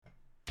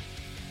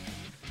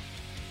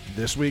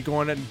This week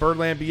on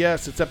Birdland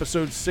BS, it's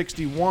episode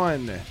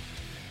 61.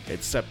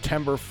 It's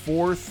September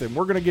 4th, and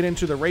we're going to get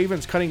into the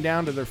Ravens cutting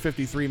down to their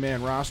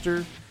 53-man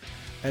roster,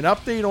 an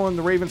update on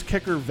the Ravens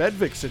kicker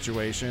Vedvik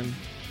situation,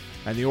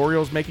 and the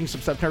Orioles making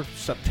some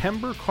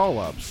September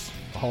call-ups.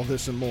 All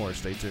this and more.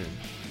 Stay tuned.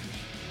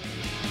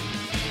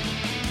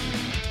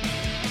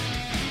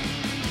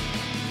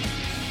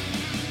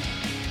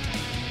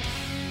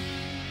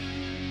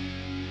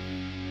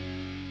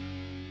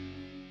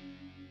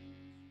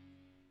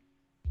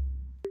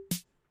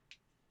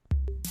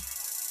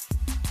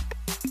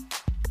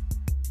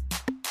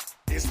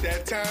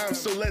 That time,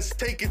 so let's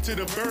take it to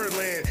the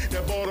Birdland.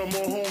 That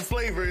Baltimore home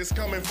flavor is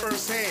coming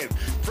firsthand.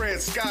 Fred,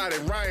 Scott,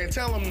 and Ryan,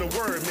 tell them the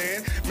word,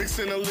 man.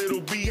 Mixing a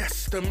little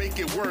BS to make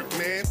it work,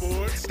 man.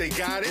 Boys, they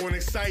got it. On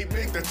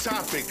excitement, the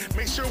topic.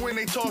 Make sure when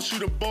they toss you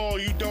the ball,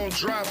 you don't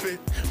drop it.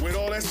 With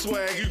all that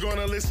swag, you're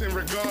gonna listen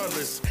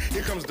regardless.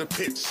 Here comes the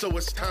pitch, so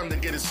it's time to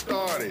get it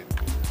started.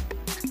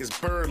 It's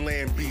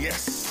Birdland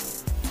BS.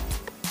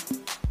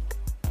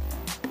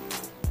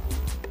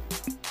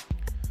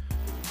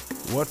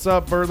 What's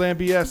up, Birdland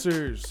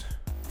BSers?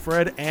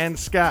 Fred and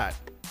Scott.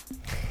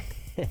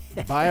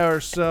 By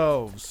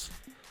ourselves.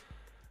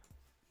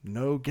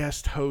 No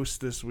guest host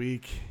this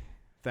week.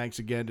 Thanks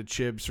again to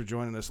Chibs for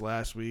joining us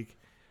last week.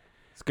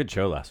 It's a good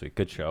show last week.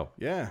 Good show.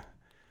 Yeah.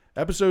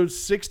 Episode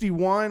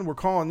 61. We're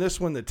calling this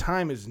one The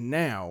Time Is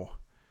Now,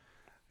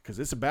 because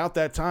it's about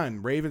that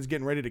time. Ravens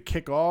getting ready to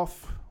kick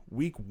off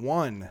week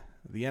 1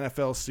 of the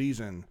NFL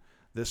season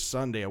this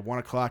Sunday at 1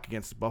 o'clock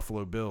against the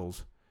Buffalo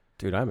Bills.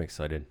 Dude, I'm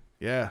excited.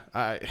 Yeah,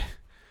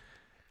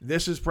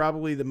 this is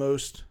probably the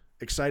most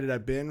excited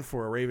I've been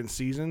for a Ravens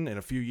season in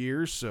a few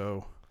years.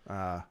 So,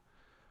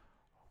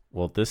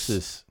 well, this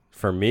is,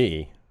 for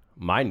me,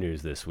 my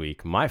news this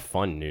week, my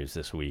fun news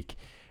this week.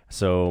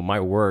 So my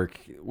work,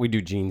 we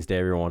do Jeans Day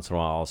every once in a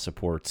while.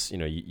 Supports,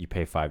 you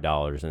pay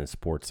 $5 and it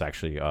supports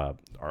actually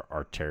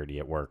our charity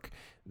at work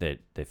that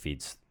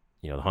feeds,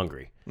 the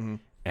hungry. Mm-hmm.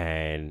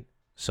 And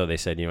so they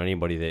said,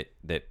 anybody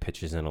that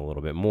pitches in a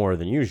little bit more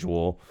than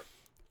usual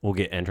will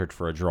get entered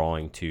for a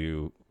drawing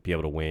to be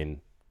able to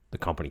win the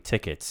company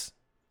tickets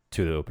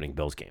to the opening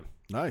Bills game.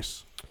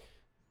 Nice.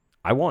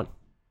 I won.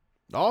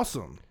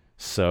 Awesome.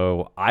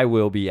 So I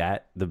will be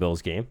at the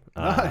Bills game.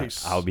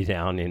 Nice. I'll be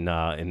down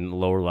in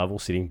lower level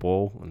seating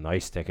bowl.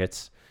 Nice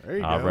tickets. There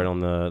you go. Right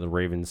on the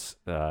Ravens.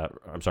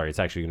 I'm sorry, it's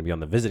actually going to be on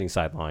the visiting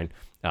sideline,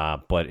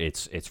 but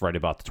it's right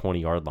about the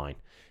 20-yard line.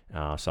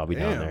 So I'll be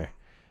down there.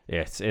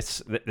 Yeah,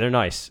 they're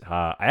nice.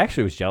 I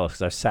actually was jealous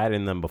because I've sat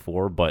in them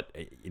before, but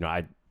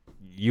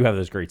you have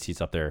those great seats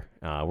up there.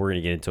 We're going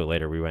to get into it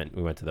later. We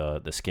went to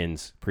the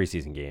Skins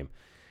preseason game.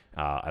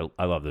 I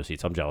love those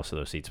seats. I'm jealous of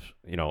those seats.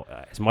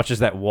 As much as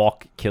that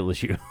walk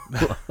kills you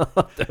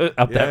up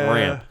that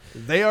ramp.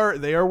 They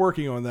are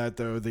working on that,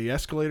 though. The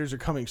escalators are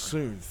coming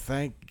soon.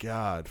 Thank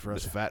God for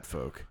us fat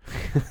folk.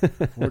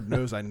 Lord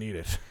knows I need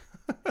it.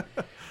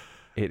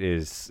 It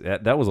is.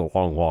 That was a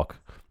long walk.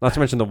 Not to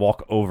mention the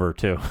walk over,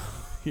 too.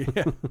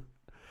 Yeah.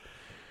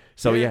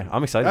 So, yeah,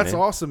 I'm excited, That's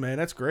man. awesome, man.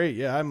 That's great.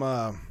 Yeah,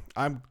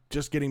 I'm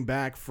just getting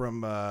back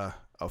from a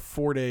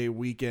 4-day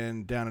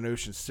weekend down in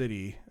Ocean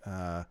City,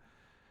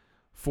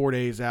 4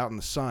 days out in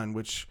the sun,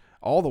 which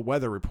all the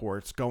weather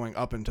reports going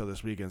up until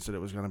this weekend said it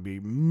was going to be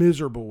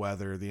miserable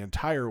weather the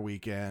entire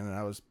weekend, and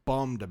I was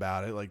bummed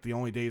about it. Like, the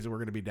only days that we're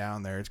going to be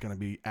down there, it's going to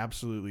be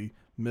absolutely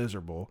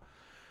miserable.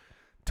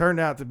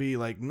 Turned out to be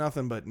like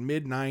nothing but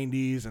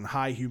mid-90s and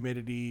high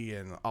humidity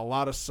and a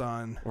lot of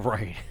sun.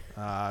 Right.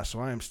 So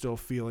I am still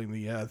feeling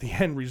the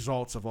end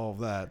results of all of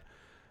that.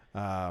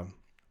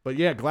 But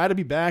yeah, glad to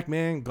be back,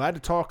 man. Glad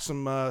to talk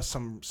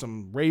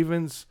some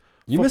Ravens.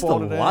 You missed a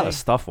today. lot of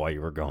stuff while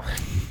you were gone.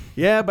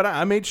 Yeah, but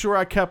I made sure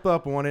I kept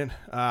up on it.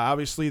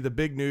 Obviously, the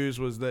big news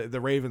was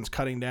the Ravens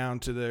cutting down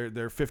to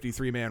their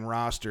 53-man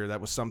roster.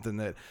 That was something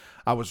that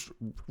I was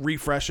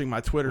refreshing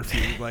my Twitter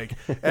feed like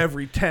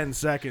every 10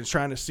 seconds,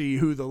 trying to see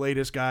who the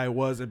latest guy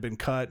was that had been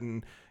cut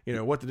and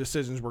what the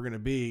decisions were going to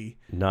be.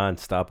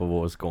 Non-stop of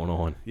what was going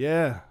on.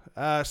 Yeah,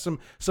 some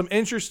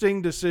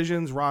interesting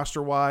decisions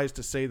roster-wise,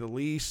 to say the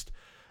least.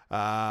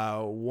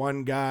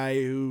 One guy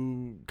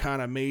who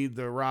kind of made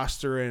the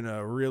roster in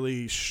a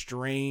really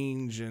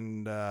strange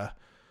and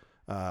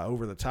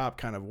over the top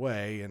kind of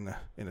way, and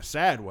in a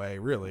sad way,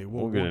 really.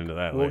 We'll get into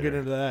that. We'll get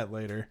into that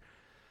later.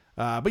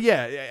 But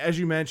yeah, as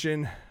you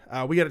mentioned,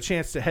 we got a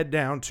chance to head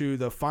down to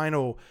the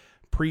final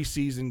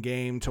preseason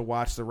game to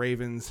watch the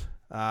Ravens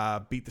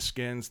beat the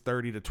Skins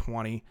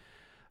 30-20.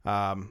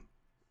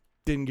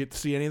 Didn't get to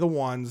see any of the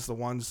ones. The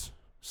ones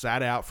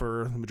sat out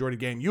for the majority of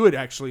the game. You had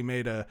actually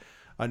made a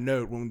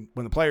note when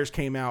the players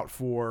came out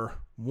for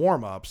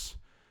warm-ups,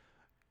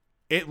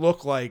 it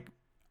looked like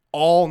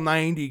all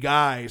 90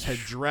 guys had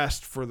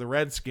dressed for the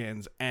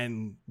Redskins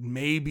and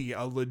maybe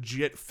a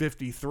legit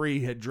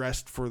 53 had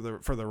dressed for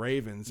the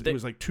Ravens. It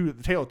was like the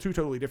tale of two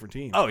totally different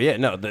teams. Oh yeah,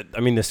 no,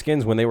 the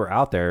Skins, when they were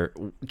out there,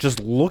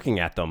 just looking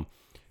at them,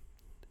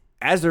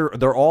 as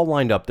they're all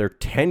lined up, they're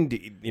 10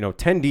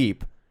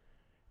 deep,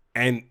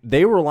 And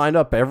they were lined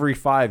up every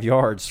 5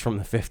 yards from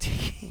the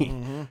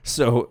 50.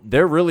 So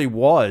there really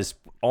was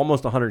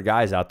almost 100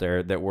 guys out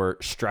there that were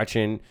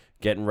stretching,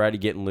 getting ready,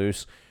 getting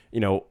loose.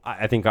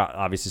 I think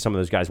obviously some of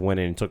those guys went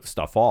in and took the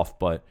stuff off,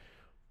 but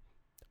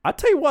I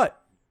tell you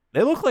what,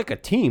 they looked like a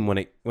team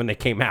when they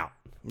came out.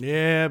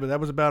 Yeah, but that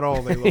was about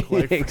all they looked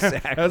like.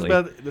 Exactly. That was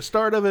about the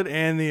start of it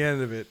and the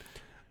end of it.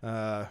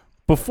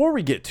 Before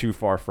we get too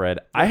far, Fred,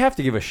 I have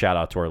to give a shout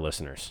out to our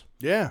listeners.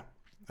 Yeah,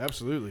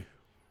 absolutely.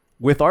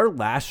 With our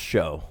last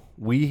show,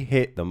 we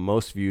hit the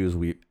most views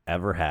we've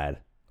ever had,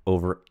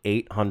 over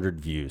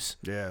 800 views.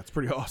 Yeah, it's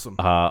pretty awesome.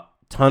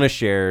 Ton of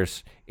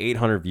shares,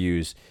 800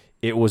 views.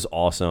 It was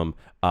awesome.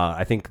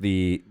 I think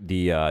the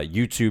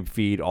YouTube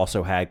feed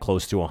also had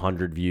close to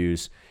 100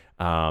 views.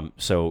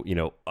 So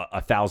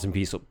 1,000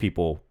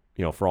 people,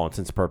 for all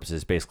intents and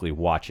purposes, basically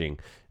watching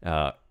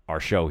our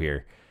show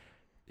here.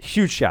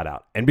 Huge shout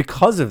out. And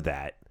because of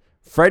that,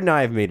 Fred and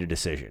I have made a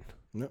decision.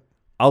 Yep.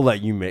 I'll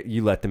let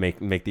you let them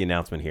make the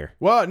announcement here.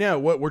 Well, no,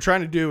 what we're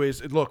trying to do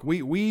is, look,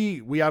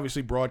 we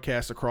obviously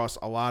broadcast across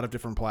a lot of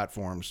different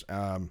platforms.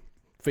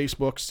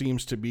 Facebook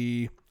seems to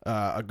be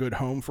a good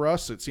home for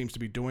us. It seems to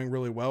be doing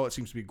really well. It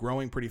seems to be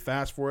growing pretty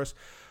fast for us.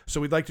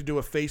 So we'd like to do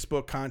a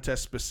Facebook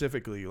contest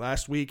specifically.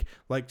 Last week,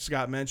 like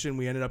Scott mentioned,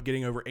 we ended up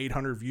getting over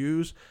 800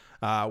 views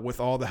with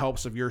all the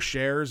helps of your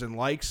shares and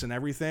likes and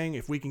everything.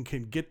 If we can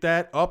get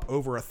that up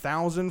over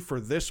 1,000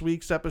 for this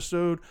week's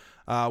episode,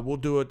 we'll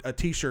do a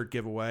t-shirt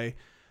giveaway.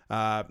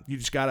 You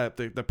just gotta,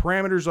 the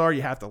parameters are,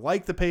 you have to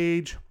like the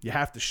page, you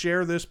have to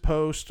share this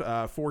post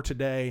for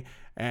today,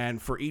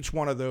 and for each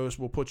one of those,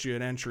 we'll put you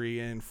an entry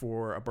in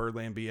for a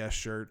Birdland BS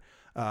shirt,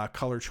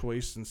 color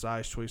choice and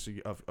size choice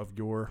of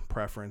your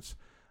preference.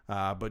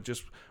 But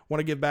just want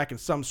to give back in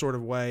some sort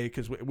of way,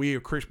 because we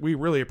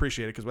really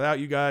appreciate it, because without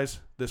you guys,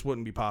 this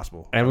wouldn't be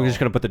possible. And we're just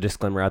going to put the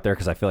disclaimer out there,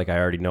 because I feel like I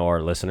already know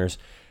our listeners.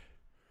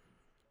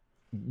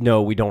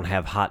 No, we don't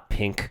have hot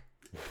pink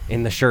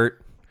in the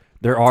shirt.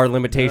 There are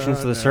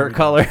limitations to the shirt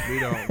color. We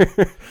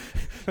don't.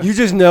 You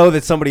just know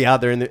that somebody out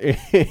there in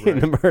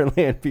the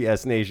Birdland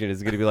BS Nation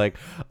is going to be like,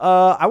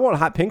 I want a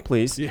hot pink,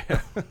 please.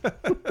 Yeah.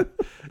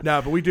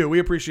 No, but we do. We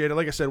appreciate it.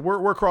 Like I said,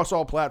 we're across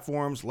all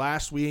platforms.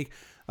 Last week,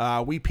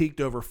 we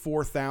peaked over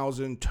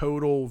 4,000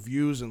 total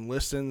views and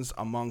listens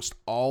amongst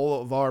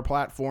all of our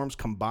platforms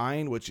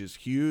combined, which is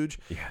huge.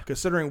 Yeah.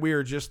 Considering we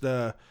are just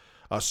a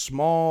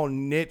small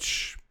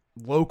niche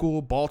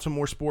local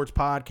Baltimore sports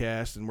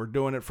podcast, and we're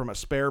doing it from a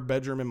spare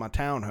bedroom in my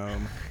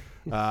townhome.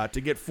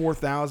 To get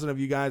 4,000 of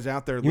you guys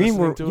out there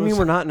listening to us. You mean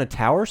we're not in a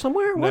tower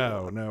somewhere?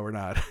 No, we're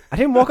not. I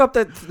didn't walk up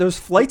those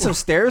flights of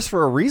stairs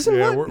for a reason?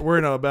 Yeah, what? we're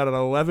in about an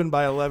 11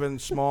 by 11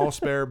 small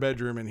spare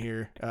bedroom in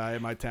here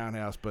in my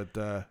townhouse. But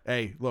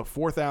hey, look,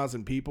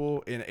 4,000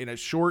 people in a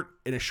short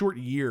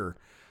year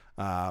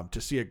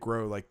to see it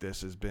grow like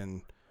this has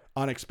been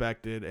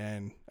unexpected,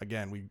 and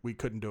again, we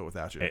couldn't do it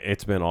without you.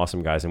 It's been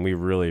awesome, guys, and we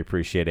really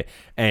appreciate it.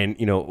 And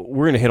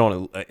we're gonna hit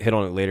on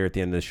it later at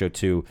the end of the show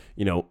too.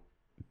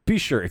 Be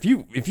sure if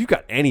you've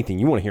got anything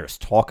you want to hear us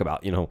talk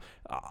about,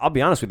 I'll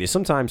be honest with you.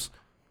 Sometimes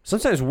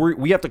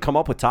we have to come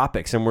up with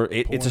topics, and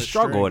it's a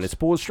struggle, and it's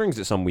pulling strings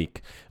at some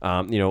week.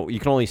 You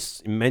can only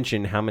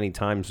mention how many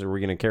times are we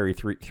going to carry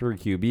three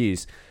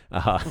QBs,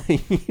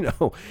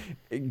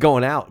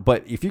 going out.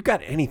 But if you've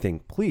got anything,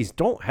 please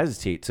don't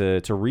hesitate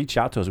to reach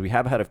out to us. We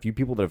have had a few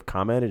people that have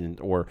commented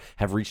or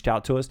have reached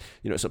out to us.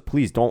 So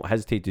please don't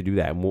hesitate to do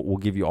that, and we'll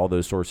give you all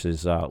those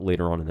sources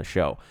later on in the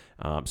show.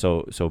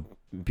 So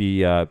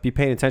be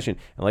paying attention.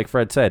 And like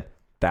Fred said,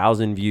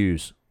 1,000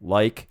 views,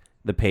 like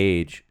the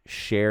page,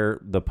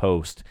 share the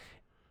post,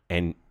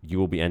 and you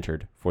will be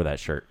entered for that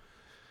shirt.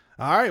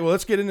 All right, well,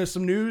 let's get into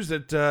some news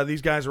that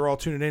these guys are all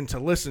tuning in to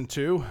listen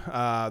to,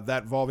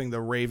 that involving the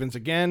Ravens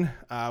again.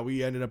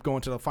 We ended up going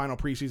to the final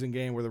preseason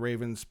game where the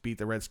Ravens beat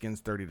the Redskins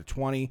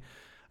 30-20.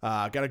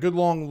 Got a good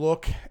long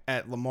look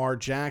at Lamar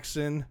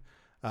Jackson.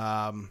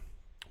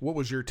 What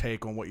was your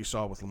take on what you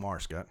saw with Lamar,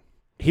 Scott?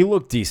 He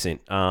looked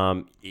decent.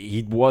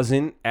 He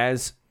wasn't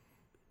as,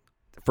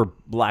 for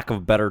lack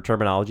of better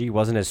terminology, he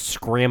wasn't as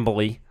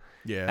scrambly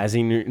as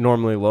he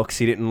normally looks.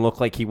 He didn't look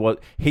like he was.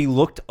 He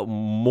looked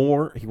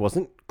more. He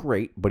wasn't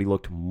great, but he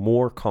looked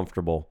more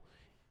comfortable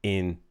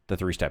in the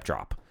 3-step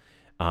drop.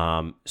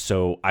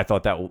 So I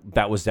thought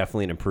that was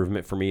definitely an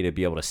improvement for me to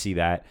be able to see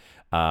that.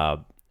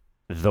 The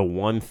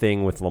one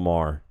thing with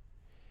Lamar,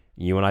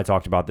 you and I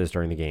talked about this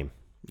during the game,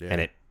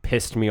 and it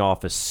pissed me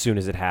off as soon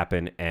as it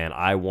happened, and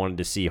I wanted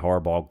to see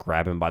Harbaugh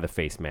grab him by the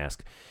face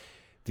mask.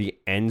 The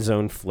end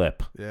zone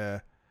flip. Yeah,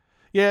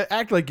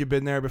 act like you've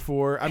been there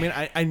before. I mean,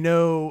 I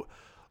know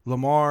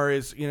Lamar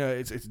is,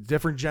 it's a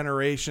different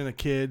generation of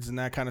kids and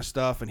that kind of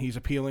stuff, and he's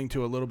appealing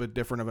to a little bit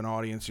different of an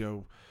audience,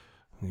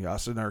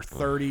 us in our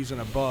 30s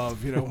and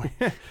above,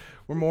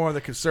 we're more on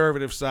the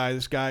conservative side.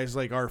 This guy's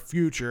like our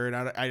future, and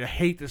I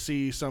hate to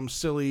see some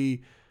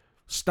silly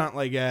stunt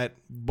like that,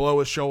 blow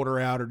his shoulder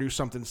out or do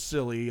something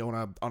silly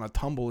on a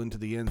tumble into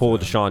the end zone. Pull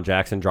with Deshaun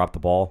Jackson, drop the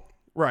ball.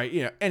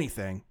 Right,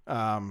 anything.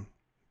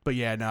 But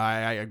yeah, no,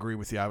 I agree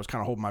with you. I was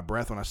kind of holding my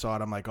breath when I saw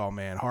it. I'm like, oh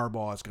man,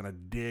 Harbaugh is going to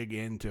dig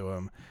into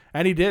him.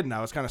 And he did, and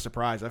I was kind of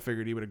surprised. I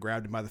figured he would have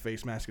grabbed him by the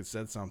face mask and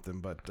said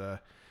something. But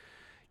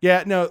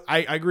yeah, no, I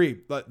agree.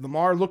 But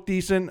Lamar looked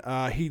decent.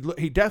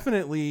 He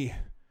definitely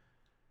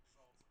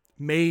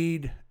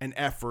made an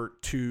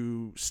effort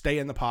to stay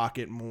in the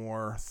pocket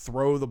more,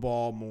 throw the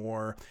ball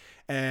more.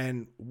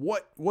 And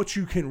what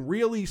you can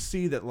really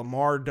see that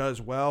Lamar does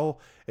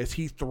well is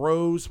he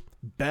throws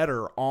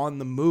better on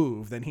the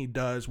move than he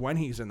does when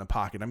he's in the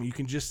pocket. I mean, you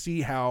can just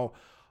see how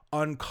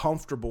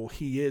uncomfortable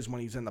he is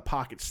when he's in the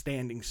pocket,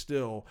 standing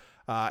still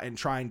and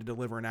trying to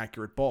deliver an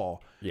accurate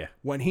ball. Yeah.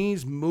 When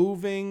he's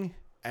moving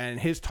and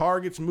his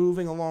target's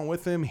moving along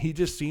with him, he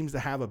just seems to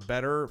have a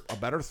better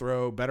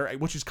throw,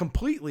 which is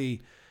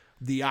completely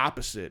the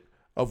opposite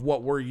of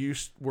what we're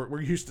used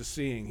to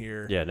seeing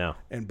here. Yeah, no.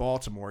 In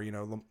Baltimore, you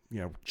know,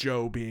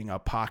 Joe being a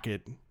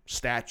pocket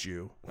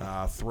statue,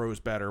 throws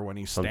better when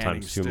he's standing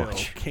Sometimes too still.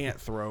 much. Can't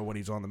throw when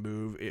he's on the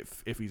move,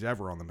 if he's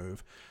ever on the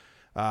move.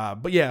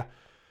 But yeah,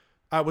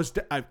 I've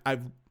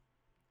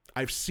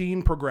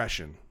seen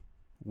progression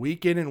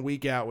week in and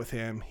week out with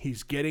him.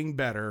 He's getting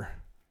better,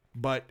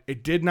 but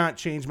it did not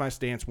change my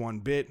stance one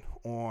bit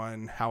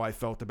on how I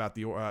felt about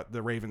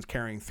the Ravens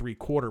carrying 3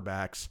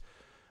 quarterbacks.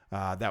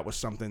 That was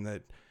something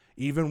that,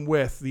 even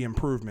with the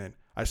improvement,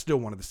 I still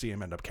wanted to see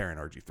him end up carrying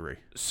RG3.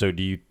 So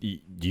do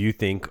you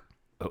think,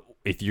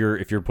 if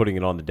you're putting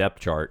it on the depth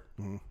chart,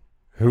 Mm-hmm.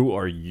 who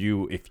are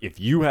you, if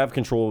you have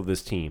control of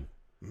this team,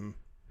 Mm-hmm.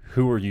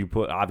 who are you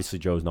put? Obviously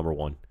Joe's number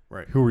 1.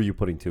 Right. Who are you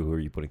putting 2? Who are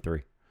you putting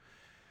 3?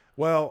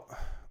 Well,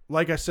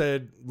 like I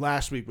said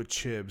last week with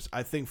Chibs,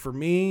 I think for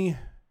me,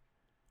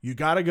 you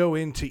got to go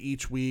into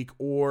each week,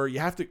 or you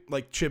have to,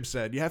 like Chib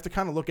said, you have to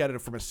kind of look at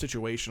it from a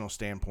situational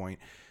standpoint.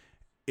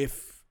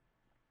 If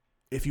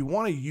you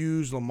want to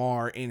use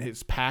Lamar in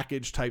his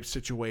package type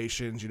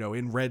situations, you know,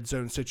 in red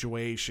zone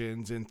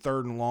situations, in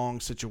 3rd and long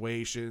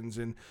situations,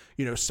 and,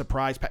 you know,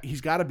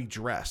 he's got to be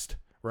dressed,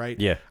 right?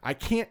 Yeah. I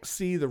can't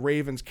see the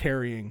Ravens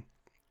carrying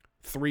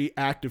 3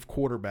 active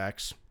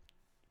quarterbacks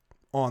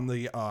on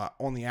the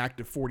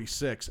active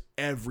 46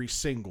 every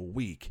single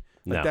week.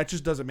 Like, No. that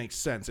just doesn't make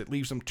sense. It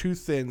leaves them too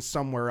thin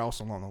somewhere else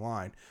along the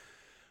line.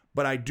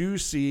 But I do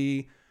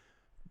see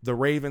the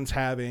Ravens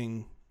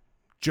having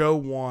Joe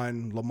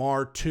 1,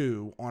 Lamar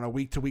 2 on a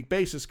week-to-week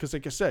basis because,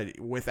 like I said,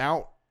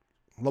 without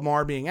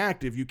Lamar being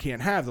active, you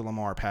can't have the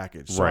Lamar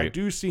package. So I Right.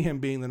 do see him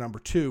being the number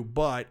 2,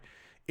 but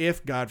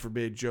if, God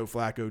forbid, Joe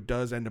Flacco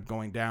does end up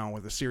going down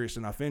with a serious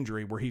enough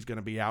injury where he's going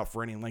to be out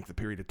for any length of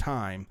period of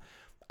time,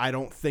 I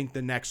don't think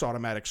the next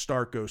automatic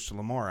start goes to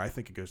Lamar. I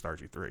think it goes to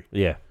RG3.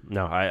 Yeah,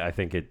 no, I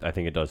think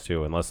it does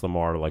too. Unless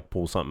Lamar like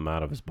pulls something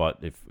out of his butt,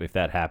 if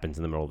that happens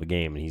in the middle of the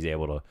game and he's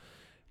able to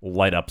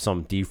light up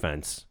some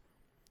defense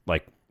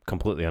like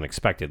completely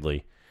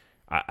unexpectedly,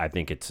 I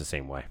think it's the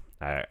same way.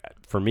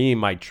 For me,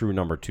 my true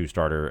number 2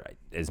 starter,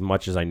 as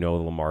much as I know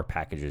the Lamar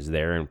package is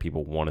there and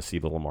people want to see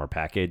the Lamar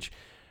package,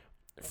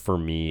 for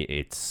me,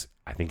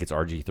 I think it's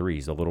RG3.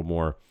 He's a little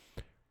more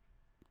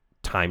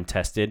time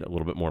tested, a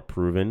little bit more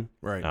proven.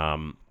 Right.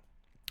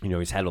 You know,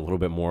 he's had a little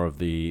bit more of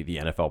the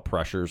NFL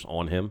pressures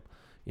on him.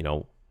 You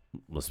know,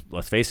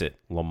 let's face it,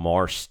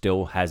 Lamar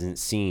still hasn't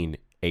seen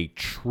a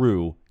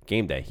true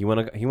game day. He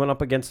went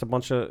up against a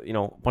bunch of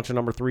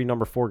number 3,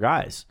 number 4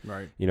 guys.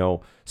 Right. You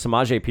know,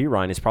 Samaje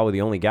Perine is probably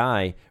the only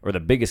guy, or the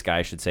biggest guy,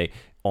 I should say,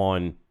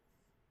 on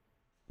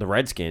the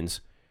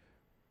Redskins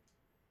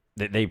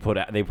that they put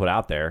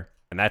out there,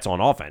 and that's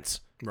on offense.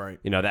 Right.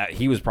 You know, that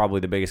he was probably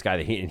the biggest guy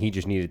and he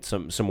just needed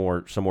some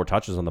more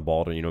touches on the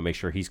ball to, you know, make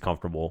sure he's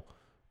comfortable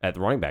at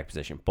the running back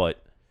position.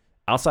 But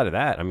outside of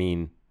that, I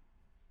mean,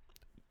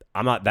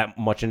 I'm not that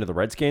much into the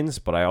Redskins,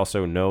 but I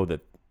also know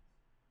that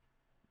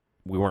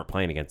we weren't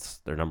playing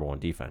against their number 1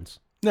 defense.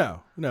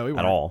 No, we weren't.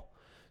 At all.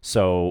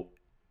 So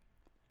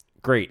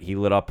great, he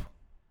lit up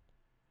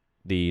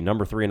the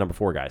number 3 and number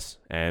 4 guys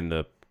and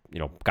the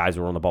guys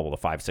who were on the bubble, the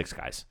 5-6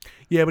 guys.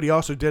 Yeah, but he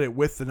also did it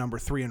with the number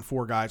 3 and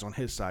 4 guys on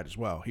his side as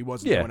well. He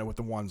wasn't doing it with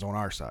the ones on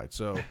our side.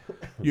 So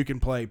you can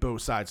play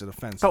both sides of the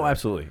fence. Oh, there.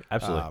 absolutely.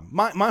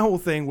 My whole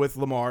thing with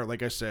Lamar,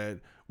 like I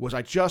said, was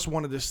I just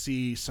wanted to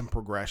see some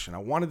progression. I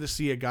wanted to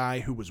see a guy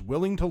who was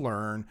willing to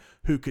learn,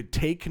 who could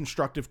take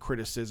constructive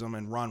criticism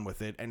and run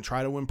with it and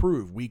try to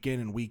improve week in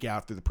and week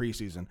out through the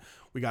preseason.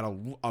 We got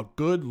a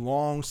good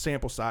long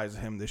sample size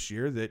of him this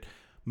year that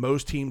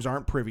most teams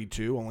aren't privy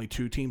to. Only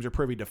 2 teams are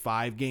privy to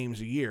 5 games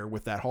a year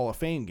with that Hall of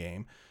Fame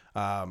game.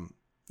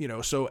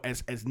 So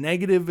as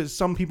negative as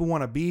some people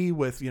want to be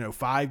with,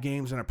 5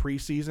 games in a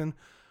preseason,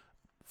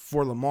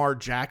 for Lamar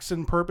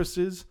Jackson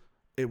purposes,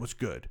 it was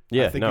good.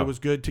 Yeah, I think it was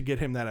good to get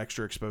him that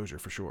extra exposure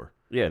for sure.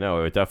 Yeah,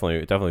 no, it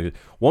definitely.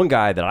 One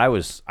guy that I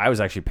was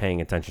actually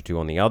paying attention to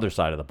on the other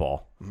side of the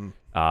ball, and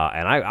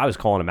I was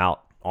calling him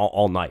out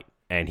all night,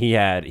 and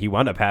he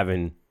wound up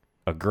having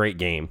a great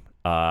game.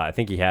 I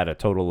think he had a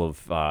total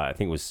of I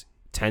think it was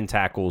 10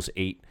 tackles,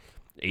 8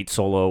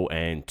 solo,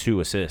 and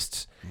 2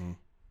 assists.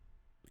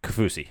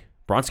 Kaufusi,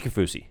 Bronson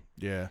Kaufusi.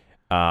 Yeah.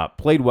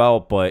 Played well,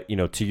 but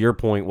to your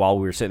point, while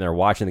we were sitting there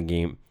watching the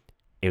game,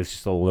 It was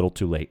just a little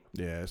too late.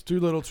 Yeah, it's too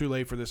little too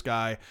late for this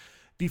guy.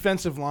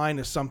 Defensive line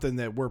is something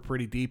that we're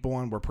pretty deep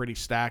on. We're pretty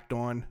stacked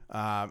on.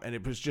 And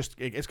it was just,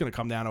 it's going to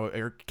come down to,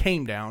 or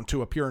came down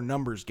to a pure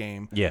numbers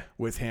game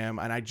with him.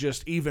 And I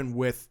just, even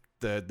with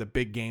the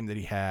big game that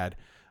he had,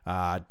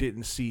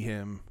 didn't see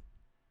him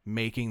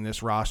making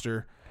this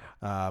roster.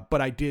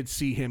 But I did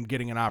see him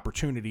getting an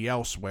opportunity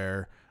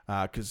elsewhere.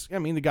 Because, I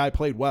mean, the guy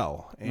played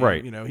well. And,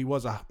 right. He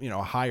was a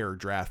higher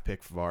draft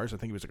pick of ours. I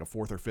think he was like a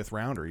 4th or 5th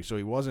rounder. So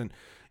he wasn't,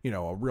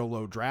 a real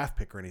low draft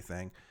pick or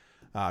anything.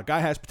 Guy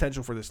has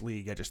potential for this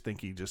league. I just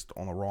think he just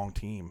on the wrong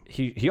team.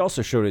 He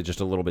also showed it just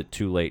a little bit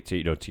too late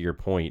to your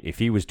point. If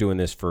he was doing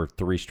this for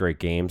 3 straight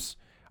games,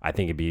 I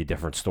think it'd be a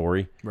different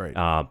story.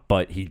 Right.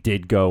 But he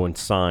did go and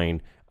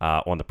sign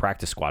on the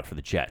practice squad for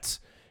the Jets.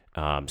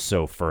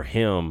 So for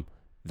him,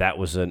 that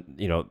was a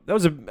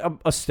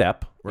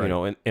step,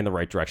 right. in the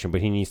right direction.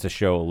 But he needs to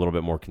show a little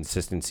bit more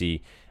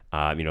consistency.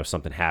 If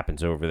something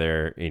happens over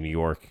there in New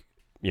York,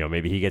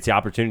 maybe he gets the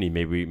opportunity.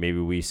 Maybe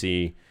we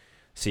see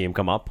him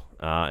come up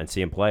and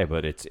see him play.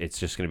 But it's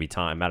just going to be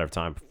a matter of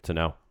time to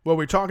know. Well,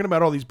 we're talking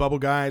about all these bubble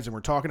guys, and we're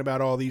talking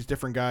about all these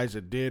different guys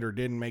that did or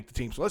didn't make the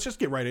team. So let's just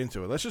get right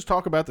into it. Let's just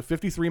talk about the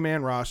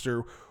 53-man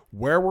roster,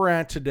 where we're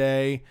at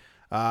today.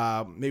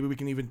 Maybe we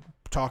can even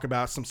talk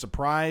about some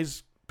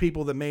surprise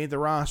people that made the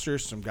roster,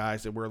 some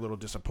guys that were a little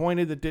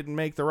disappointed that didn't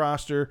make the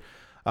roster.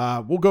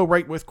 We'll go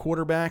right with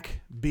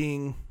quarterback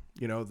being,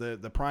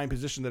 the prime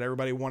position that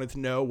everybody wanted to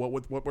know.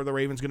 What were the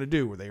Ravens going to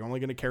do? Were they only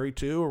going to carry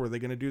 2, or were they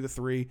going to do the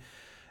 3?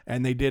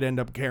 And they did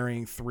end up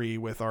carrying 3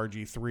 with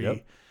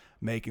RG3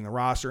 making the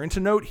roster. And to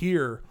note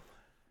here,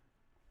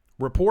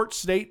 reports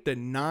state that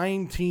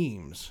 9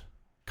 teams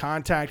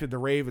contacted the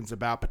Ravens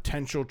about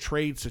potential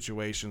trade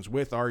situations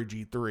with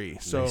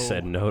RG3. So they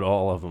said no to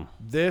all of them.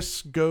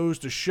 This goes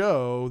to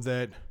show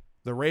that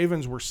the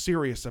Ravens were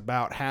serious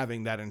about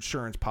having that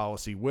insurance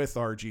policy with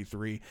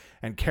RG3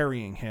 and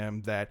carrying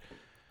him, that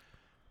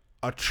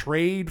a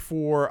trade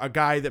for a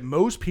guy that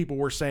most people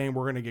were saying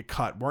were going to get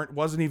cut,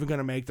 wasn't even going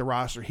to make the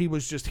roster. He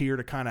was just here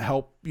to kind of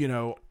help,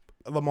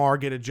 Lamar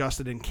get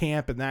adjusted in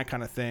camp and that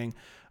kind of thing,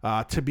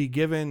 to be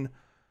given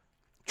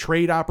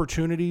trade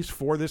opportunities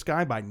for this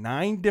guy by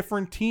 9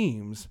 different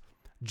teams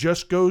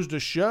just goes to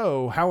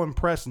show how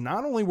impressed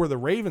not only were the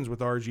Ravens with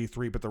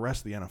RG3, but the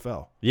rest of the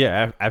NFL.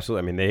 Yeah,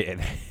 absolutely. I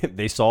mean,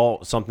 they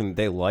saw something that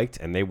they liked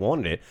and they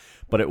wanted it,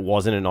 but it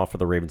wasn't enough for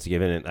the Ravens to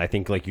give in. And I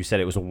think, like you said,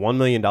 it was a $1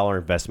 million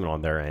investment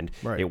on their end.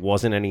 Right. It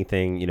wasn't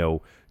anything,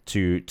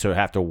 to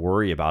have to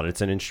worry about.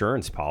 It's an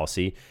insurance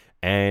policy.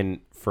 And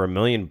for $1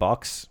 million,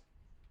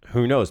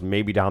 who knows?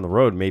 Maybe down the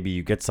road, maybe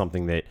you get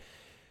something that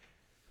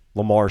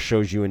Lamar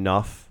shows you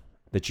enough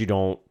that you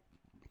don't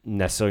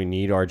necessarily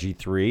need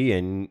RG3,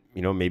 and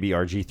maybe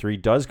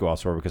RG3 does go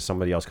elsewhere because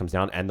somebody else comes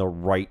down and the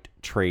right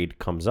trade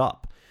comes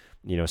up.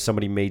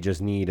 Somebody may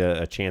just need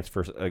a chance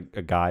for a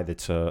guy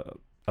that's a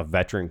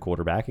veteran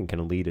quarterback and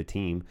can lead a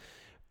team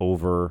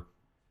over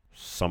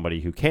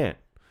somebody who can't.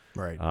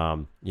 Right.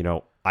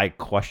 I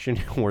question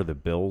where the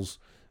Bills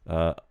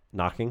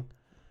knocking,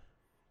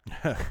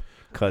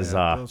 because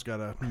Bills got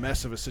a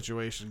mess of a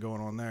situation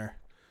going on there.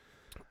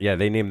 Yeah,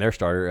 they named their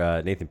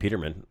starter Nathan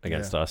Peterman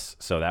against us,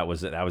 so that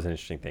was an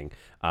interesting thing.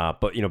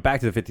 But back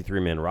to the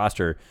 53-man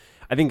roster,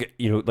 I think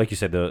like you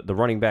said, the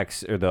running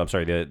backs or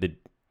the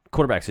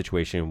quarterback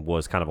situation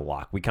was kind of a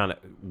lock.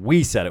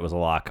 We said it was a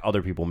lock.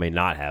 Other people may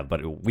not have,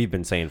 but we've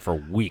been saying for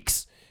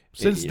weeks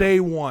since day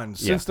one,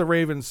 since the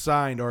Ravens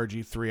signed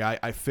RG3.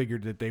 I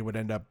figured that they would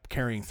end up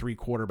carrying 3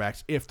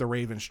 quarterbacks if the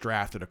Ravens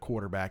drafted a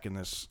quarterback in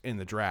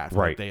the draft.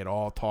 Right, like they had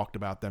all talked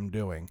about them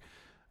doing.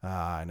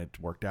 And it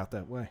worked out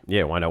that way.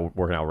 Yeah, why not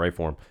working out right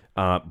for him?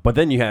 But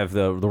then you have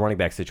the running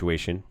back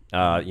situation.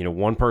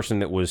 One person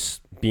that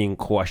was being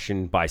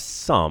questioned by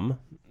some,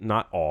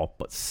 not all,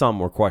 but some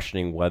were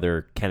questioning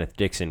whether Kenneth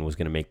Dixon was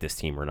going to make this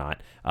team or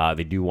not.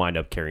 They do wind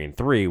up carrying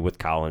 3 with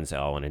Collins,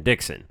 Allen, and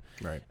Dixon.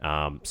 Right.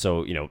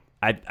 So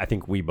I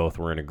think we both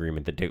were in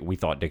agreement that we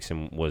thought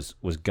Dixon was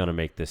going to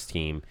make this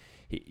team.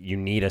 You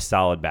need a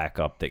solid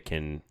backup that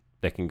can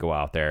go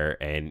out there,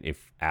 and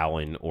if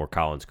Allen or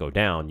Collins go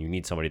down, you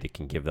need somebody that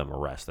can give them a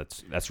rest.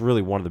 That's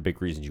really one of the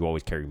big reasons you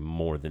always carry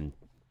more than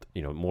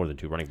 2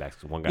 running backs.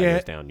 Because one guy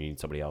goes down, you need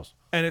somebody else.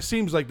 And it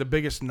seems like the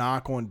biggest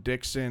knock on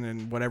Dixon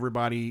and what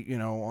everybody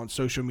on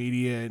social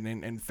media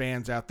and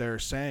fans out there are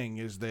saying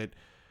is that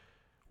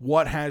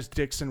what has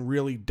Dixon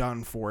really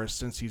done for us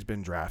since he's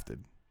been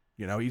drafted?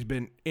 He's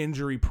been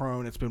injury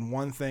prone. It's been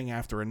one thing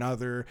after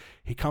another.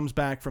 He comes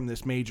back from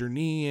this major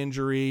knee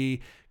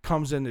injury,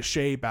 comes into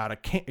shape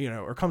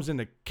comes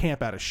into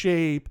camp out of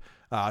shape.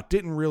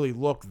 Didn't really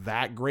look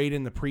that great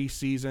in the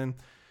preseason.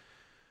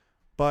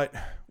 But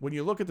when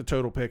you look at the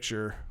total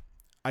picture,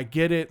 I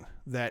get it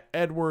that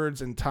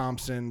Edwards and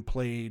Thompson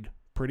played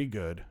pretty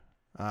good.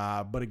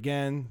 But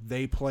again,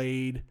 they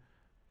played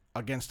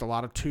against a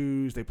lot of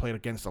 2s. They played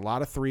against a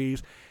lot of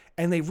 3s.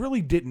 And they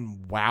really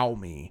didn't wow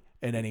me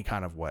in any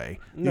kind of way.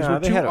 These were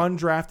 2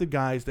 undrafted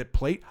guys that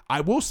played.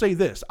 I will say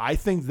this. I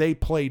think they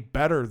played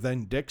better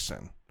than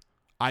Dixon.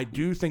 I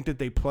do think that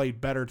they played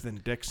better than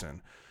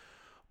Dixon.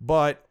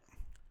 But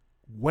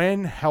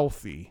when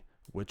healthy,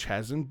 which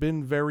hasn't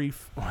been very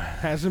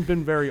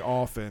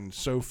often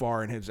so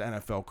far in his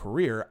NFL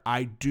career,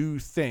 I do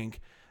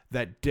think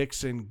that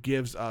Dixon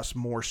gives us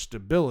more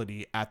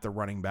stability at the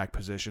running back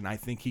position. I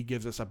think he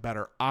gives us a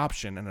better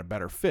option and a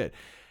better fit.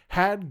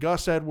 Had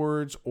Gus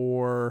Edwards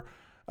or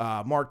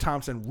Mark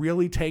Thompson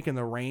really taken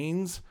the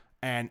reins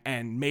and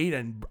made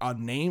a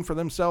name for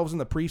themselves in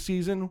the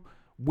preseason,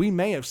 we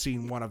may have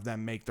seen one of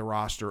them make the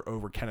roster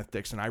over Kenneth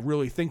Dixon. I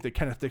really think that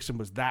Kenneth Dixon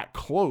was that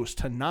close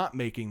to not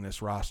making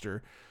this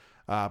roster.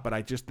 But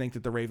I just think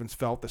that the Ravens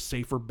felt the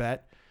safer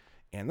bet.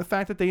 And the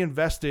fact that they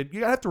invested,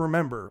 you have to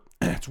remember,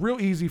 it's real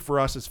easy for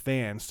us as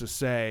fans to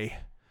say,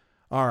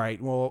 all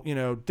right, well,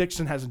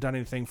 Dixon hasn't done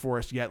anything for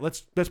us yet.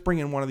 Let's bring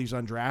in one of these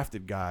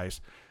undrafted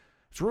guys.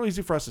 It's real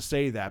easy for us to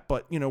say that.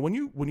 But, when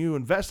you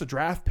invest a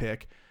draft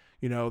pick,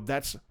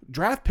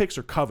 draft picks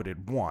are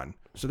coveted, one.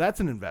 So that's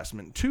an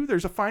investment. Two,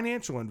 there's a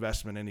financial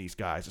investment in these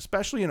guys,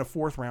 especially in a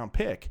 4th-round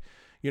pick.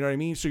 You know what I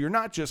mean? So you're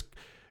not just...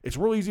 It's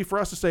real easy for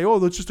us to say, oh,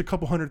 that's just a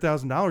couple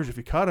 $100,000 if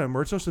you cut him,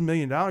 or it's just $1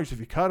 million if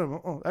you cut him.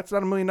 Oh, that's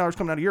not $1 million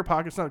coming out of your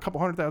pocket. It's not a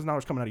couple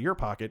 $100,000 coming out of your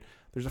pocket.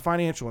 There's a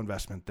financial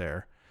investment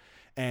there.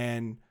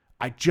 And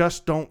I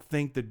just don't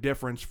think the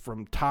difference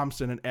from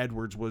Thompson and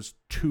Edwards was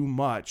too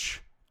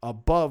much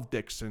above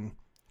Dixon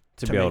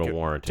to be able to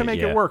warrant it. To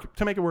make it work,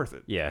 to make it worth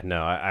it. Yeah,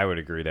 no, I would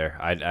agree there.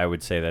 I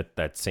would say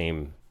that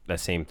same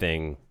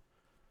thing,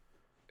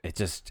 it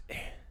just...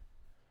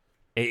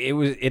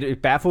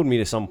 It baffled me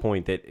to some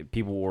point that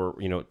people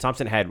were,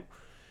 Thompson had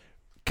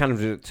kind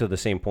of to the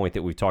same point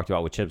that we talked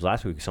about with Chips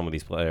last week. Some of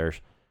these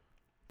players,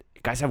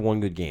 guys have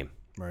one good game,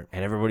 right?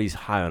 And everybody's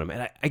high on them.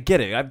 And I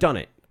get it. I've done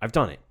it.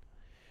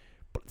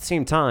 But at the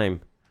same time,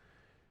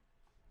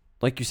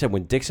 like you said,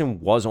 when Dixon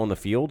was on the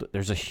field,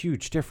 there's a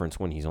huge difference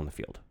when he's on the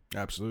field.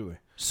 Absolutely.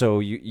 So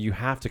you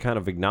have to kind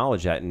of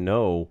acknowledge that and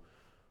know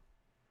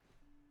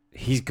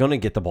he's going to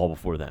get the ball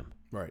before them.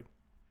 Right.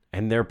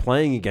 And they're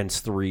playing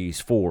against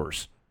 3s,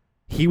 4s.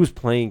 He was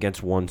playing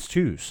against 1s,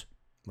 2s.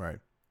 Right.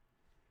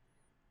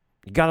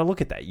 You got to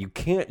look at that. You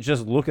can't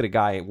just look at a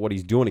guy and what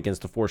he's doing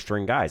against the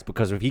 4-string guys,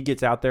 because if he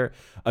gets out there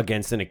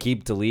against an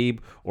Aqib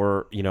Talib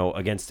or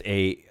against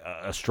a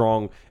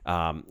strong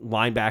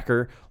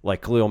linebacker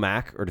like Khalil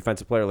Mack or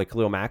defensive player like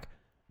Khalil Mack,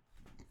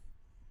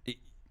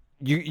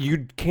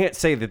 you can't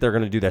say that they're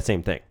going to do that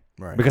same thing.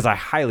 Right. Because I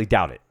highly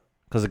doubt it.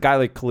 Because a guy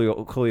like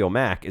Khalil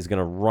Mack is going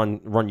to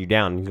run you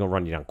down, and he's going to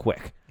run you down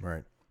quick.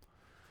 Right.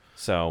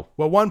 So,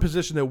 well, one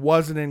position that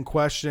wasn't in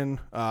question,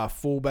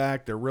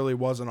 fullback, there really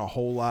wasn't a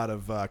whole lot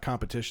of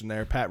competition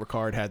there. Pat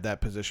Ricard had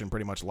that position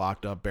pretty much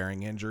locked up,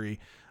 bearing injury.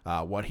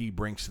 What he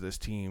brings to this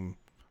team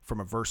from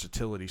a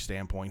versatility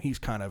standpoint, he's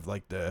kind of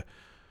like the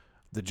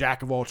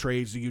jack of all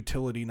trades, the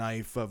utility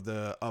knife of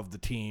the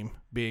team,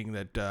 being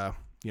that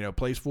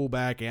plays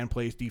fullback and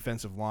plays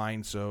defensive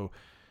line. So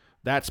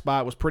that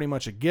spot was pretty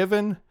much a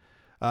given.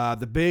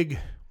 The big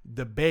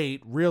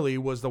debate really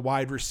was the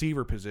wide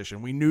receiver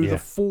position. We knew the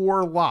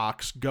 4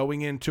 locks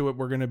going into it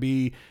were going to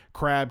be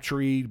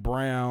Crabtree,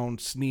 Brown,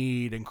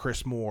 Snead, and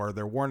Chris Moore.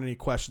 There weren't any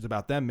questions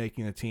about them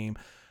making the team.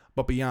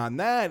 But beyond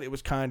that, it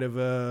was kind of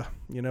a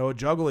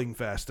juggling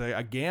fest,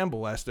 a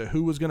gamble as to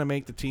who was going to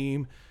make the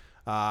team.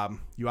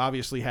 You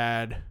obviously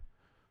had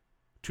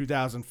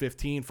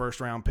 2015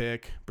 first-round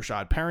pick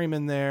Brashad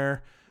Perryman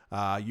there.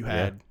 You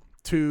had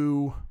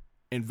 2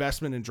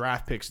 investment in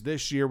draft picks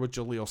this year with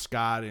Jaleel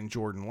Scott and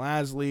Jordan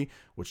Lasley,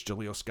 which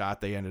Jaleel Scott,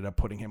 they ended up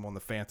putting him on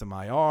the Phantom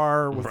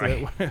IR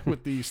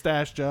with the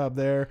stash job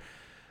there.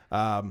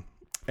 And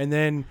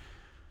then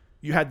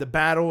you had the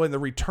battle in the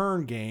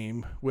return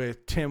game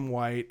with Tim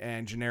White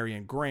and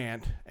Janarian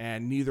Grant,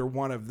 and neither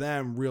one of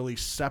them really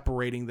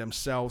separating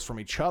themselves from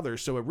each other.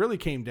 So it really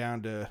came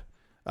down to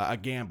a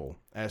gamble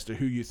as to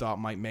who you thought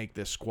might make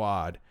this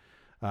squad.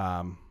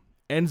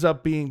 Ends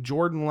up being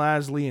Jordan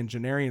Lasley and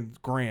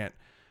Janarian Grant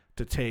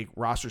to take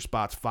roster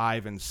spots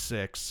 5 and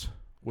 6.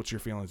 What's your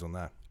feelings on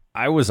that?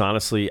 I was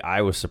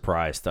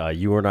surprised.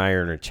 You and I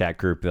are in a chat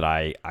group that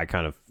I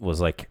kind of was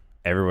like,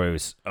 everybody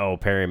was,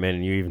 Perryman,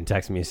 and you even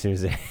texted me as soon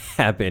as it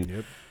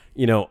happened.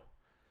 Yep.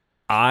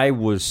 I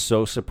was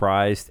so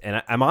surprised,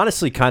 and I'm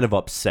honestly kind of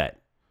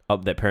upset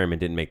that Perryman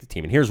didn't make the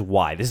team. And here's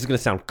why. This is going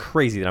to sound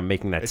crazy that I'm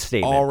making that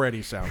statement. It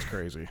already sounds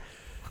crazy.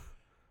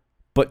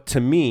 But to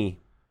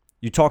me,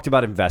 you talked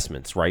about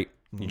investments, right?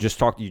 Mm-hmm.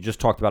 You just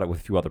talked about it with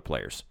a few other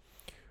players.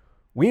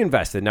 We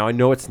invested. Now, I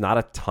know it's not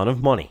a ton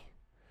of money,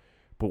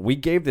 but we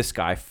gave this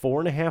guy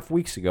 4.5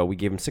 weeks ago, we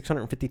gave him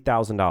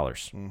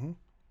 $650,000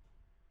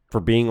 for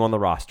being on the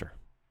roster.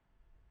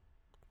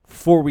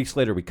 4 weeks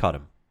later, we cut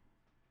him.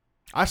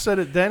 I said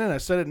it then and I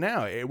said it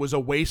now. It was a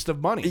waste of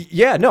money.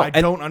 Yeah, no.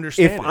 I don't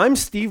understand If I'm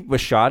Steve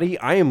Bisciotti,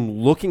 I am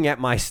looking at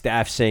my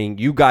staff saying,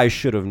 you guys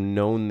should have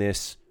known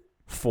this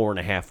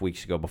 4.5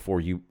 weeks ago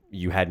before you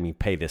had me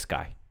pay this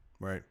guy.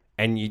 Right.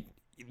 And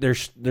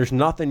there's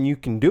nothing you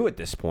can do at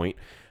this point.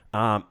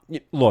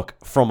 Look,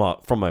 from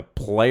a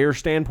player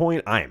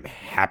standpoint, I am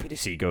happy to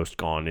see Ghost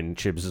gone, in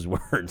Chibs'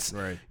 words.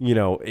 Right.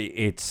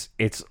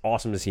 It's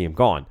awesome to see him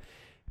gone.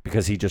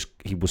 because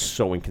he was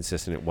so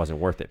inconsistent it wasn't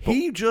worth it. But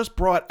he just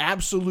brought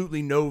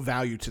absolutely no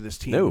value to this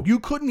team. No. You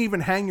couldn't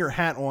even hang your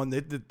hat on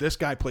that this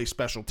guy plays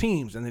special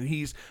teams and that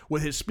he's,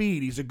 with his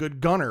speed, he's a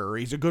good gunner or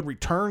he's a good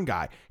return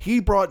guy. He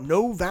brought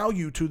no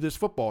value to this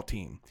football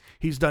team.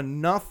 He's done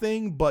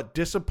nothing but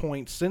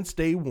disappoint since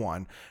day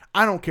one.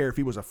 I don't care if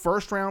he was a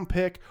first-round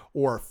pick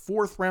or a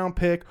fourth-round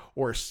pick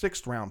or a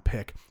sixth-round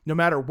pick. No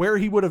matter where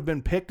he would have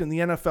been picked in the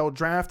NFL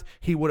draft,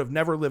 he would have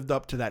never lived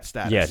up to that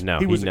status. Yeah, no,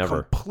 he was never.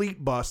 A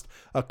complete bust,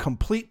 a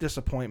complete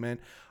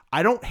disappointment.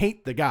 I don't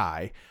hate the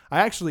guy.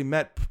 I actually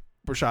met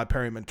Breshad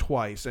Perryman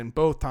twice, and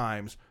both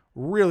times,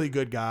 really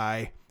good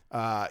guy.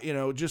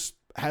 Just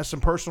has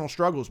some personal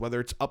struggles, whether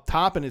it's up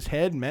top in his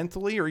head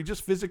mentally or he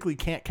just physically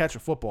can't catch a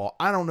football.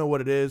 I don't know what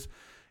it is.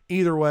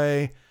 Either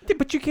way. Yeah,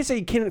 but you can't say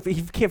he can't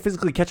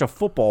physically catch a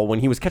football when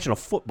he was catching a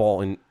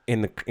football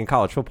in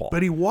college football.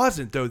 But he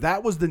wasn't, though.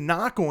 That was the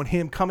knock on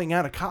him coming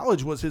out of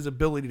college, was his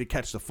ability to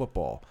catch the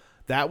football.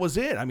 That was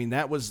it. I mean,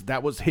 that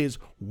was his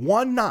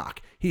one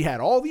knock. He had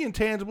all the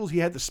intangibles. He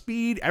had the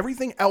speed.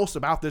 Everything else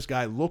about this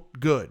guy looked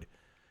good.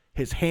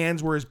 His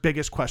hands were his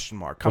biggest question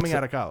mark coming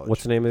out of college.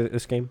 What's the name of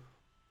this game?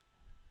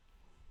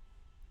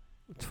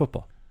 It's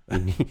football.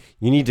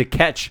 You need to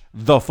catch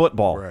the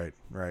football.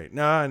 Right.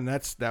 No, and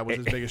that was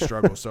his biggest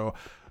struggle. So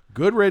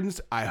good riddance.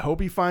 I hope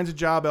he finds a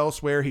job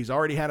elsewhere. He's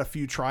already had a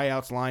few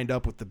tryouts lined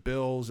up with the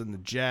Bills and the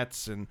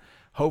Jets, and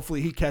hopefully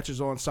he catches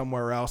on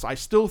somewhere else. I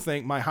still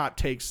think my hot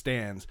take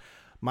stands.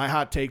 My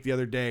hot take the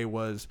other day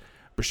was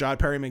Breshad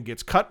Perryman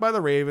gets cut by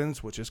the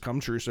Ravens, which has come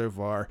true so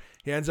far.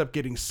 He ends up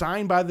getting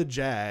signed by the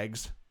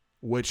Jags,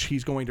 which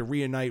he's going to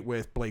reunite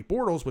with Blake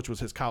Bortles, which was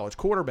his college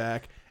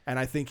quarterback, and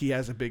I think he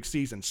has a big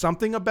season.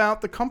 Something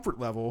about the comfort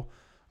level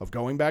of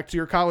going back to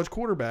your college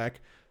quarterback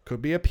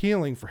could be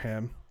appealing for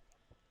him.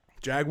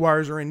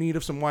 Jaguars are in need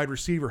of some wide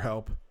receiver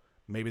help.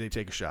 Maybe they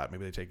take a shot.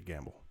 Maybe they take a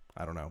gamble.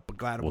 I don't know. But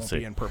glad it won't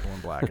be in purple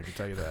and black, I can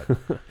tell you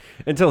that.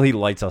 Until he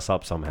lights us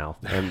up somehow,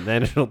 and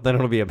then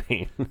it'll be a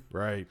pain.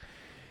 Right.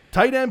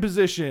 Tight end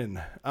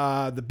position.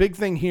 The big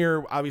thing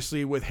here,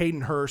 obviously, with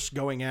Hayden Hurst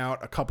going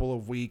out a couple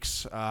of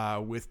weeks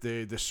with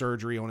the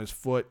surgery on his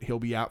foot, he'll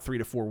be out 3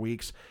 to 4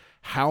 weeks.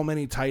 How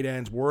many tight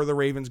ends were the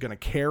Ravens going to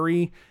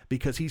carry?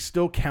 Because he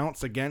still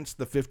counts against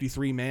the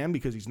 53-man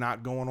because he's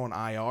not going on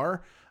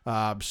IR.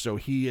 So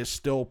he is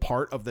still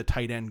part of the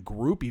tight end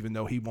group, even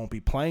though he won't be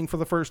playing for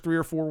the first 3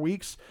 or 4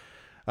 weeks.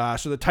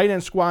 So the tight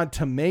end squad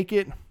to make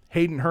it,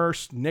 Hayden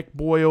Hurst, Nick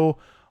Boyle,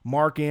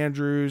 Mark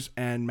Andrews,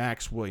 and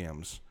Max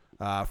Williams.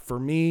 For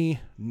me,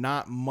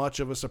 not much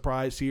of a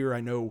surprise here.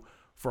 I know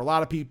for a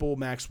lot of people,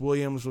 Max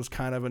Williams was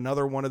kind of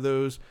another one of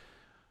those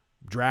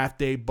draft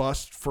day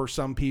bust for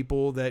some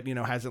people that,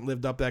 hasn't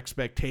lived up to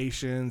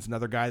expectations.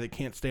 Another guy that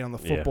can't stay on the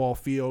football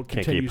field,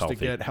 continues to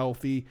get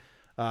healthy.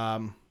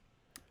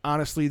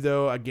 Honestly,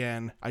 though,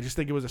 again, I just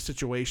think it was a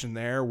situation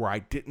there where I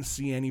didn't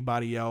see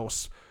anybody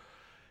else.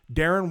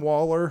 Darren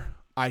Waller,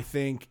 I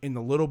think in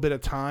the little bit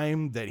of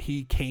time that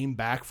he came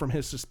back from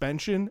his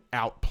suspension,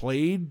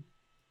 outplayed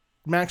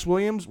Max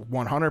Williams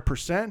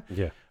 100%.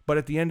 Yeah. But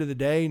at the end of the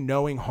day,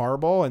 knowing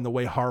Harbaugh and the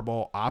way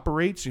Harbaugh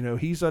operates,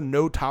 he's a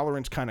no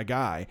tolerance kind of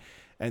guy.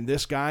 And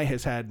this guy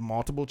has had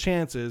multiple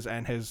chances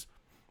and has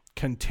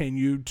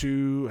continued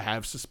to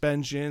have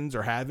suspensions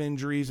or have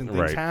injuries and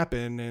things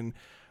happen. And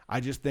I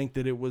just think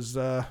that it was,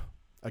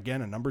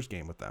 again, a numbers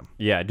game with them.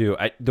 Yeah, I do.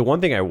 The one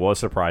thing I was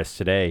surprised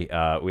today,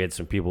 we had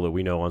some people that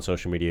we know on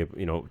social media,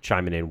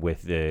 chiming in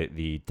with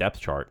the depth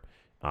chart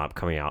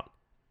coming out.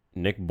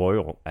 Nick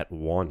Boyle at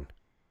 1.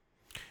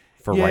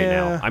 For right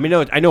now. I mean,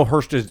 I know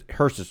Hurst is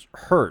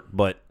hurt,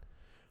 but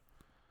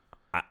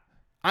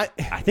I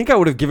think I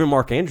would have given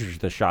Mark Andrews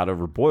the shot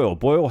over Boyle.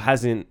 Boyle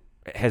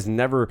has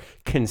never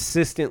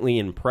consistently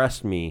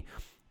impressed me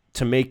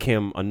to make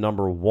him a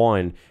number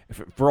 1.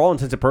 For all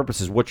intents and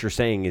purposes, what you're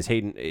saying is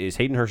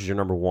Hayden Hurst is your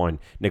number 1,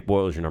 Nick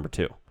Boyle is your number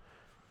 2.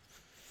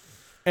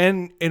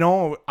 And in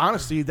all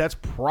honesty, that's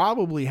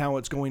probably how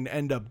it's going to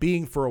end up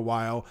being for a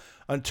while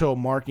until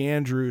Mark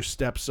Andrews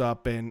steps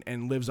up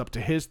and lives up to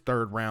his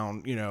third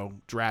round,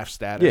 draft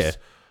status.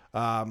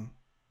 Yeah.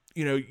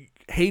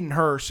 Hayden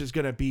Hurst is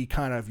going to be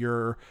kind of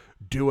your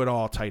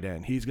do-it-all tight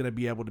end. He's going to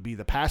be able to be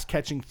the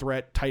pass-catching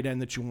threat tight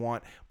end that you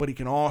want, but he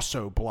can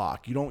also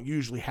block. You don't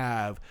usually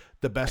have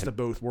the best of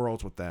both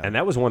worlds with that. And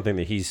that was one thing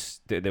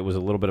that was a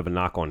little bit of a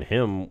knock on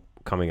him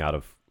coming out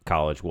of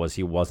college, was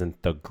he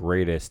wasn't the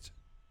greatest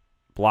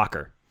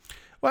blocker.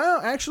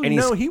 Well, actually,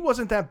 no, he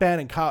wasn't that bad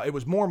in college. It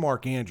was more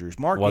Mark Andrews.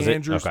 Mark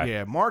Andrews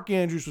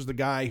was the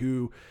guy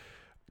who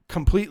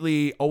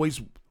completely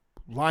always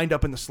lined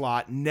up in the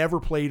slot, never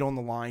played on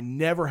the line,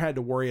 never had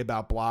to worry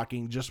about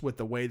blocking, just with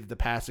the way that the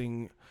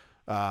passing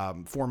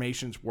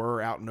formations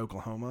were out in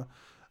Oklahoma.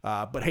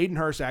 But Hayden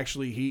Hurst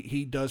actually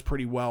he does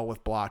pretty well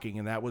with blocking,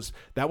 and that was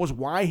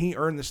why he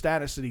earned the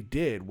status that he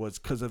did, was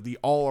because of the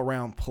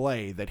all-around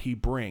play that he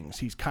brings.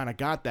 He's kind of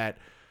got that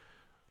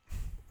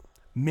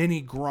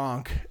mini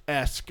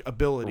Gronk-esque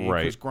ability,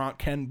 because Gronk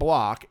can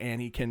block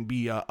and he can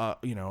be a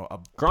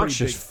Gronk's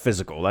just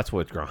physical. That's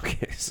what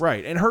Gronk is.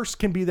 Right, and Hurst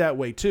can be that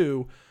way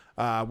too.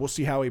 We'll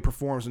see how he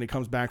performs when he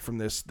comes back from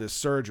this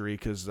surgery,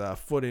 because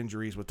foot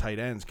injuries with tight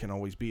ends can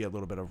always be a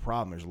little bit of a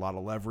problem. There's a lot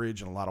of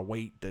leverage and a lot of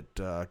weight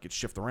that gets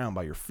shifted around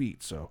by your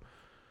feet. So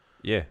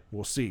yeah,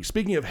 we'll see.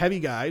 Speaking of heavy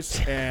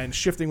guys and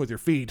shifting with your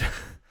feet,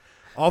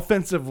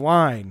 offensive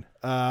line.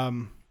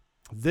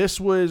 This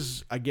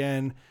was,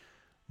 again,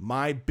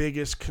 my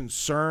biggest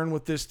concern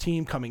with this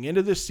team coming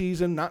into this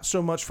season. Not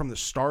so much from the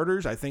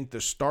starters. I think the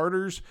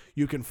starters,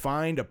 you can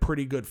find a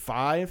pretty good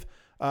 5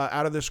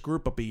 out of this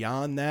group, but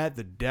beyond that,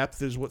 the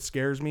depth is what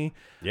scares me.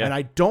 Yeah. And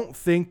I don't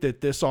think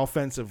that this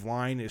offensive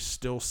line is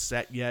still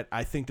set yet.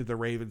 I think that the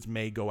Ravens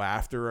may go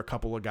after a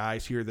couple of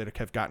guys here that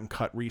have gotten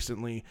cut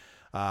recently,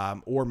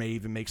 or may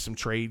even make some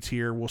trades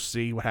here. We'll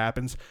see what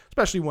happens,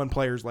 especially when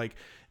players like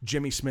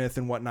Jimmy Smith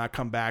and whatnot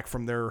come back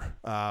from their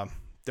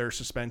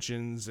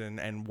suspensions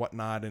and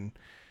whatnot, and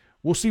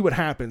we'll see what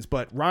happens.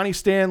 But Ronnie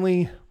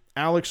Stanley,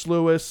 Alex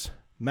Lewis,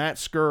 Matt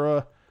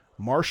Skura,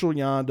 Marshall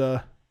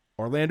Yanda,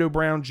 Orlando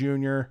Brown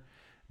Jr.,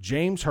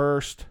 James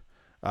Hurst,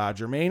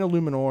 Jermaine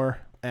Illuminor,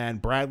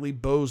 and Bradley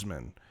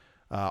Bozeman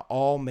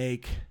all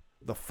make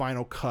the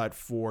final cut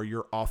for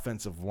your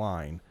offensive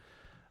line.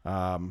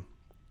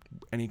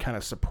 Any kind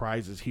of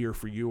surprises here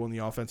for you on the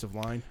offensive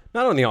line?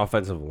 Not on the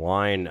offensive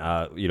line,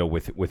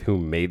 with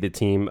whom made the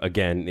team.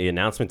 Again, the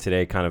announcement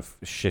today kind of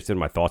shifted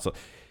my thoughts.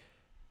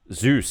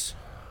 Zeus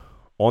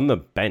on the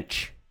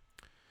bench.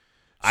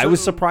 I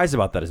was surprised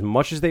about that. As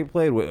much as they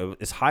played,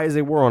 as high as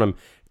they were on him,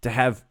 to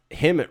have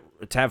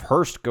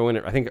Hurst go in.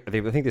 I think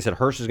they said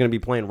Hurst is going to be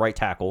playing right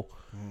tackle,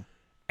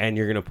 and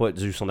you're going to put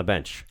Zeus on the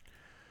bench.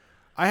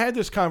 I had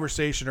this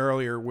conversation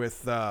earlier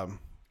with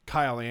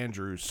Kyle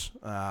Andrews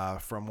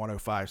from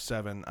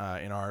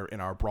 105.7 in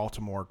our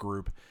Baltimore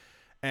group,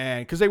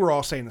 and because they were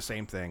all saying the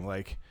same thing,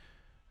 like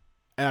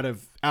out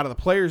of the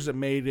players that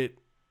made it,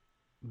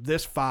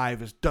 this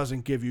 5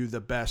 doesn't give you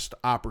the best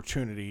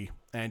opportunity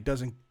and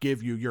doesn't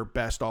give you your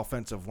best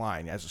offensive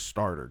line as a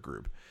starter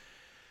group.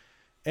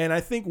 And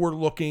I think we're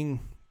looking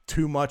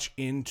too much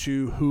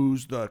into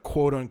who's the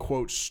quote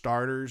unquote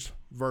starters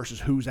versus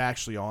who's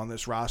actually on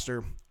this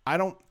roster.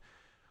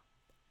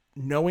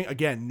 Knowing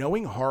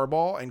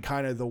Harbaugh and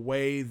kind of the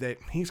way that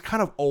he's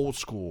kind of old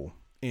school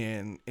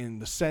in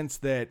the sense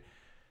that,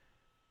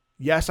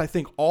 yes, I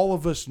think all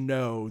of us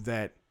know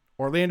that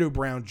Orlando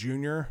Brown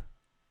Jr.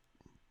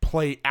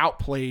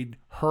 outplayed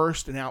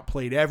Hurst and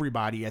outplayed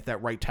everybody at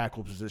that right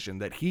tackle position,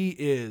 that he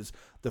is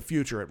the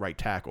future at right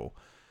tackle.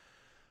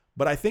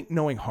 But I think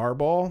knowing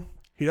Harbaugh,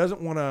 he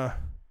doesn't want to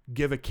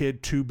give a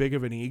kid too big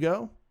of an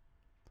ego.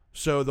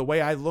 So the way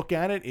I look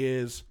at it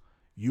is,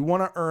 you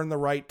want to earn the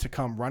right to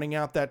come running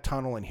out that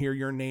tunnel and hear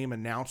your name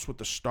announced with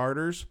the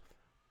starters,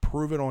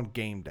 prove it on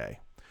game day.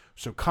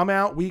 So come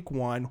out week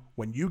 1.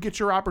 When you get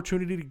your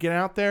opportunity to get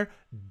out there,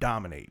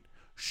 dominate.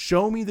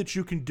 Show me that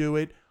you can do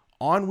it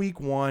on week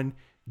 1,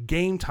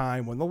 game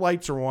time, when the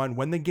lights are on,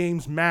 when the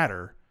games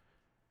matter.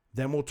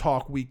 Then we'll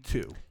talk week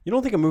 2. You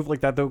don't think a move like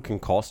that, though, can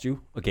cost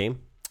you a game?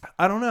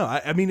 I don't know.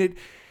 I mean,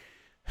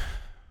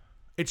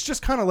 it's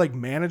just kind of like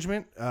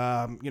management.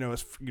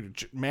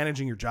 It's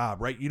managing your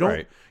job, right? You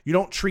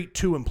don't treat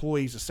 2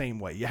 employees the same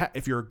way.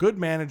 If you're a good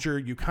manager,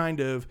 you kind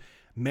of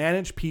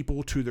manage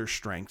people to their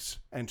strengths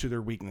and to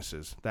their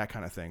weaknesses, that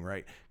kind of thing,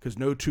 right? Because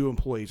no 2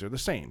 employees are the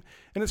same.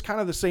 And it's kind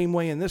of the same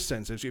way in this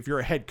sense. If you're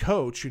a head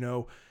coach,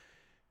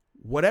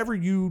 whatever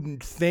you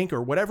think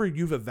or whatever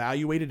you've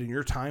evaluated in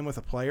your time with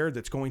a player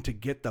that's going to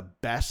get the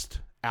best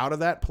out of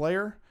that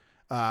player,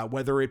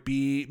 whether it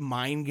be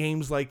mind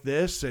games like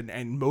this and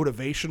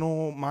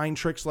motivational mind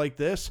tricks like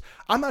this.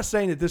 I'm not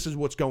saying that this is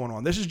what's going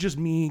on. This is just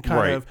me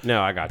kind of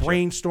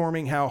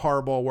brainstorming how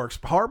Harbaugh works.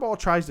 Harbaugh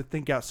tries to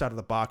think outside of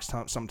the box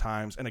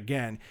sometimes. And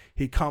again,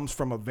 he comes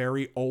from a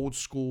very old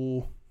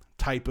school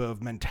type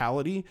of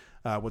mentality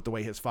with the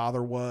way his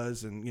father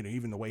was and,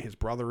 even the way his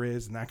brother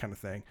is and that kind of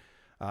thing.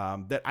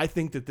 That I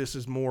think that this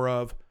is more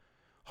of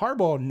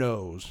Harbaugh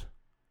knows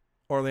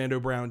Orlando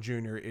Brown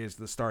Jr. is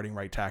the starting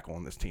right tackle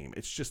on this team.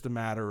 It's just a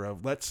matter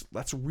of let's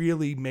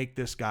really make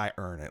this guy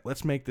earn it.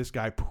 Let's make this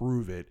guy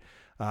prove it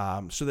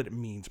so that it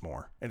means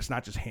more and it's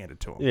not just handed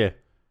to him. Yeah.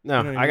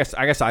 No, I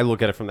guess I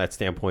look at it from that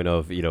standpoint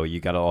of, you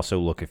got to also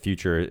look at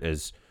future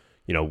as,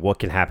 what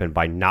can happen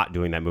by not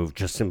doing that move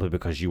just simply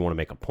because you want to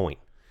make a point.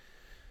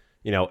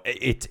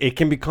 It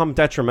can become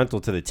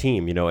detrimental to the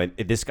team, and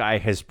this guy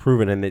has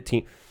proven in the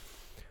team.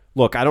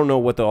 Look, I don't know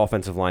what the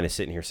offensive line is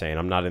sitting here saying.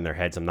 I'm not in their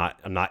heads. I'm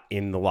not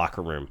in the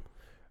locker room.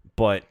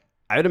 But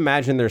I would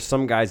imagine there's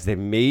some guys that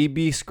may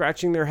be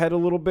scratching their head a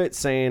little bit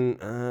saying,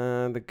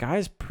 the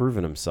guy's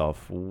proven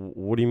himself.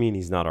 What do you mean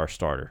he's not our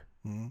starter?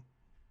 Mm-hmm.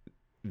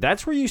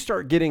 That's where you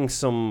start getting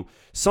some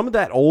of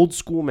that old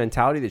school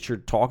mentality that you're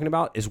talking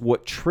about is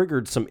what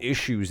triggered some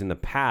issues in the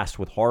past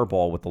with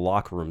Harbaugh with the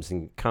locker rooms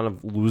and kind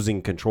of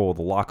losing control of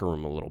the locker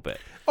room a little bit.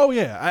 Oh,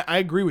 yeah. I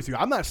agree with you.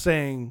 I'm not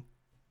saying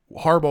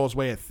Harbaugh's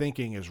way of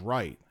thinking is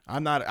right.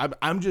 I'm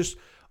trying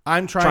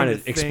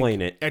to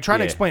explain it. Trying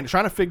to explain it.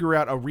 Trying to figure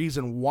out a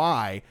reason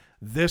why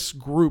this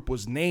group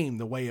was named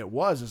the way it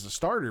was as a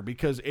starter.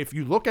 Because if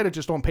you look at it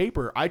just on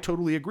paper, I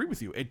totally agree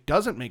with you. It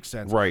doesn't make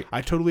sense. Right.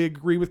 I totally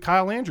agree with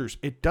Kyle Andrews.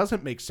 It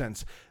doesn't make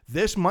sense.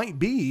 This might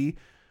be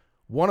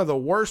one of the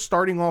worst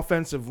starting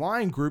offensive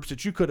line groups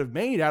that you could have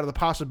made out of the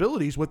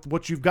possibilities with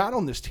what you've got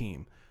on this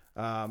team.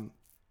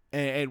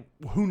 And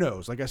who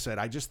knows? Like I said,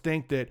 I just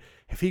think that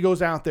if he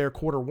goes out there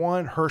quarter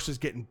one, Hurst is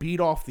getting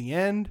beat off the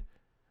end,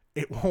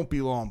 it won't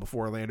be long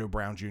before Orlando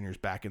Brown Jr. is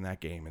back in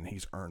that game, and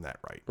he's earned that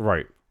right.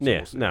 Right. So Yeah.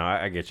 we'll see. No,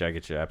 I get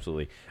you.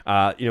 Absolutely.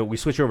 We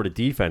switch over to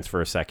defense for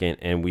a second,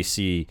 and we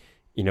see,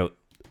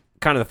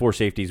 kind of the four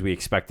safeties we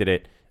expected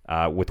it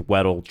with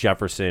Weddle,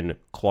 Jefferson,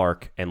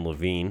 Clark, and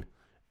Levine.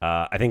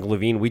 I think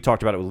Levine, we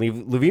talked about it.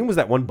 Levine was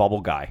that one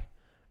bubble guy.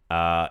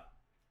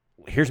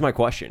 Here's my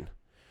question.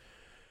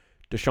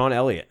 Deshaun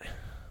Elliott,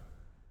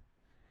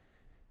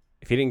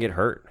 if he didn't get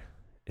hurt,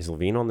 is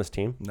Levine on this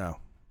team? No.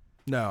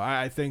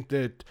 I think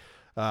that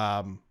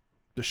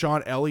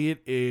Deshaun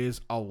Elliott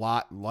is a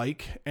lot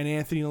like an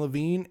Anthony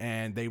Levine,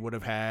 and they would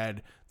have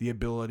had the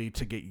ability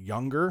to get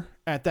younger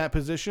at that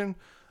position.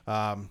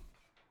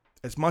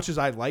 As much as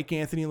I like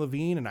Anthony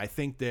Levine, and I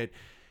think that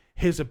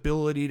his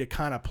ability to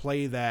kind of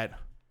play that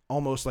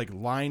almost like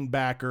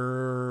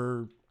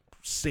linebacker,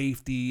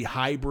 safety,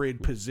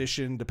 hybrid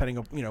position, depending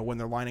on, when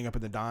they're lining up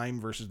in the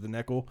dime versus the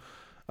nickel,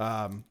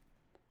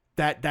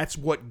 that's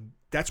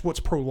what's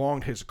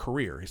prolonged his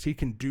career, is he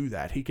can do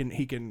that. He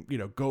can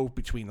go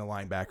between the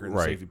linebacker and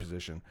the safety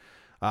position.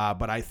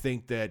 But I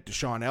think that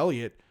Deshaun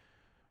Elliott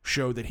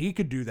showed that he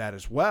could do that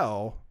as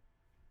well.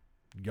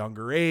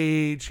 Younger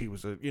age, he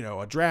was a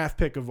draft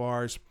pick of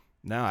ours.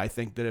 Now I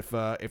think that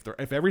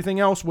if everything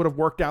else would have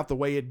worked out the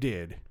way it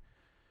did,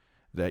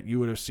 that you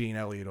would have seen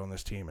Elliott on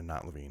this team and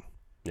not Levine.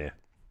 Yeah.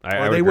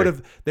 They would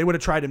have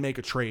tried to make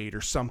a trade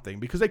or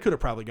something, because they could have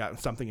probably gotten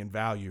something in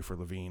value for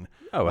Levine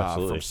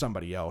from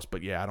somebody else.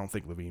 But yeah, I don't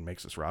think Levine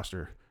makes this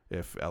roster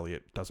if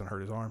Elliott doesn't hurt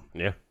his arm.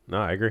 Yeah,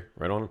 no, I agree.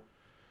 Right on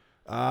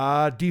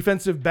him.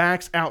 Defensive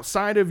backs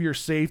outside of your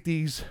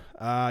safeties,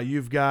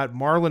 you've got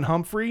Marlon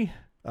Humphrey.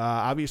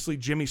 Obviously,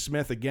 Jimmy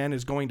Smith again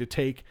is going to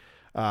take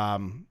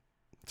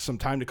some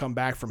time to come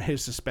back from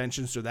his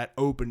suspension, so that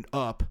opened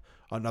up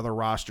another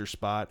roster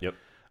spot. Yep.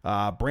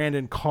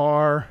 Brandon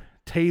Carr,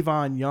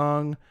 Tavon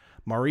Young,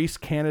 Maurice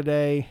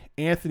Canaday,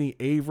 Anthony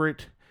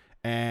Averett,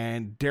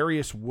 and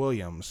Darius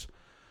Williams,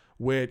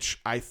 which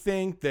I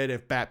think that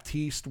if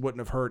Baptiste wouldn't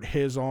have hurt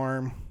his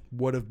arm,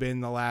 would have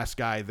been the last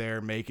guy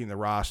there making the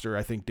roster.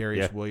 I think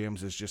Darius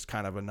Williams is just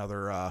kind of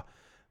another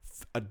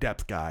a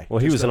depth guy. Well,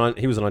 he was an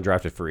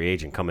undrafted free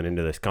agent coming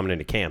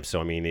into camp,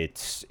 so I mean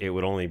it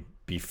would only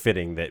be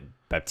fitting that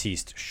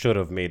Baptiste should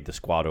have made the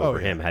squad over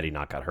him had he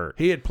not got hurt.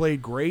 He had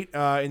played great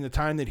in the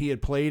time that he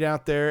had played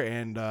out there,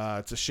 and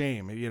it's a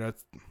shame.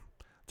 It's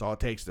all it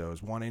takes, though,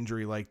 is one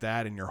injury like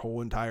that, and your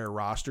whole entire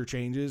roster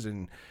changes,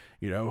 and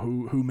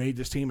who made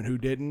this team and who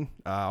didn't.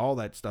 All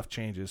that stuff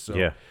changes.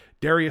 So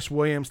Darius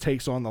Williams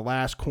takes on the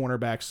last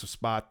cornerback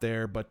spot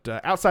there, but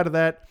outside of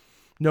that,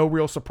 no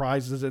real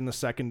surprises in the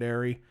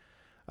secondary.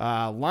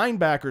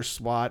 Linebacker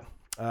slot,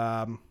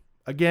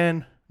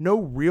 again, no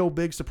real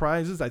big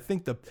surprises. I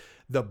think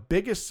the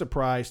biggest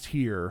surprise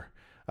here,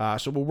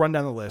 so we'll run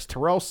down the list: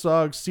 Terrell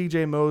Suggs,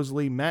 C.J.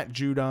 Mosley, Matt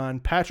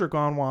Judon, Patrick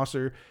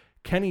Onwasser,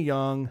 Kenny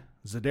Young,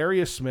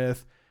 Zadarius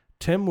Smith,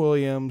 Tim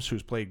Williams,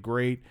 who's played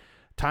great,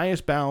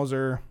 Tyus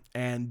Bowser,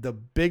 and the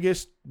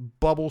biggest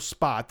bubble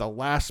spot, the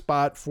last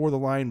spot for the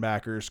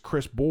linebackers,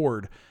 Chris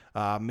Board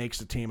makes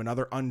the team,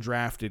 another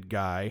undrafted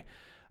guy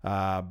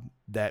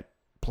that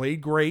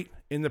played great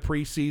in the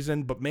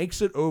preseason, but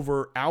makes it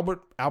over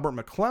Albert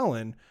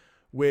McClellan,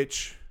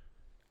 which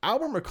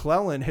Albert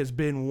McClellan has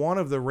been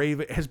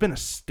has been a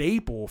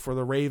staple for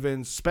the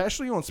Ravens,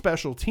 especially on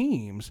special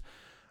teams,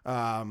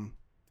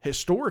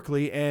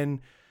 historically,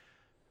 and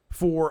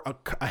for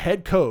a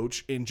head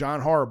coach in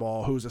John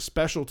Harbaugh, who's a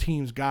special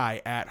teams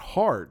guy at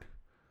heart,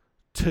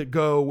 to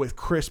go with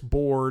Chris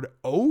Board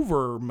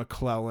over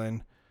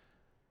McClellan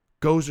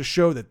goes to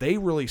show that they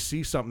really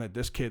see something at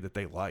this kid that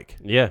they like.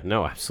 Yeah,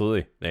 no,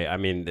 absolutely.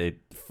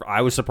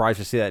 I was surprised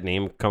to see that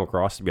name come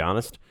across, to be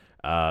honest,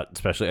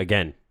 especially,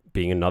 again,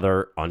 being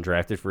another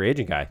undrafted free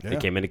agent guy. Yeah. They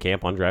came into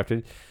camp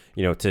undrafted,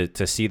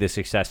 to see the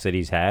success that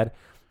he's had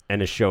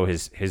and to show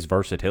his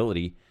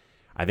versatility.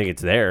 I think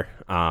it's there.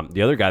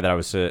 The other guy that I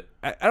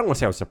don't want to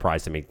say I was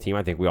surprised to make the team.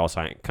 I think we all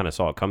kind of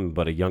saw it coming,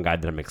 but a young guy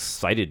that I'm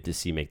excited to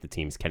see make the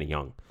team is Kenny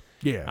Young.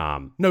 Yeah,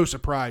 no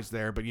surprise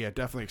there, but yeah,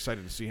 definitely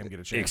excited to see him get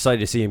a chance.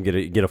 Excited to see him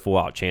get a full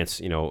out chance,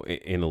 in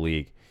the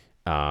league.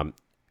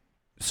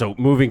 So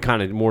moving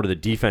kind of more to the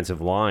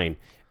defensive line,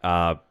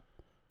 I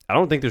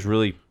don't think there's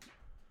really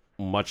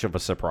much of a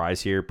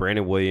surprise here.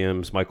 Brandon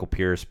Williams, Michael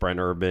Pierce, Brent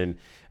Urban,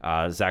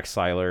 Zach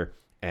Seiler,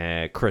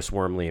 and Chris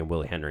Wormley, and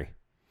Willie Henry.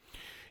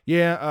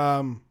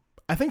 Yeah,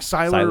 I think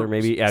Seiler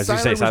maybe, as you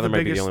say, Seiler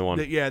might be the only one.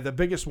 The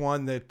biggest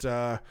one that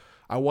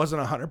I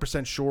wasn't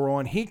 100% sure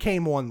on. He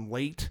came on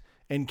late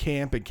in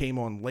camp and came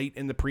on late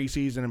in the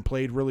preseason and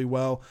played really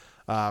well.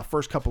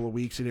 First couple of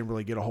weeks, he didn't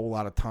really get a whole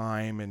lot of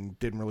time and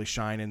didn't really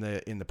shine in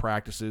the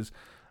practices.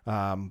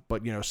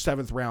 But,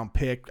 7th round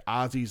pick,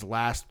 Ozzy's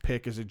last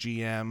pick as a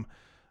GM.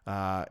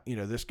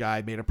 This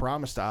guy made a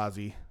promise to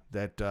Ozzy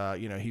that,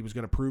 he was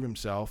going to prove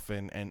himself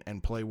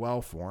and play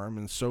well for him.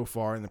 And so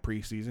far in the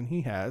preseason,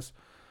 he has.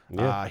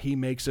 Yeah. He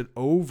makes it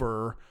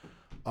over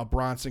a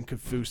Bronson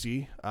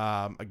Kafusi,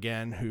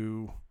 again,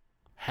 who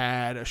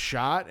had a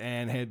shot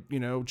and had,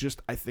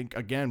 I think,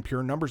 again,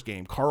 pure numbers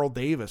game. Carl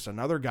Davis,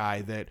 another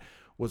guy that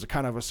was a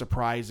kind of a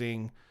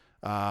surprising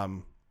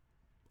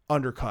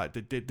undercut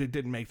that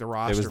didn't make the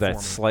roster. It was that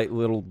slight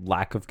little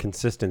lack of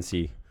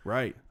consistency,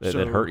 right, that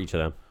hurt each of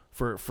them.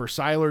 For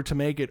Seiler to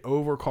make it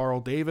over Carl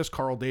Davis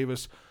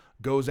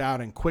goes out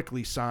and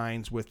quickly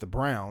signs with the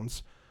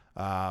Browns.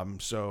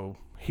 So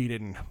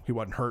he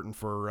wasn't hurting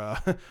for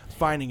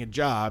finding a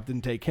job.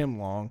 Didn't take him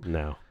long.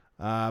 No.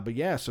 But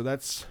yeah, so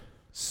that's.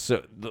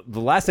 So the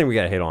last thing we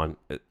got to hit on,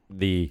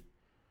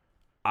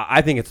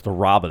 I think it's the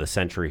rob of the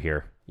century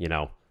here.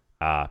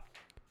 How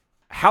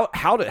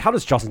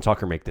does Justin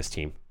Tucker make this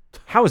team?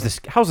 How is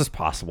this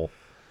possible?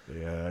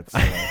 Yeah,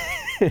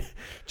 that's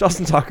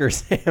Justin Tucker,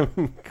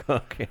 Sam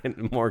Cook,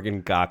 and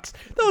Morgan Cox.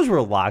 Those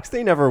were locks.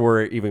 They never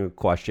were even a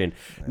question.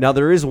 Yeah. Now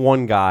there is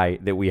one guy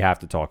that we have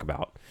to talk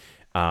about,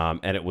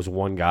 and it was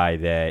one guy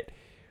that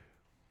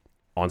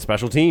on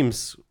special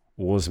teams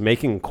was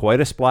making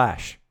quite a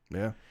splash.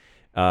 Yeah.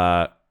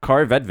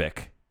 Kari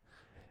Vedvik.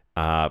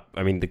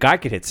 The guy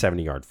could hit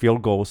 70-yard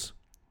field goals.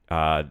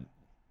 The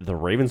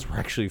Ravens were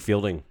actually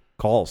fielding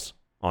calls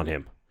on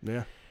him.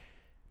 Yeah.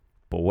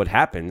 But what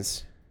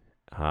happens,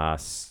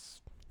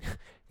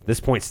 this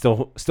point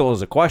still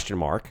is a question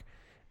mark,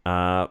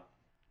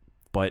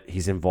 but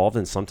he's involved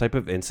in some type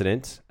of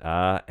incident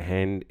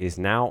and is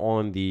now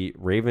on the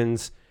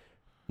Ravens'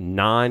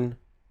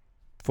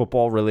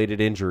 non-football related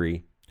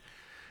injury.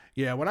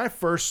 Yeah, when I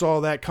first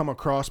saw that come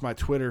across my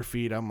Twitter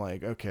feed, I'm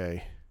like,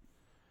 okay,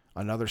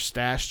 another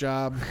stash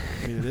job?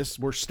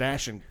 We're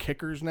stashing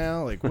kickers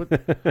now? Like, what?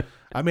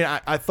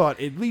 I thought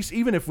at least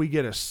even if we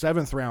get a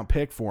 7th round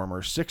pick for him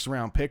or 6th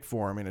round pick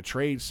for him in a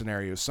trade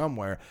scenario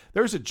somewhere,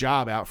 there's a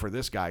job out for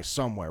this guy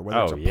somewhere,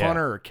 whether it's a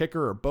punter or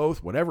kicker or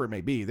both, whatever it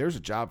may be, there's a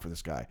job for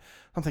this guy.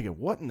 I'm thinking,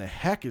 what in the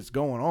heck is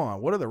going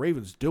on? What are the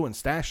Ravens doing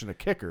stashing a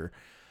kicker?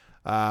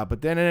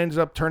 But then it ends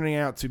up turning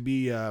out to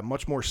be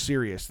much more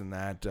serious than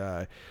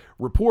that.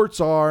 Reports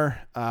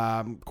are,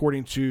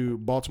 according to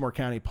Baltimore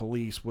County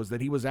Police, was that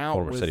he was out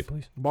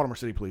Baltimore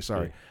City Police,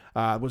 sorry.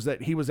 Was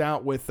that he was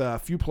out with a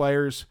few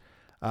players.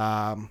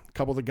 A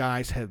couple of the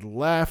guys had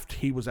left.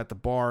 He was at the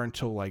bar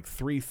until like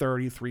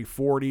 3:30,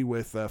 3:40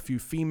 with a few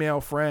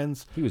female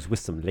friends. He was with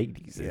some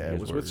ladies. Yeah, it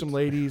was with some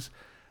ladies.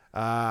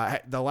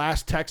 The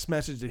last text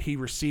message that he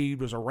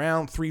received was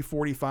around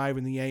 3:45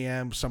 in the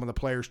a.m. Some of the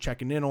players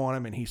checking in on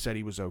him, and he said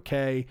he was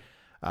okay.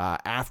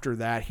 After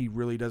that, he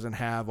really doesn't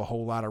have a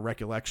whole lot of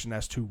recollection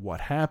as to what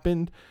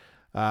happened.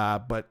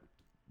 But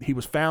he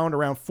was found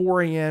around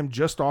 4 a.m.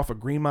 just off of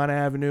Greenmont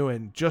Avenue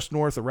and just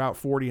north of Route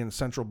 40 in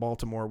central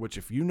Baltimore, which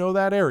if you know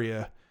that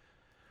area,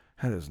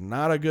 that is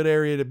not a good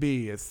area to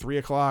be at 3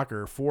 o'clock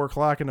or 4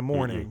 o'clock in the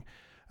morning,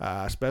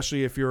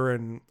 especially if you're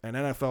an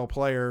NFL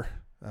player,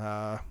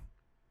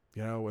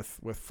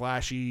 with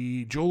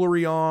flashy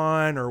jewelry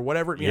on or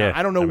whatever.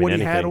 I don't know what he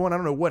had on. I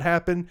don't know what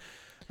happened.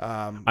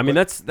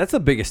 That's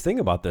the biggest thing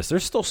about this.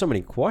 There's still so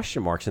many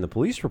question marks in the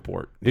police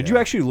report. Did you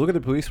actually look at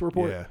the police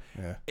report?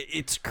 Yeah.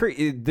 It's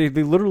crazy. They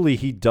literally,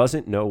 he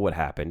doesn't know what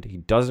happened. He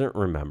doesn't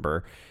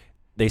remember.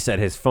 They said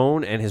his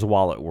phone and his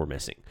wallet were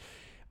missing.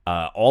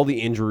 All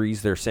the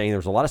injuries, they're saying there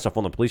was a lot of stuff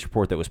on the police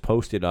report that was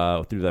posted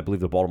through, I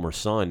believe, the Baltimore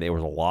Sun. There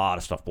was a lot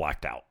of stuff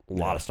blacked out.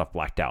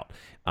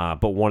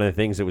 But one of the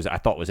things that I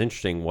thought was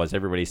interesting was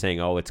everybody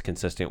saying, "Oh, it's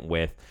consistent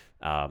with,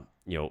 an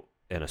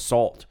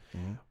assault."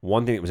 Mm-hmm.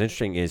 One thing that was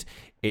interesting is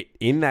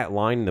in that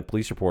line in the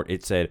police report,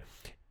 it said,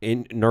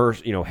 head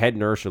nurse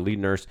or lead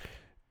nurse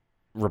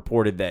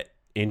reported that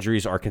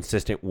injuries are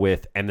consistent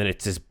with, and then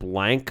it's this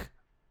blank,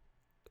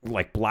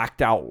 like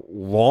blacked out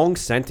long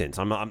sentence.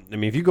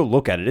 If you go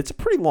look at it, it's a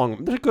pretty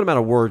long. There's a good amount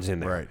of words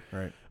in there.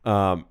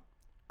 Right.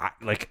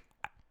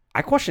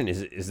 I question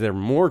is there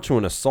more to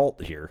an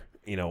assault here?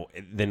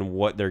 Than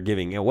what they're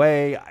giving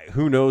away.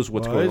 Who knows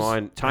what's going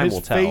on? Time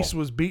will tell. His face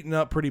was beaten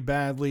up pretty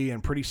badly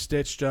and pretty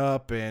stitched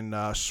up and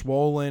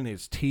swollen.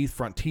 His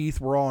front teeth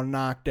were all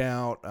knocked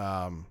out.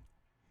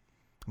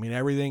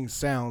 Everything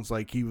sounds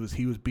like he was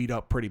beat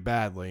up pretty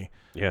badly.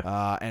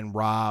 Yeah. And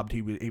robbed.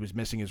 He was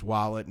missing his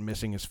wallet and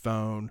missing his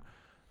phone.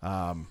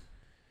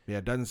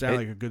 It doesn't sound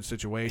like a good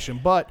situation.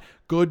 But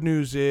good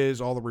news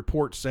is all the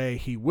reports say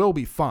he will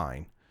be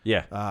fine.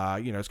 Yeah.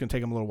 It's going to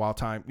take him a little while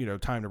time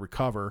to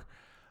recover.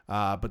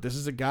 But this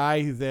is a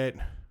guy that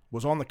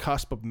was on the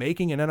cusp of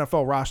making an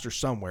NFL roster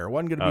somewhere. It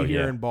wasn't going to be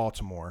here in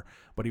Baltimore,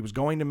 but he was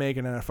going to make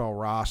an NFL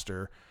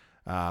roster.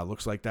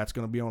 Looks like that's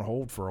going to be on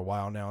hold for a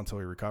while now until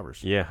he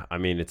recovers. Yeah,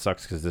 it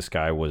sucks because this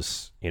guy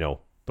was, the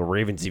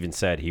Ravens even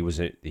said he was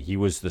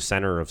the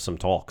center of some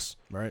talks.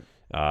 Right.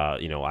 I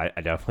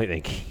definitely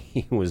think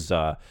he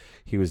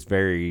was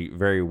very,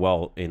 very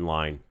well in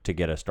line to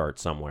get a start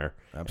somewhere.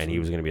 Absolutely. And he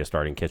was going to be a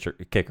starting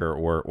kicker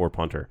or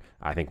punter.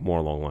 I think more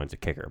along the lines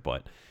of kicker,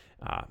 but.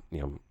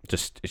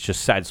 it's just a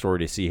sad story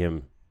to see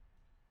him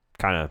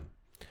kind of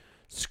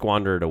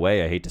squander it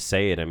away. I hate to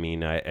say it. I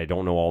mean, I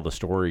don't know all the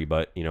story,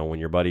 but when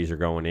your buddies are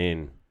going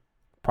in,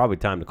 probably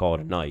time to call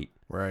it a night.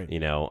 Right.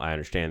 I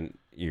understand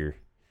you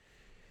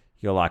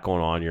got a lot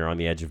going on. You're on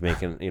the edge of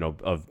making,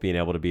 of being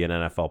able to be an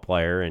NFL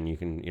player, and you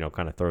can,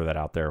 kind of throw that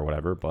out there or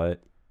whatever.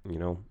 But,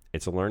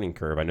 it's a learning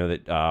curve. I know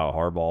that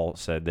Harbaugh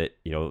said that,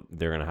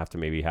 they're going to have to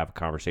maybe have a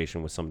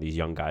conversation with some of these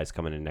young guys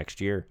coming in next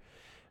year.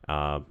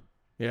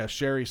 Yeah,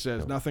 Sherry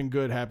says nothing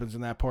good happens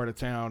in that part of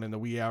town in the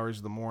wee hours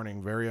of the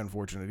morning. Very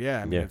unfortunate.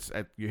 Yeah, I mean,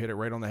 you hit it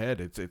right on the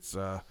head. It's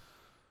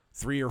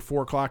 3 or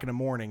 4 o'clock in the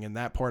morning in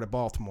that part of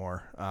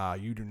Baltimore.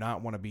 You do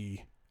not want to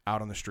be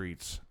out on the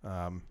streets.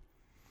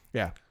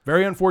 Yeah,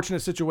 very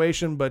unfortunate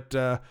situation, but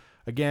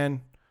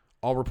again,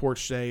 all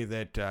reports say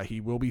that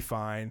he will be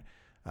fine.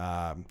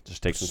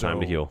 Just take some time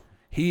to heal.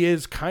 He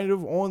is kind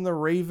of on the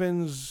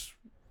Ravens'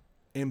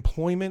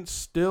 employment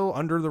still,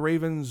 under the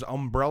Ravens'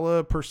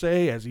 umbrella per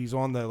se, as he's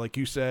on the, like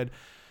you said,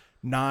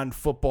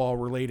 non-football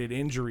related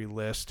injury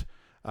list.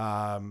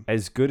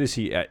 As good as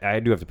I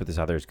do have to put this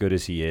out there, as good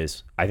as he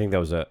is, I think that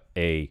was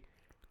a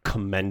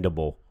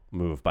commendable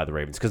move by the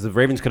Ravens, because the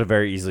Ravens could have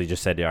very easily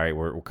just said, all right,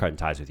 we're cutting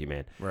ties with you,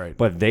 man. Right.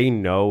 But they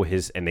know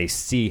and they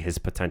see his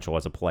potential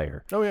as a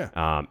player. Oh,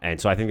 yeah. And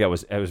so I think it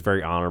was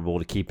very honorable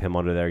to keep him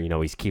under there.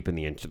 He's keeping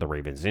the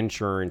Ravens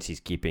insurance. He's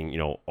keeping,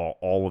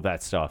 all of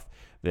that stuff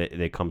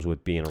that comes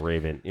with being a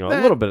Raven. A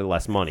little bit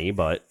less money,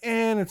 but.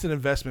 And it's an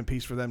investment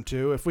piece for them,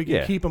 too. If we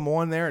can keep him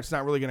on there, it's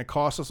not really going to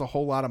cost us a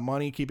whole lot of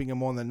money keeping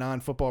him on the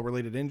non-football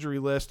related injury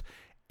list.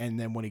 And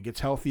then when he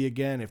gets healthy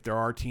again, if there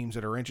are teams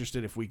that are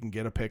interested, if we can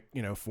get a pick,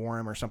 for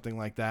him or something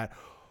like that.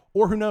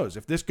 Or who knows,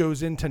 if this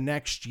goes into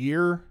next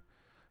year,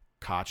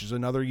 Koch is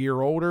another year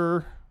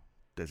older.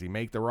 Does he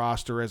make the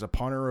roster as a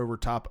punter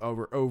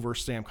over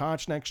Sam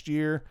Koch next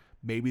year?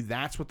 Maybe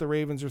that's what the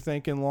Ravens are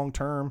thinking long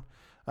term.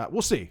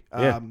 We'll see.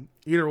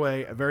 Either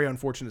way, a very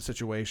unfortunate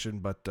situation,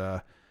 but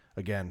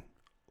again,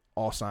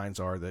 all signs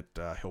are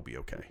that he'll be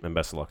okay. And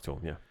best of luck to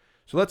him, yeah.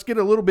 So let's get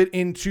a little bit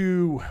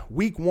into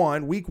week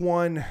one. Week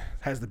one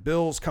has the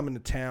Bills coming to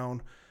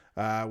town,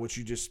 which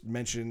you just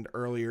mentioned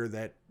earlier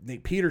that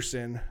Nate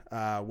Peterson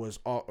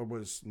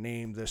was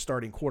named the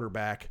starting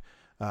quarterback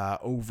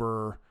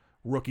over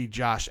rookie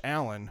Josh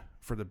Allen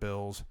for the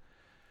Bills.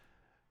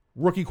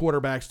 Rookie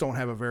quarterbacks don't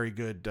have a very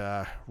good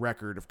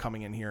record of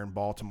coming in here in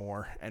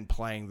Baltimore and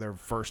playing their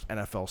first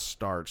NFL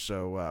start.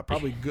 So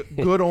probably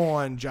good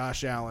on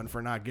Josh Allen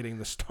for not getting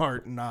the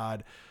start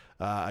nod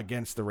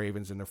against the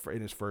Ravens in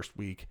his first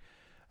week.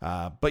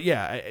 But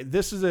yeah,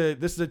 this is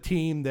a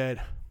team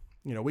that,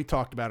 we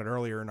talked about it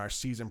earlier in our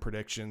season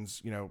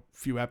predictions, a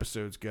few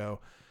episodes ago.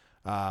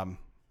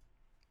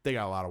 They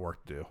got a lot of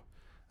work to do.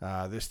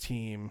 This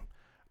team,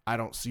 I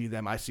see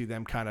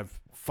them kind of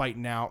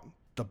fighting out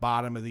the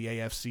bottom of the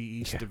AFC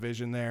East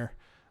division there.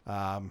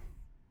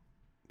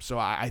 So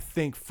I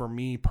think for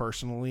me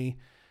personally,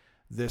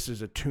 this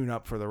is a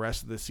tune-up for the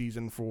rest of the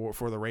season for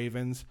the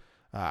Ravens.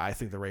 I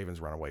think the Ravens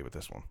run away with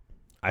this one.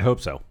 I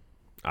hope so.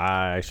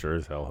 I sure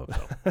as hell hope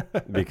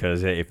so.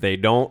 Because if they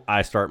don't,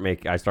 I start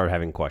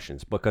having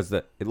questions. Because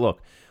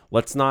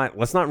let's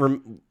not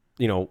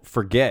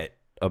forget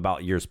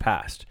about years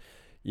past.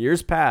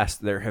 Years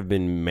past, there have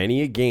been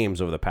many games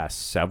over the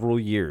past several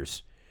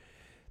years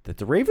that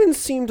the Ravens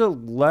seem to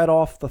let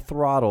off the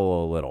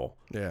throttle a little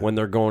when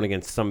they're going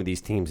against some of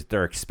these teams that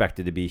they're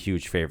expected to be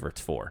huge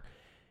favorites for.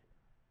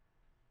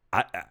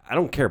 I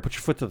don't care. Put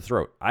your foot to the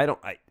throat.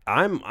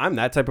 I'm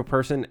that type of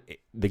person.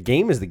 The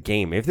game is the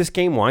game. If this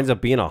game winds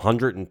up being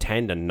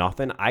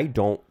 110-0, I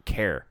don't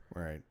care.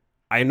 Right.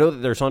 I know that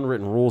there's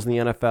unwritten rules in the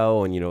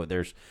NFL,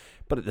 and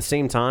but at the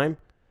same time,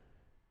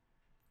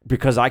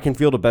 because I can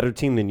field a better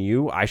team than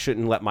you, I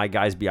shouldn't let my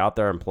guys be out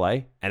there and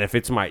play. And if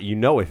it's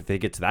if it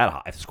gets that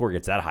high, if the score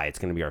gets that high, it's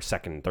going to be our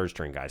second and third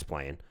string guys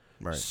playing.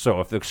 Right. So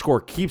if the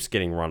score keeps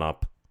getting run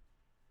up,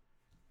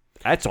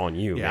 that's on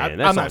you, man.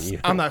 That's on you.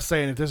 I'm not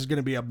saying that this is going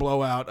to be a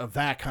blowout of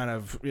that kind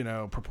of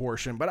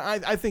proportion, but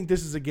I think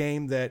this is a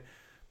game that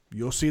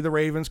you'll see the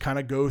Ravens kind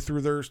of go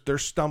through their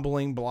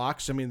stumbling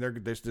blocks. I mean,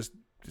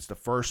 it's the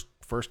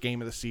first game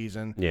of the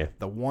season. Yeah.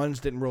 The ones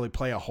didn't really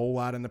play a whole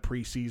lot in the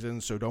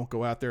preseason, so don't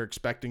go out there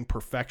expecting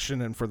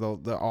perfection and for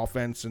the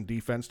offense and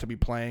defense to be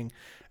playing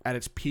at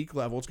its peak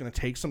level. It's going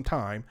to take some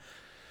time.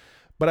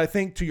 But I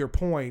think to your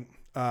point,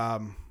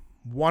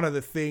 one of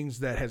the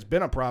things that has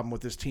been a problem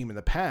with this team in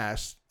the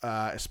past,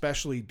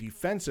 especially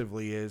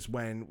defensively, is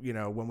when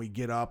we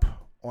get up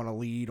on a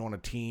lead on a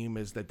team,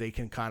 is that they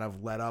can kind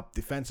of let up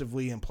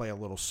defensively and play a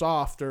little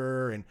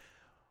softer. And,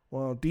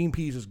 well, Dean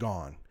Pease is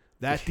gone.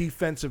 That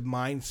defensive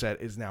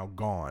mindset is now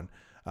gone.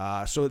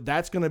 So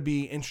that's going to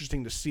be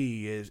interesting to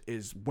see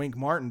is Wink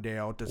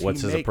Martindale.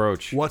 What's his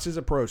approach? What's his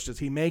approach? Does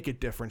he make a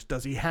difference?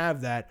 Does he have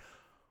that,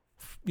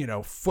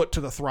 foot to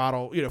the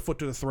throttle, foot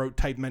to the throat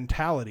type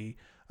mentality?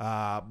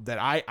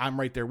 That I'm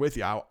right there with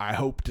you. I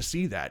hope to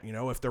see that.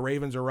 If the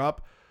Ravens are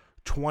up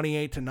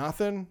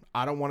 28-0,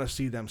 I don't want to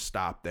see them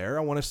stop there.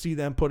 I want to see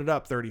them put it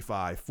up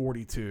 35,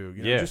 42.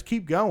 Just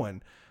keep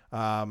going.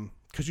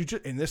 Because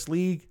in this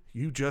league,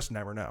 you just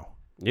never know.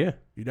 Yeah.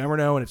 You never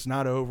know, and it's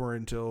not over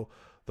until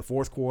the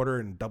fourth quarter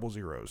and double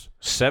zeros.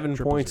 7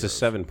 Triple points zeros. is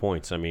 7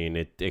 points. I mean,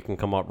 it can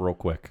come up real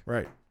quick.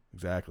 Right.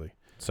 Exactly.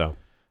 So,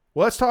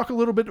 well, let's talk a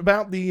little bit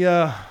about the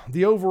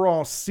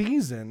overall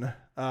season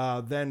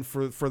then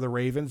for the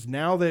Ravens.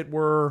 Now that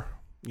we're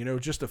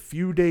just a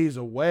few days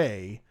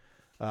away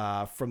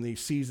from the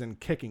season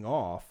kicking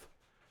off,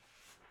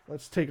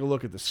 let's take a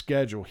look at the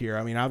schedule here.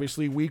 I mean,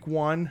 obviously, week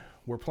 1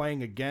 we're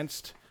playing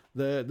against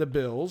the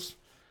Bills,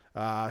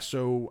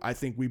 so I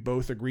think we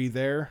both agree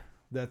there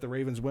that the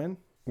Ravens win.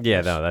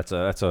 yeah, no, that's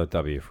a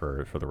W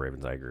for the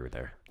Ravens. I agree with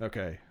there.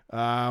 Okay.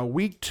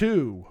 Week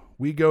 2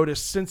 we go to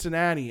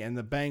Cincinnati and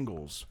the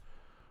Bengals.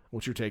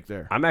 What's your take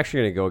there? I'm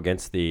actually going to go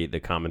against the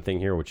common thing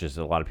here, which is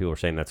a lot of people are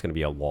saying that's going to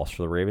be a loss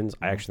for the Ravens.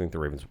 I actually think the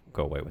Ravens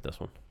go away with this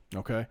one.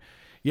 Okay.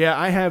 Yeah,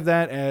 I have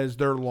that as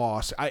their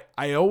loss.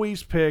 I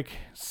always pick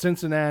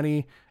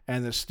Cincinnati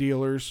and the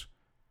Steelers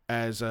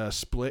as a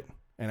split,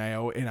 and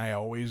I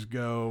always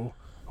go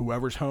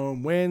whoever's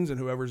home wins and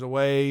whoever's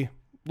away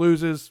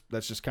loses.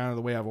 That's just kind of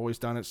the way I've always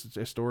done it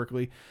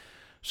historically.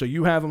 So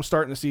you have them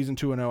starting the season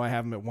 2-0. I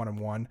have them at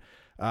 1-1.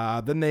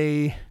 Then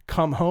they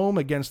come home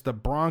against the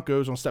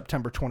Broncos on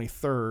September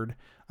 23rd.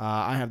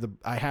 I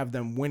have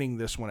them winning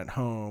this one at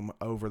home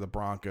over the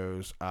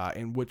Broncos,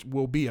 in which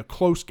will be a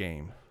close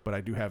game, but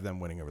I do have them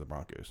winning over the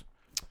Broncos.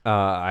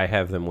 I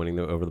have them winning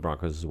over the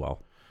Broncos as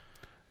well.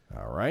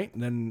 All right.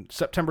 And then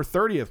September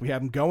 30th, we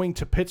have them going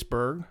to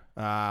Pittsburgh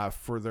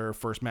for their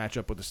first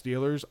matchup with the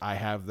Steelers. I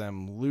have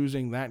them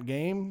losing that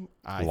game.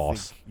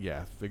 Loss.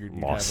 Figured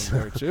you'd Loss.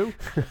 have them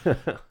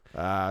there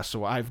too.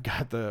 So I've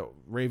got the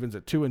Ravens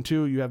at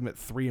 2-2. You have them at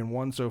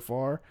 3-1 so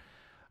far.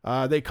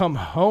 They come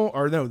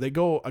home, they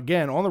go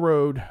again on the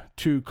road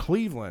to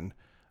Cleveland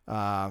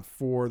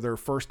for their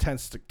first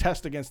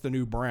test against the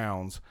new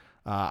Browns.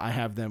 I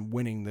have them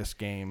winning this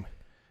game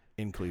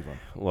in Cleveland.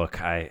 Look,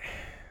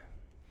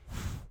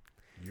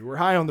 You were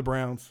high on the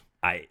Browns.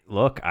 I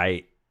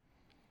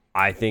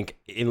think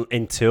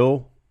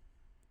until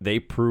they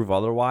prove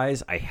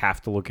otherwise, I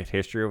have to look at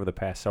history over the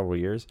past several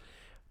years.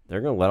 They're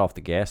going to let off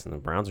the gas, and the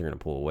Browns are going to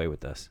pull away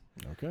with this.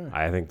 Okay.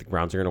 I think the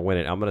Browns are going to win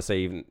it. I'm going to say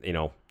even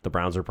the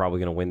Browns are probably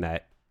going to win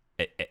that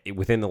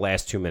within the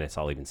last 2 minutes.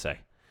 I'll even say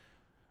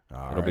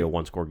it'll be a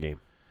 1-score game.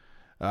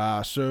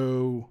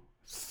 So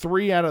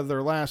 3 out of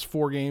their last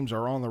 4 games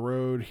are on the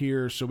road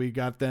here. So we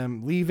got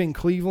them leaving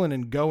Cleveland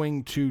and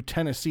going to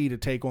Tennessee to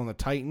take on the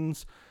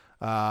Titans.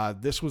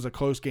 This was a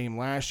close game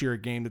last year, a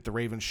game that the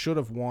Ravens should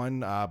have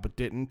won but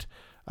didn't.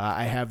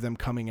 I have them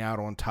coming out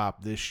on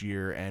top this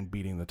year and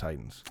beating the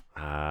Titans.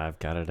 I've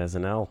got it as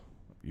an L.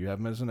 You have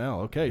them as an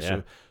L. Okay, Yeah.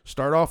 so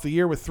start off the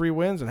year with 3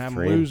 wins and have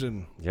them 3.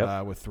 losing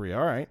Yep. with 3.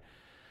 All right.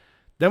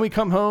 Then we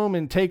come home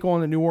and take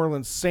on the New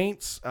Orleans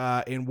Saints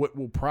in what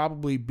will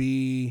probably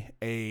be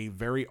a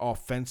very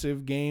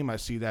offensive game. I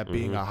see that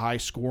being a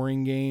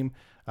high-scoring game,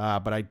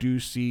 but I do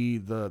see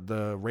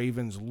the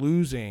Ravens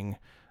losing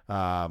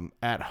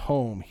at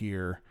home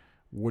here.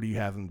 What do you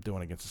have them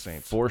doing against the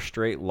Saints? 4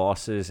 straight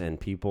losses, and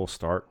people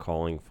start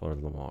calling for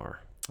Lamar.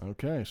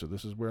 Okay, so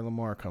this is where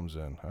Lamar comes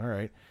in. All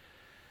right.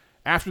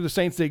 After the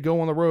Saints, they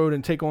go on the road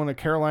and take on the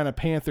Carolina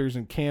Panthers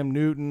and Cam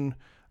Newton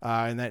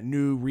and that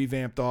new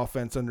revamped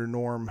offense under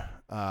Norm.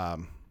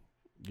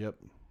 Yep.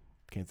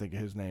 Can't think of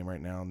his name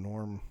right now.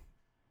 Norm.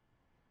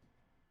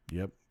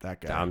 Yep,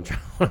 that guy. I'm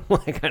trying,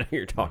 like, I know who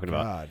you're talking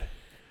about. God.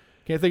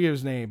 Can't think of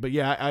his name. But,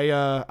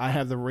 yeah, I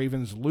have the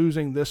Ravens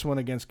losing this one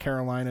against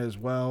Carolina as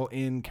well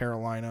in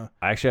Carolina.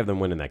 I actually have them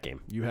winning that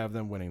game. You have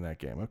them winning that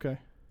game. Okay.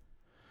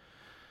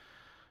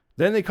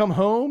 Then they come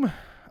home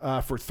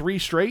for 3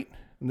 straight.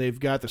 And they've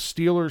got the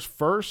Steelers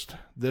first.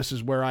 This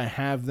is where I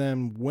have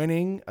them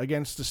winning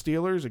against the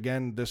Steelers.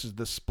 Again, this is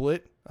the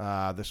split.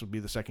 This would be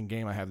the second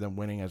game I have them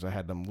winning as I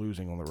had them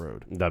losing on the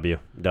road. W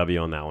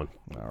on that one.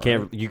 All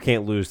right. You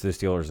can't lose to the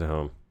Steelers at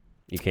home.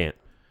 You can't.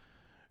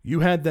 You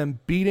had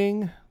them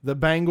beating the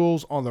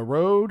Bengals on the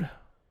road.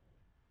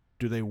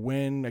 Do they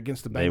win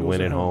against the Bengals? They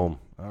win at home.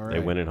 All right. They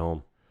win at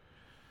home.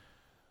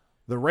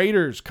 The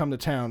Raiders come to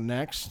town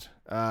next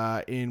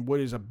in what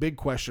is a big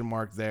question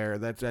mark there.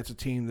 That's a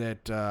team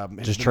that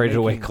has Just been traded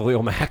away making-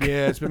 Khalil Mack.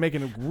 Yeah, it's been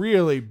making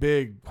really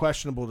big,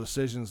 questionable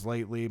decisions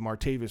lately.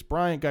 Martavis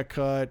Bryant got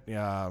cut.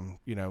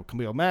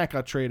 Khalil Mack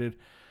got traded.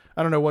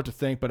 I don't know what to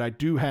think, but I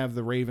do have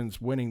the Ravens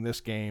winning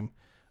this game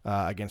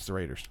against the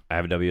Raiders. I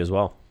have a W as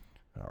well.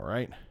 All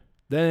right.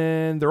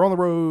 Then they're on the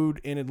road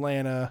in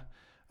Atlanta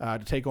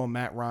to take on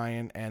Matt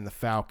Ryan and the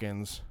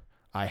Falcons.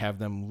 I have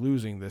them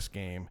losing this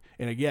game,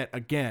 and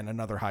again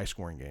another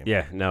high-scoring game.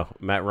 Yeah, no,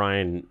 Matt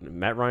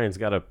Ryan's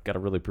got to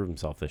really prove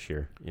himself this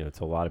year.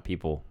 To a lot of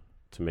people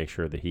to make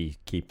sure that he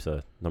keeps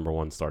a number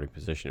 1 starting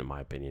position, in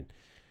my opinion.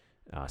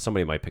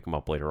 Somebody might pick him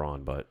up later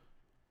on, but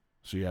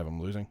So you have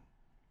them losing?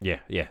 yeah,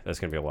 that's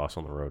gonna be a loss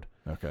on the road.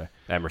 Okay.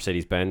 At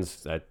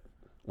Mercedes-Benz,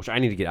 which I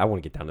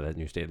want to get down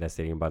to that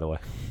stadium, by the way.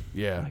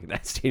 Yeah. Like,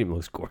 that stadium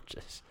looks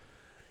gorgeous.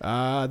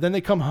 Then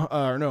they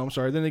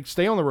Then they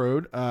stay on the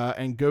road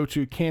and go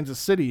to Kansas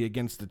City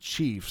against the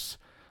Chiefs.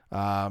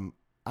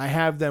 I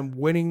have them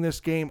winning this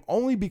game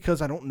only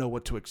because I don't know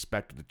what to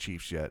expect of the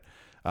Chiefs yet.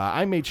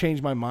 I may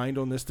change my mind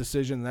on this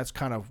decision. That's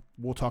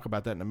we'll talk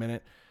about that in a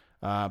minute.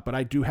 But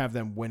I do have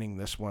them winning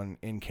this one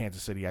in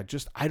Kansas City. I'm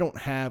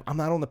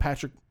not on the Pat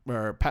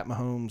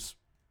Mahomes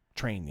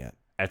train yet.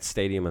 That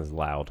stadium is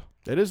loud.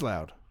 It is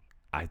loud.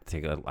 I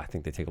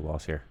think they take a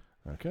loss here.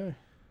 Okay.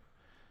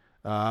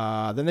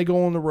 Then they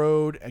go on the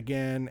road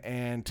again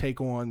and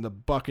take on the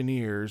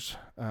Buccaneers.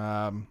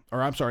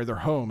 They're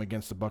home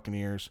against the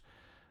Buccaneers.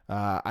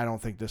 I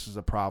don't think this is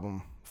a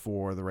problem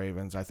for the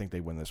Ravens. I think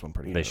they win this one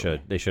pretty easily.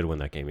 They should win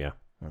that game, yeah.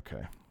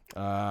 Okay.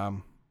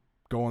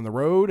 Go on the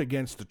road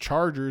against the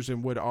Chargers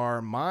and what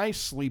are my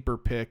sleeper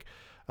pick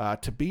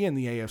to be in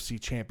the AFC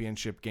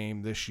Championship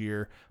game this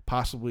year.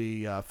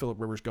 Possibly Phillip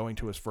Rivers going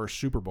to his first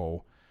Super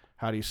Bowl.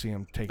 How do you see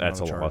him taking on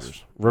the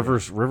Chargers?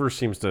 Rivers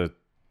seems to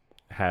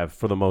have,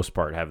 for the most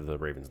part, have the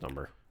Ravens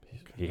number.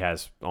 He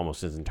has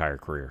almost his entire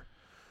career.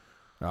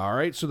 All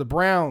right, so the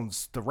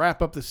Browns, to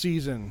wrap up the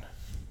season,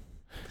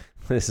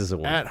 this is a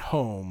win. At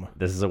home.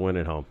 This is a win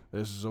at home.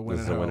 This is a win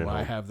at home.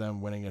 I have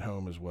them winning at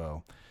home as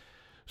well.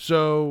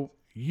 So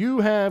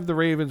you have the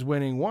Ravens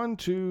winning 1,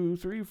 2,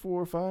 3,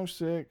 4, 5,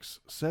 6,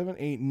 7,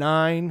 8,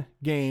 9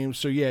 games.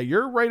 So, yeah,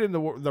 you're right in the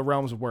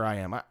realms of where I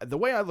am. The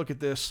way I look at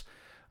this,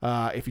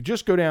 if you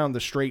just go down the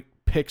straight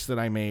picks that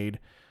I made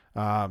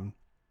on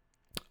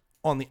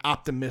the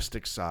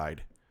optimistic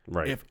side,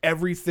 right? If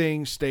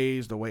everything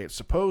stays the way it's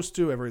supposed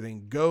to,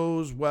 everything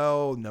goes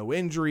well, no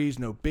injuries,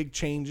 no big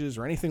changes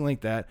or anything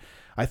like that,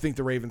 I think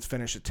the Ravens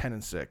finish at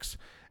 10-6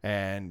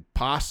 and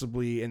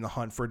possibly in the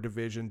hunt for a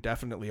division,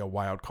 definitely a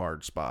wild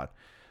card spot.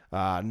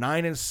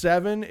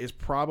 9-7 is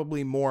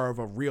probably more of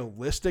a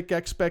realistic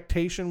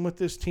expectation with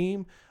this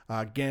team.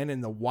 Again,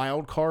 in the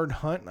wild card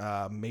hunt,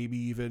 maybe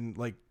even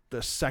like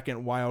the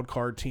second wild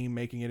card team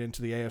making it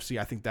into the AFC.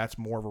 I think that's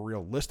more of a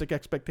realistic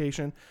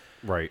expectation.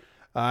 Right.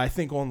 I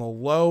think on the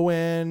low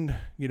end,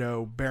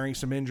 bearing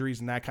some injuries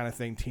and that kind of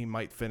thing, team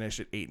might finish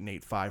at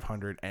 8-8,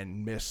 500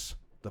 and miss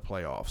the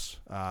playoffs.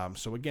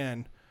 So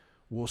again,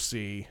 we'll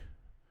see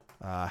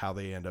how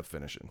they end up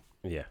finishing.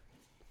 Yeah.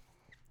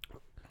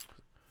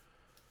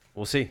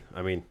 We'll see.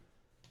 I mean,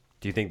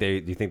 do you think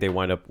they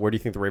wind up? Where do you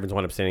think the Ravens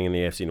wind up standing in the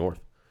AFC North?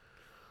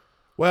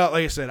 Well,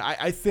 like I said,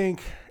 I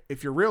think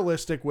if you're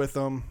realistic with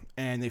them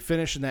and they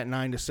finish in that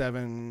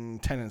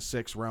 9-7,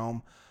 10-6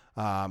 realm,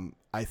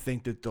 I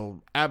think that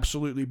they'll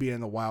absolutely be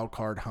in the wild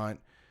card hunt.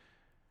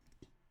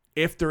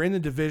 If they're in the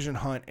division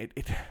hunt,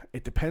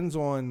 it depends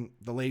on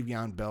the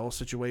Le'Veon Bell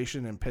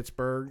situation in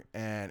Pittsburgh,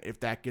 and if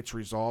that gets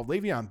resolved,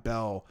 Le'Veon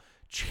Bell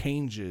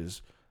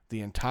changes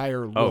the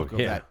entire look of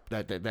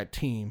that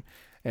team.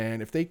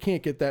 And if they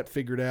can't get that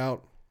figured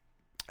out,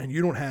 and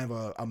you don't have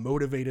a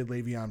motivated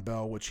Le'Veon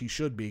Bell, which he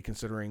should be,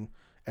 considering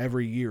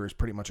every year is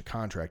pretty much a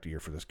contract year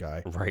for this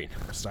guy, right?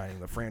 Signing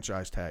the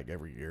franchise tag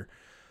every year,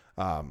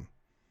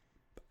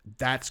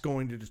 that's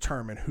going to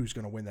determine who's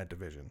going to win that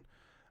division.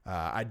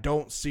 I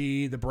don't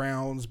see the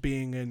Browns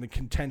being in the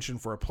contention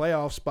for a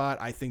playoff spot.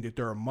 I think that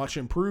they're a much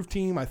improved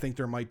team. I think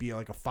there might be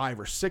like a 5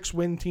 or 6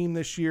 win team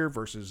this year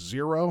versus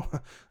 0.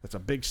 That's a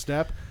big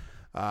step.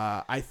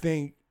 I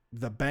think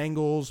the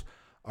Bengals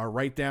are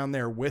right down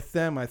there with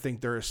them. I think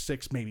they're a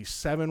 6, maybe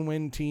 7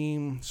 win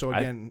team. So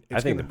again,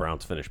 I think the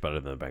Browns finish better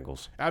than the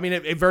Bengals. I mean,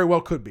 it very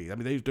well could be. I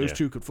mean, those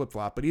two could flip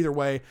flop. But either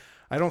way,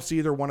 I don't see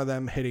either one of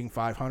them hitting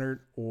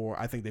 500, or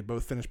I think they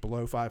both finish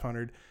below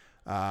 500.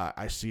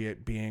 I see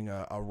it being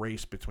a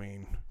race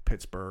between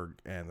Pittsburgh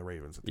and the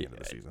Ravens at the end of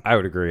the season. I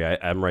would agree.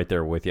 I'm right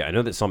there with you. I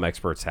know that some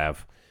experts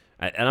have,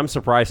 and I'm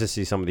surprised to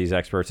see some of these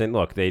experts. And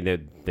look,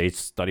 they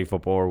study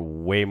football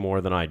way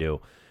more than I do.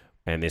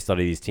 And they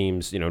study these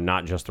teams,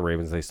 not just the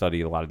Ravens. They study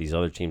a lot of these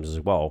other teams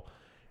as well.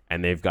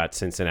 And they've got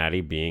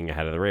Cincinnati being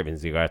ahead of the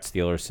Ravens. They've got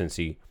Steelers,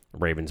 Cincy,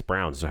 Ravens,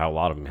 Browns. So how a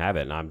lot of them have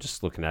it. And I'm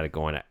just looking at it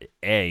going,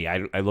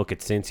 I look at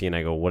Cincy and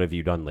I go, what have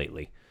you done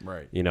lately?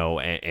 Right.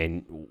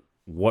 And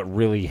what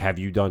really have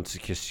you done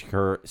to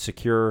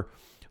secure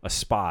a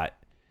spot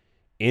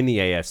in the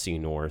AFC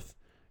North?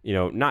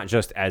 Not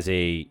just as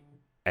a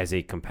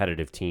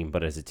competitive team,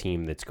 but as a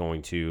team that's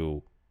going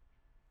to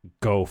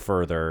go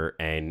further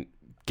and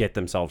get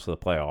themselves to the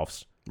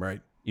playoffs. Right.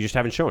 You just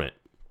haven't shown it.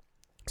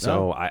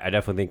 So no. I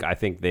definitely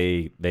think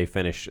they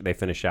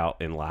finish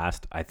out in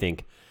last.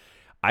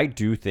 I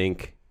do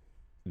think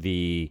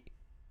the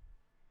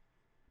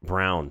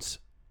Browns,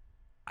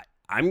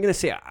 I'm going to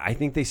say I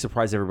think they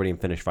surprise everybody and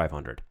finish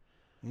 500.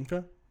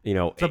 Okay.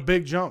 It's a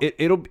big jump.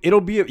 It'll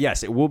be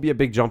it will be a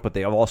big jump, but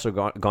they have also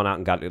gone out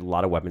and got a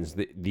lot of weapons.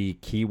 The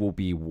key will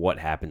be what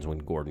happens when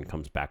Gordon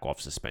comes back off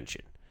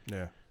suspension.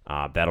 Yeah.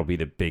 That'll be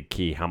the big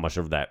key. How much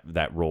of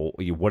that role?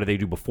 What do they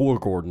do before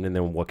Gordon, and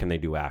then what can they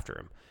do after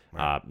him?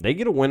 Right. They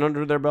get a win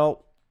under their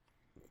belt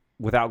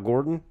without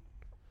Gordon.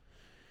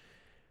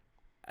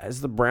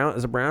 As a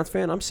Browns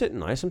fan, I'm sitting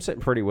nice. I'm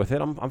sitting pretty with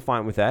it. I'm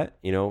fine with that.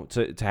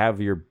 To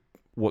have your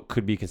what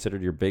could be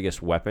considered your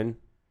biggest weapon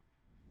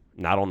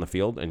not on the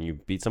field and you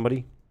beat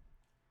somebody.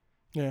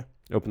 Yeah.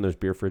 Open those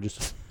beer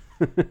fridges.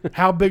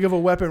 How big of a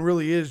weapon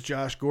really is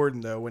Josh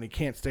Gordon, though, when he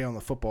can't stay on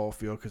the football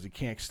field because he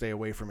can't stay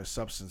away from his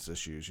substance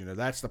issues?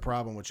 That's the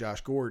problem with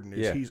Josh Gordon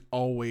is he's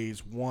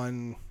always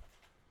one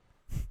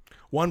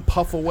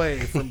puff away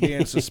from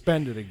being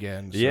suspended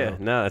again. So. Yeah,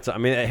 no, that's. I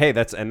mean, hey,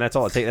 that's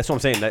all it takes. That's what I'm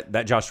saying.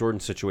 That Josh Jordan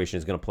situation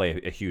is going to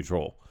play a huge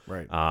role.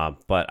 Right.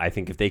 But I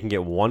think if they can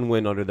get one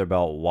win under their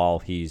belt while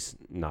he's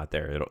not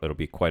there, it'll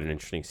be quite an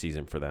interesting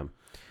season for them.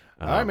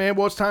 All right, man.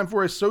 Well, it's time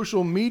for a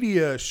social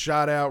media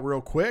shout out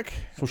real quick.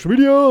 Social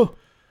media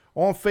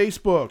on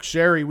Facebook.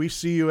 Sherry, we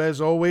see you as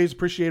always.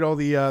 Appreciate all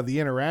the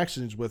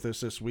interactions with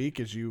us this week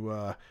as you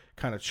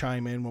kind of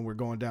chime in when we're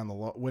going down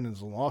the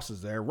winnings and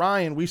losses there.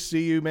 Ryan, we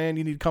see you, man.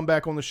 You need to come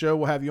back on the show.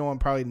 We'll have you on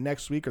probably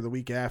next week or the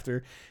week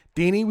after.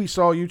 Deanie, we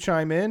saw you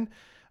chime in.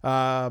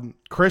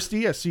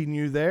 Christy, I seen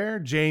you there.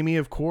 Jamie,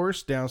 of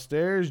course,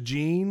 downstairs.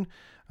 Gene,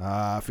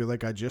 I feel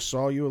like I just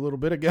saw you a little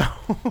bit ago.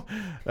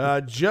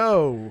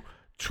 Joe,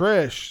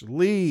 Trish,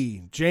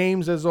 Lee,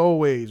 James, as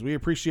always. We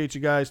appreciate you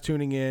guys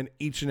tuning in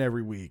each and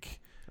every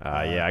week.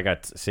 Yeah, I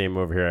got same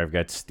over here. I've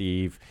got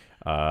Steve,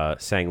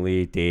 Sang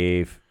Lee,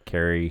 Dave,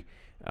 Carrie.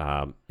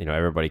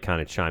 Everybody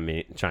kind of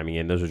chiming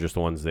in. Those are just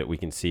the ones that we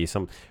can see.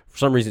 For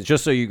some reason,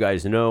 just so you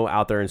guys know,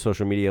 out there in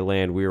social media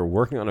land, we are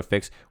working on a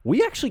fix.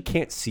 We actually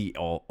can't see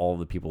all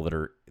the people that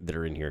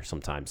are in here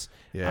sometimes.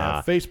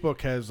 Yeah,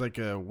 Facebook has like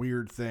a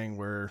weird thing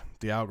where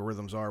the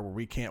algorithms are where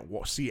we can't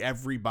see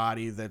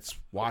everybody that's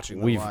watching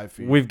the live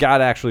feed. We've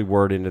got actually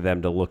word into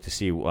them to look to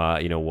see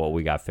what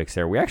we got fixed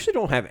there. We actually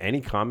don't have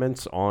any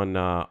comments on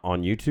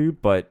YouTube,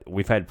 but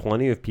we've had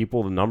plenty of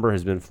people. The number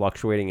has been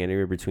fluctuating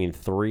anywhere between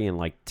 3 and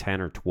like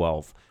 10 or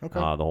 12 the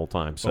whole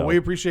time. So we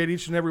appreciate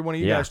each and every one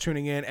of you guys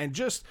tuning in. And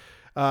just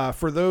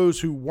for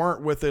those who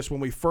weren't with us when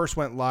we first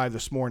went live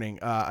this morning,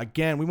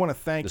 again, we want to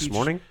thank this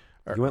morning.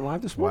 You went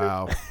live this morning?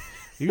 Wow.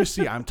 You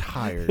see, I'm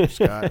tired,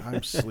 Scott.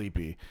 I'm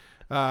sleepy.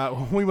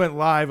 When we went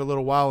live a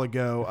little while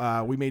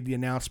ago, we made the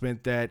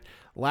announcement that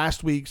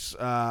last week's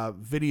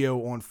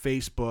video on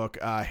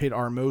Facebook hit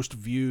our most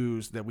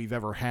views that we've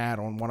ever had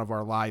on one of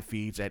our live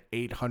feeds at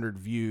 800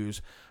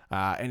 views.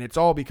 And it's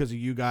all because of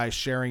you guys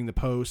sharing the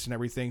posts and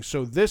everything.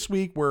 So this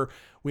week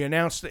we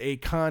announced a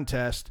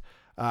contest.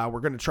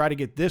 We're going to try to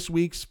get this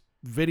week's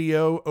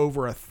video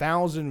over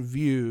 1,000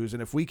 views,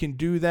 and if we can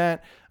do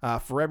that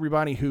for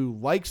everybody who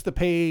likes the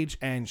page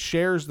and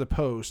shares the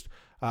post,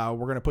 we're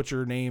going to put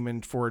your name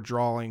in for a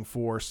drawing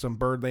for some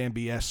Birdland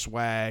BS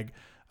swag,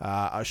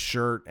 a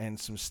shirt, and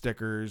some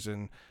stickers,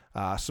 and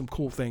some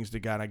cool things to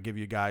kind of give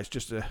you guys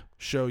just to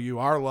show you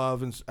our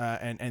love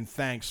and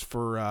thanks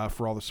for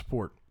all the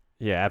support.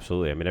 Yeah,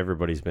 absolutely. I mean,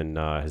 everybody's been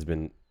has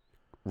been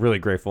really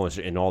grateful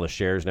in all the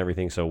shares and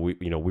everything. So we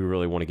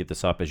really want to get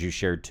this up, as you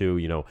shared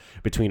too.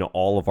 Between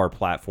all of our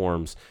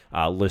platforms,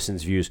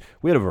 listens, views,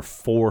 we had over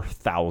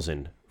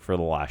 4,000 for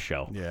the last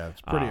show. Yeah,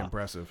 it's pretty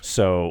impressive.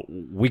 So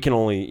we can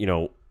only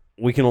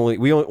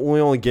we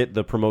only get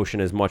the promotion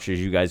as much as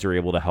you guys are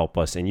able to help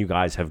us, and you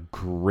guys have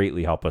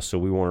greatly helped us. So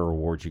we want to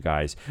reward you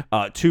guys.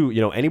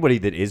 Anybody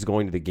that is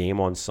going to the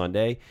game on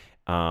Sunday,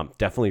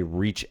 definitely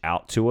reach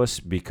out to us,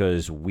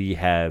 because we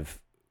have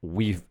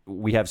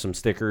some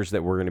stickers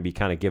that we're going to be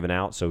kind of giving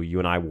out. So you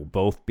and I will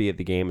both be at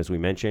the game, as we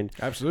mentioned.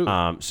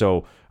 Absolutely.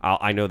 So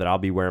I know that I'll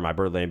be wearing my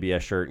Birdland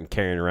BS shirt and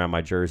carrying around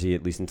my jersey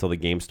at least until the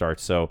game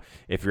starts. So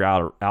if you're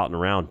out and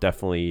around,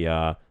 definitely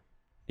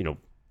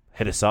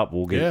hit us up.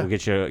 We'll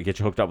get you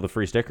hooked up with a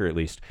free sticker at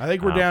least. I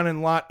think we're down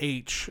in Lot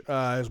H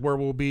is where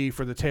we'll be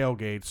for the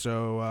tailgate.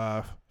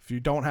 So if you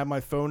don't have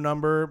my phone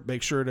number,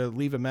 make sure to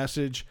leave a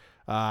message.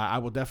 I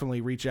will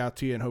definitely reach out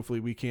to you, and hopefully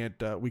we can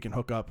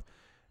hook up.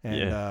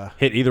 And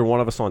hit either one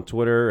of us on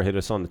Twitter, hit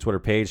us on the Twitter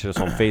page, hit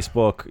us on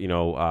Facebook,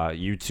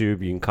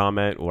 YouTube, you can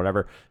comment,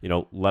 whatever,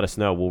 let us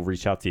know. We'll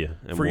reach out to you.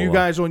 And for you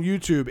guys on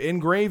YouTube,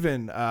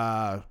 Engraven,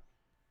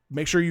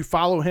 make sure you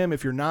follow him.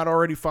 If you're not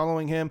already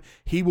following him,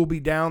 he will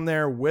be down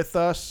there with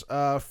us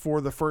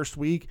for the first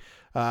week.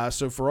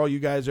 So for all you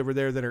guys over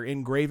there that are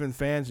Engraven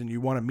fans and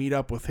you want to meet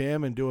up with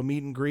him and do a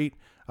meet and greet,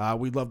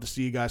 we'd love to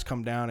see you guys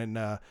come down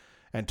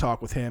and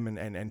talk with him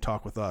and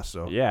talk with us.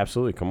 So yeah,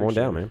 absolutely. Come on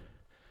down, man.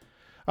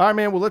 All right,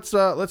 man. Well, let's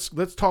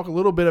talk a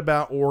little bit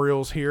about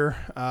Orioles here.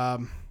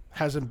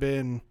 Hasn't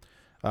been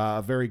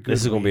very good.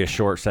 This is going to be a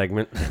short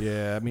segment.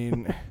 Yeah, I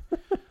mean,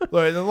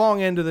 look, the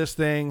long end of this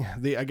thing,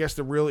 I guess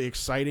the really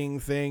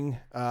exciting thing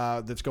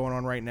that's going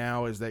on right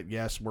now is that,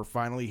 yes, we're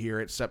finally here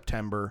at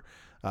September.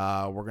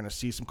 We're going to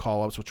see some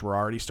call-ups, which we're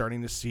already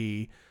starting to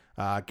see.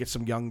 Get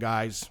some young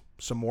guys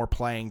some more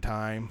playing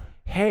time.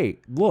 Hey,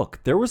 look,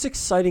 there was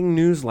exciting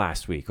news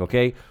last week,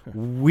 okay?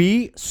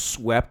 We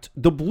swept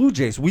the Blue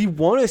Jays. We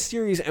won a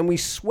series, and we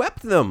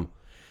swept them.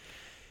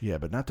 Yeah,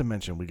 but not to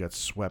mention we got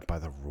swept by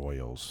the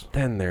Royals.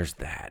 Then there's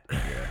that.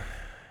 Yeah,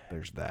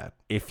 there's that.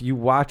 If you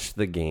watch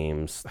the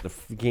games,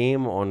 the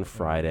game on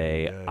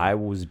Friday, I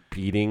was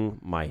beating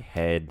my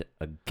head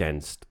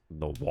against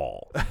the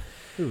wall.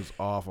 It was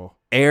awful.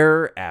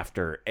 Error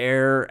after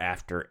error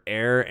after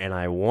error, and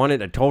I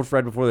told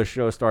Fred before the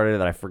show started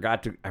that I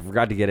forgot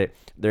to get it.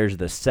 There's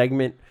the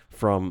segment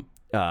from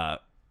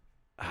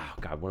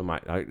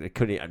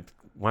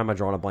why am I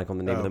drawing a blank on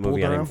the name of the Bull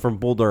movie? Durham? From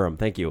Bull Durham.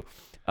 Thank you.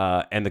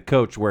 And the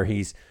coach, where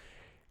it's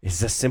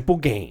a simple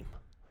game.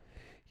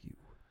 You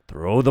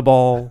throw the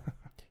ball,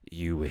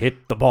 you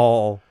hit the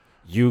ball,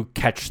 you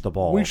catch the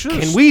ball.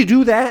 Can we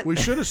do that? We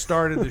should have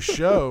started the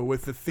show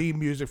with the theme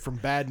music from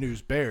Bad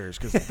News Bears,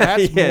 because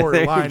that's Yeah, more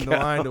there you line to go.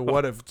 line to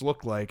what it's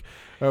looked like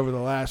over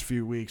the last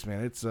few weeks,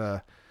 man.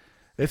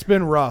 It's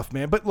been rough,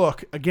 man. But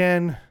look,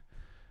 again,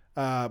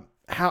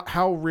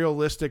 how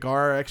realistic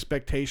are our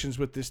expectations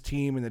with this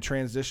team and the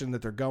transition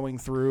that they're going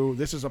through?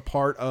 This is a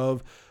part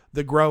of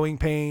the growing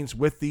pains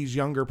with these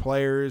younger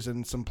players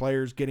and some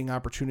players getting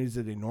opportunities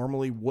that they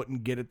normally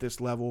wouldn't get at this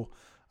level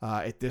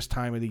at this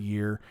time of the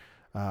year.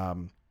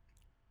 Chance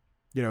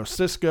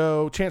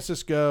Cisco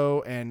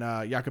and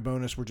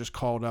Yakubonis were just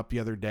called up the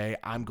other day.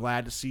 I'm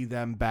glad to see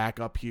them back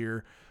up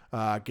here,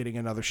 getting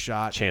another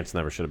shot. Chance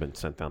never should have been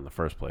sent down in the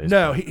first place.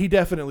 No, he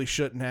definitely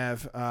shouldn't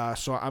have.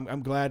 So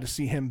I'm glad to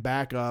see him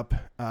back up.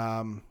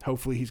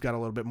 Hopefully he's got a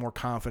little bit more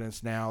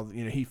confidence now.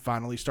 He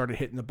finally started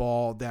hitting the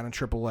ball down in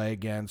AAA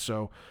again.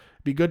 So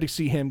it'd be good to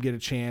see him get a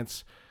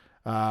chance.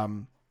 I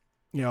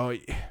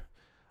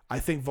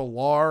think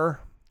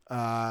Villar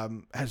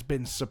has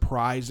been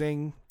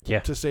surprising,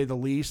 to say the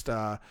least.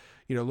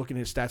 Looking at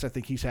his stats, I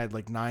think he's had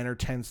like 9 or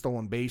 10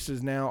 stolen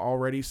bases now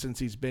already since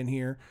he's been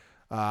here.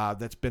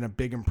 That's been a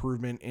big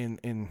improvement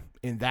in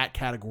that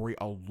category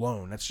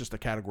alone. That's just a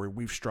category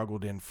we've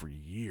struggled in for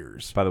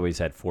years. By the way, he's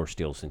had 4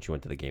 steals since you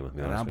went to the game with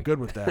me And last I'm week. good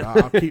with that.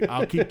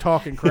 I'll keep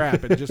talking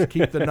crap and just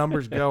keep the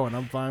numbers going.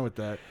 I'm fine with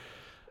that.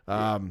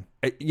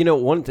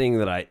 One thing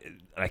that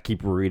I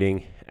keep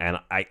reading, and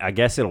I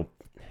guess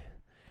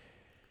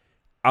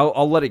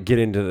I'll let it get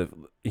into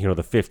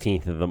the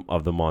 15th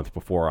of the month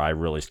before I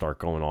really start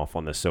going off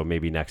on this. So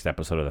maybe next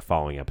episode or the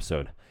following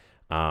episode.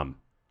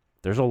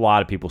 There's a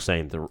lot of people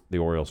saying the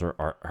Orioles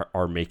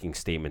are making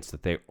statements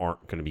that they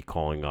aren't going to be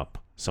calling up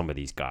some of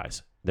these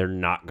guys. They're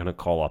not going to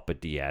call up a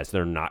Diaz.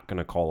 They're not going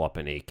to call up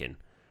an Aiken.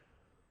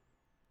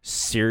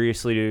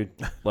 Seriously, dude?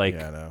 Like,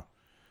 Yeah, I know.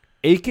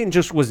 Aiken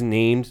just was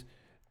named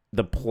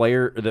the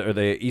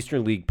the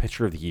Eastern League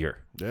Pitcher of the Year.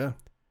 Yeah.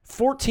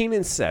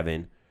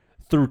 14-7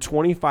 through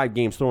 25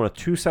 games, throwing a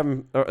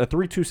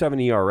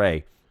 3.27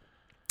 ERA.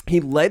 He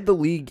led the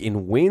league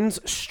in wins,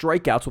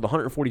 strikeouts with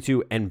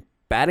 142, and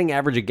batting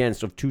average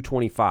against of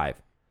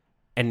 225,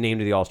 and named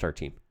to the All-Star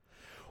team.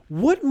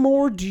 What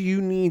more do you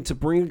need to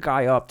bring a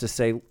guy up to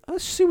say,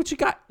 let's see what you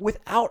got,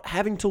 without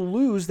having to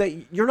lose?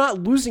 That you're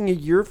not losing a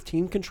year of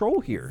team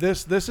control here.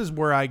 This is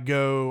where I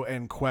go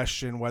and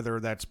question whether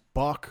that's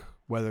Buck,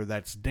 whether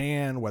that's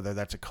Dan, whether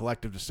that's a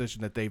collective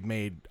decision that they've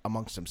made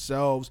amongst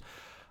themselves.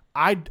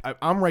 I'm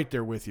right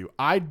there with you.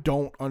 I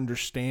don't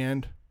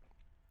understand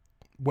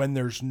when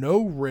there's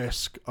no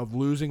risk of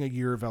losing a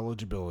year of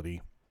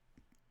eligibility.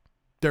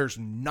 There's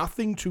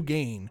nothing to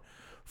gain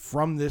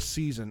from this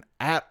season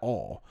at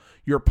all.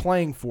 You're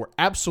playing for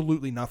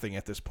absolutely nothing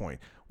at this point.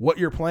 What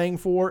you're playing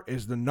for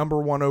is the number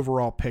 1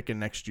 overall pick in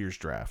next year's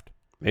draft.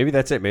 Maybe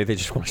that's it. Maybe they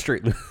just want to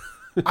straight lose.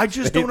 I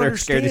just don't They're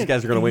understand. scared these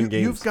guys are going to win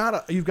games.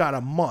 You've got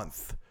a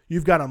month.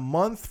 You've got a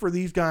month for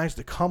these guys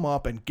to come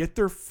up and get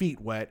their feet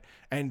wet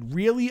and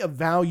really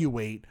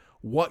evaluate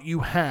what you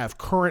have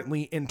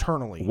currently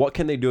internally. What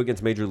can they do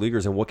against major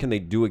leaguers, and what can they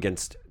do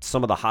against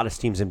some of the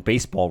hottest teams in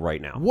baseball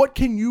right now? What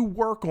can you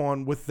work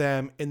on with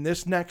them in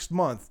this next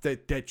month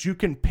that you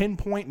can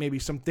pinpoint maybe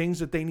some things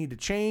that they need to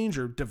change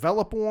or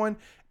develop on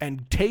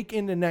and take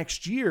into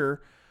next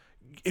year?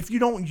 If you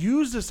don't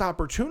use this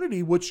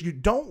opportunity, which you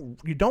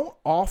don't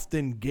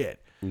often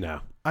get.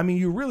 No. I mean,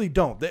 you really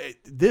don't.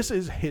 This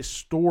is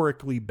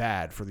historically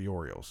bad for the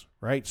Orioles,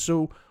 right?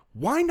 So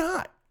why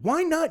not?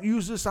 Why not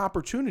use this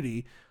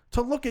opportunity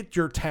to look at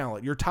your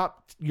talent, your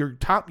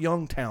top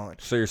young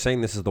talent? So you're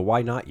saying this is the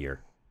why not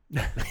year?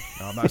 No,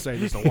 I'm not saying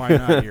just a why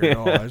not year at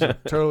all. It's a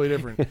totally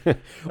different.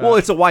 Well,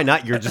 it's a why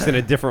not year, just in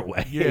a different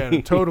way. Yeah, in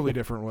a totally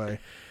different way.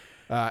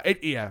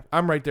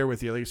 I'm right there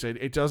with you. Like I said,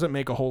 it doesn't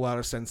make a whole lot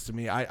of sense to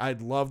me.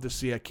 I'd love to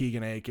see a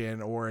Keegan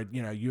Aiken or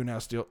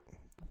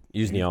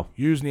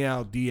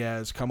Yusniel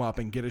Diaz come up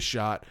and get a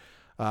shot.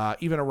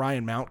 Even a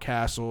Ryan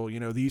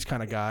Mountcastle, these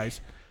kind of guys.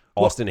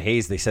 Austin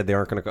Hayes, they said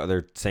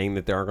they're saying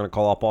that they aren't going to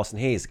call up Austin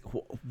Hayes.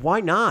 Why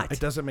not? It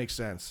doesn't make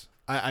sense.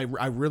 I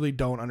really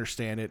don't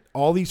understand it.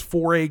 All these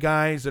 4A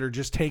guys that are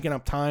just taking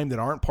up time that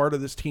aren't part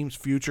of this team's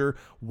future,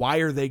 why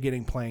are they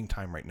getting playing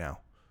time right now?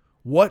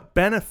 What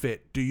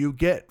benefit do you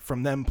get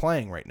from them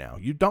playing right now?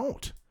 You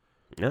don't.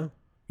 No.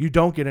 You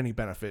don't get any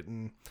benefit.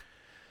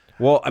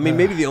 Well, I mean,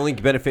 maybe the only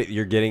benefit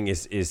you're getting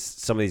is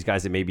some of these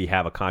guys that maybe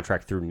have a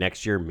contract through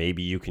next year.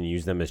 Maybe you can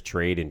use them as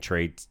trade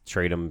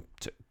them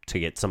to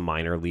get some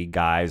minor league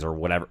guys or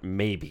whatever.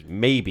 Maybe.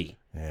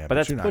 Yeah, but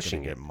that's you're not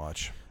pushing gonna it. get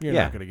much. You're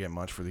not going to get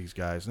much for these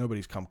guys.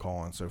 Nobody's come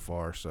calling so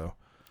far. So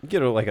You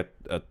get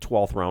a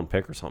 12th round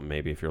pick or something,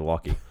 maybe, if you're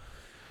lucky.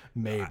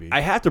 maybe.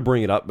 I have to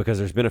bring it up because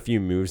there's been a few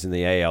moves in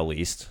the AL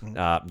East.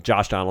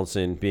 Josh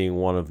Donaldson being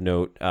one of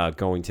note,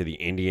 going to the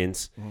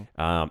Indians.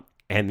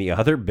 And the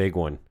other big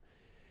one,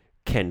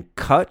 can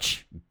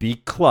Kutch be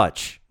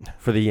clutch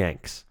for the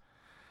Yanks?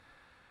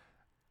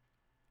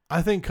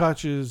 I think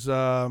Kutch is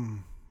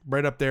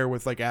right up there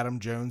with like Adam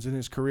Jones in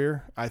his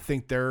career. I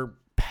think their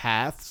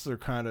paths are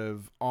kind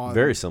of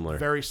very similar.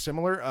 Very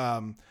similar.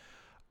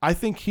 I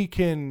think he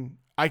can.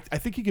 I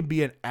think he can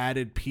be an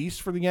added piece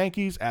for the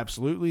Yankees.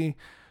 Absolutely.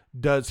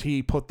 Does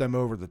he put them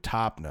over the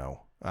top?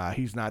 No.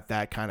 He's not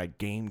that kind of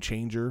game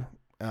changer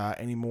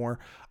anymore.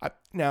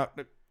 Now,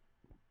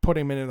 put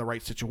him in the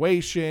right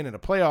situation in a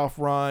playoff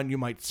run, you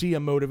might see a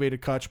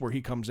motivated Kutch where he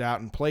comes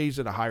out and plays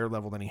at a higher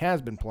level than he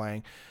has been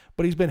playing.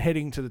 But he's been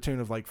hitting to the tune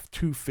of like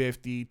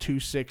 250,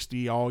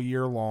 260 all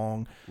year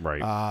long.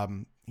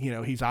 Right.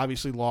 He's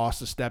obviously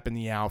lost a step in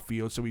the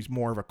outfield, so he's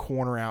more of a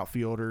corner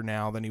outfielder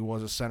now than he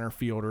was a center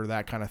fielder,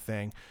 that kind of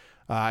thing.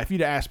 If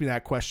you'd asked me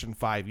that question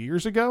 5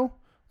 years ago,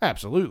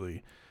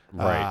 absolutely.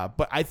 Right.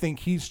 But I think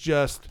he's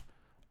just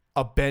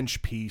a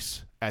bench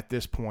piece at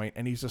this point,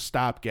 and he's a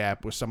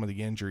stopgap with some of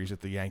the injuries that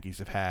the Yankees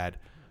have had.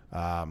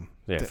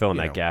 Filling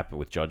that gap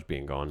with Judge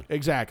being gone.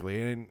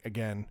 Exactly. And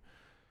again,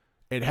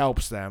 it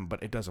helps them,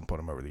 but it doesn't put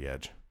them over the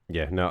edge.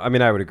 Yeah, no, I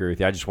mean, I would agree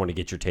with you. I just want to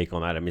get your take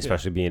on that. I mean,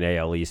 especially being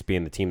AL East,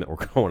 being the team that we're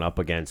going up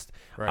against.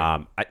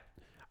 Right. I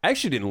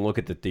actually didn't look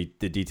at the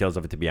details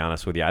of it, to be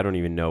honest with you. I don't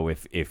even know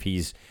if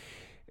he's,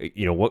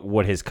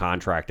 what his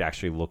contract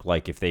actually looked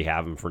like, if they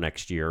have him for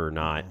next year or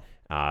not.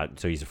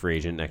 So he's a free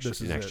agent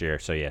next year.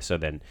 So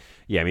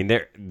I mean,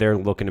 they're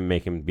looking to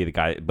make him be the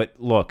guy. But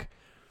look,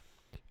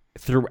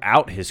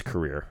 throughout his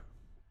career,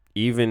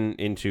 even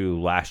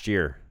into last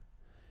year,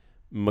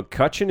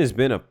 McCutchen has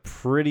been a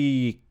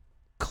pretty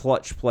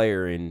clutch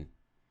player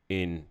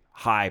in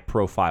high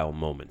profile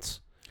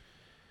moments.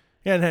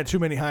 He hadn't had too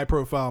many high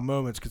profile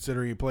moments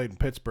considering he played in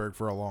Pittsburgh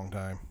for a long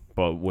time.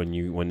 But when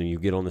you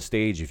get on the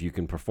stage, if you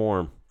can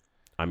perform,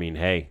 I mean,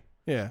 hey,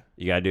 yeah,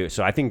 you gotta do it.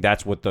 So I think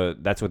that's what the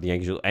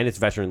Yankees do, and it's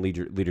veteran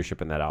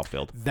leadership in that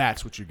outfield.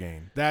 That's what you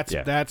gain. That's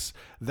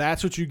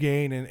what you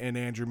gain. And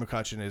Andrew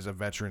McCutchen is a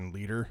veteran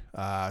leader.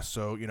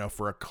 So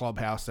for a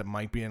clubhouse that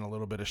might be in a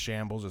little bit of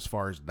shambles as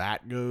far as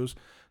that goes,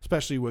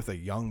 especially with a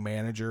young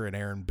manager and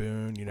Aaron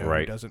Boone,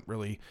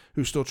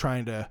 who's still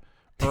trying to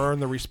earn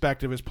the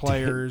respect of his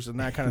players and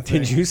that kind of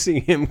thing. Did you see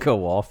him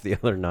go off the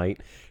other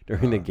night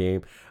during the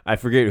game? I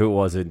forget who it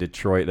was in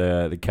Detroit.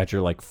 The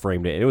catcher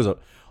framed it.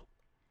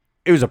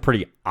 It was a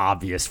pretty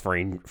obvious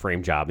frame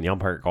job, and the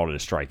umpire called it a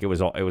strike. It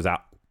was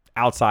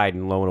outside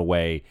and low and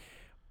away,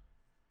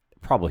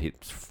 probably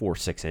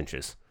 4-6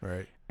 inches.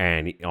 Right.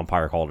 And the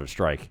umpire called it a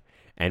strike.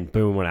 And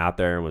Boone went out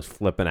there and was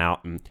flipping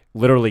out and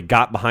literally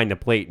got behind the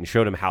plate and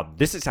showed him how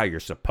this is how you're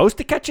supposed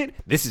to catch it.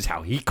 This is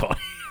how he caught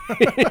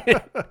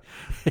it.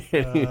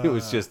 It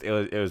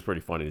was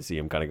pretty funny to see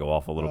him kind of go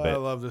off a little bit. I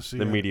love to see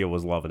the media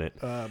was loving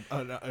it.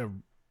 A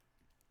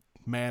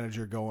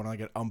manager going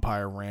like an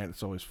umpire rant.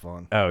 It's always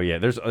fun. Oh yeah,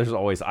 there's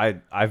always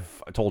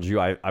I've told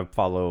you I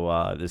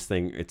follow this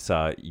thing. It's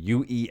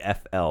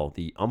UEFL,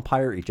 the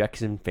Umpire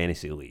Ejection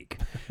Fantasy League,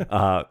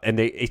 and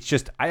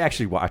I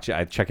actually watch it.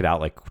 I check it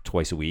out like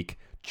twice a week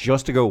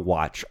just to go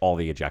watch all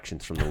the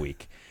ejections from the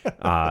week.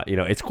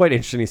 It's quite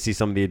interesting to see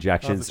some of the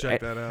ejections. I'll have to check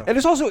that out. And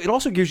it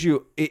also gives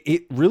you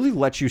it really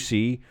lets you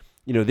see.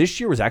 This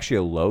year was actually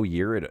a low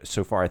year.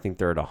 So far, I think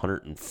they're at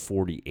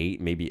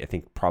 148. Maybe I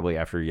think probably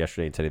after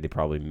yesterday and today, they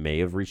probably may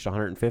have reached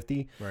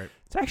 150. Right.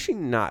 It's actually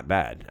not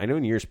bad. I know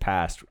in years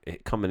past,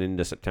 coming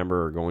into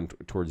September or going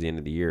towards the end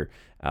of the year,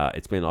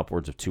 it's been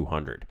upwards of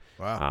 200.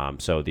 Wow.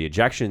 So the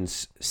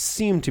ejections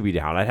seem to be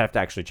down. I'd have to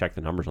actually check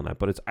the numbers on that,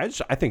 but I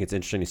think it's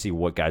interesting to see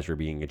what guys are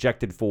being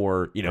ejected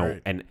for.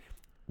 Right. And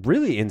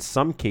really in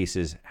some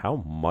cases how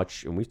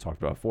much, and we've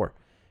talked about it before,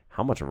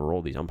 how much of a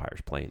role these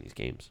umpires play in these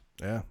games.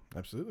 Yeah,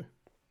 absolutely.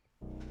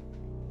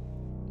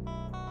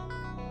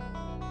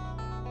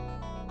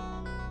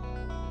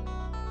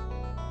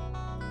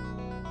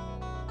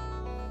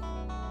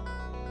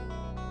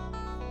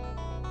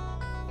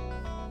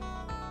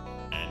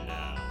 And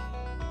now,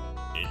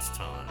 it's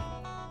time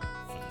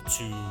for the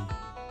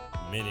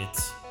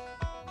 2-minute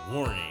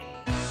warning.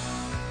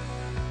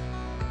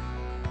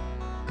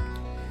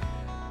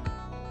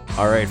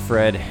 All right,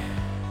 Fred.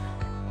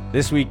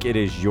 This week it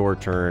is your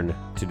turn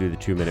to do the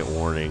 2-minute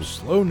warning.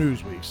 Slow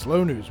news week.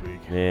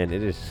 Man,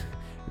 it is.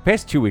 The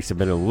past 2 weeks have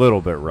been a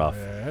little bit rough.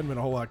 Yeah, hadn't been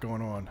a whole lot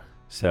going on.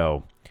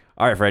 So,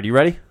 all right, Fred, you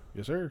ready?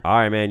 Yes, sir. All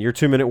right, man. Your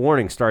 2-minute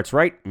warning starts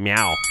right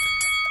meow.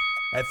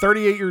 At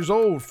 38 years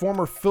old,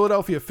 former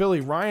Philadelphia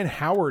Philly Ryan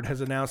Howard has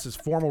announced his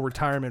formal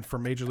retirement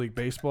from Major League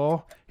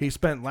Baseball. He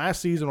spent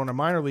last season on a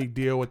minor league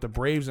deal with the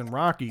Braves and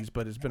Rockies,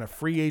 but has been a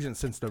free agent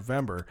since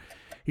November.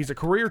 He's a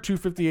career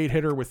 .258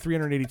 hitter with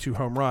 382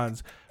 home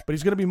runs, but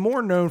he's going to be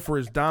more known for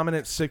his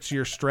dominant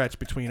 6-year stretch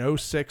between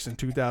 2006 and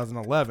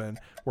 2011,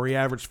 where he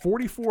averaged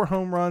 44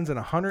 home runs and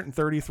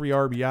 133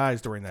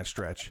 RBIs during that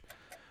stretch.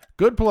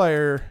 Good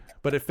player,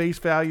 but at face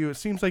value, it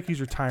seems like he's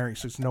retiring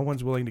since no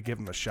one's willing to give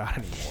him a shot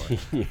anymore.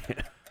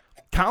 Yeah.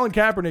 Colin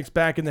Kaepernick's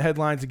back in the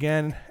headlines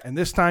again, and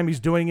this time he's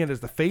doing it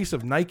as the face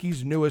of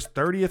Nike's newest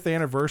 30th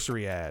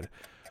anniversary ad.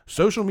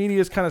 Social media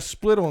is kind of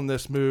split on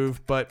this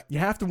move, but you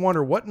have to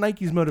wonder what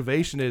Nike's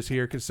motivation is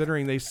here,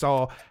 considering they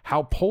saw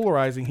how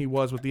polarizing he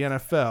was with the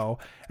NFL.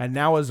 And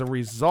now as a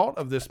result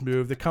of this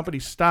move, the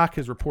company's stock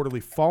has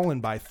reportedly fallen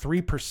by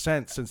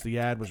 3% since the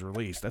ad was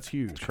released. That's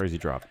huge. Crazy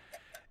drop.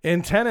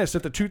 In tennis,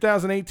 at the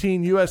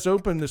 2018 U.S.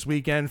 Open this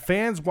weekend,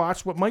 fans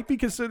watched what might be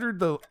considered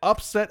the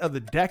upset of the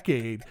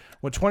decade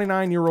when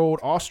 29-year-old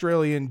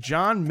Australian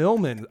John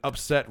Millman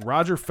upset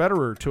Roger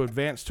Federer to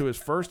advance to his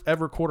first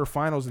ever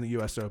quarterfinals in the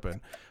U.S. Open.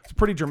 It's a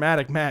pretty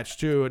dramatic match,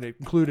 too, and it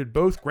included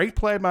both great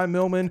play by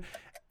Millman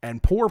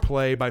and poor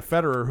play by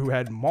Federer, who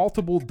had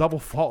multiple double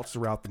faults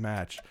throughout the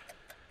match.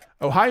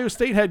 Ohio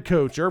State head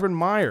coach Urban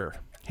Meyer,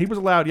 he was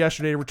allowed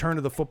yesterday to return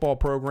to the football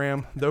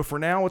program, though for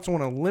now it's on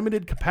a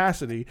limited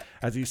capacity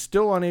as he's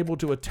still unable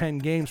to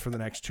attend games for the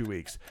next 2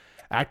 weeks.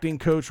 Acting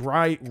coach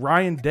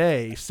Ryan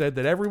Day said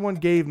that everyone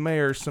gave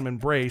Meyer some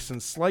embrace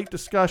and slight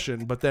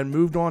discussion, but then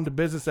moved on to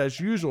business as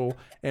usual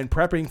and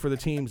prepping for the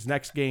team's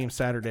next game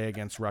Saturday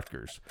against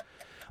Rutgers.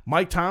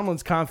 Mike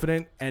Tomlin's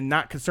confident and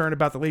not concerned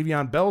about the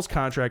Le'Veon Bell's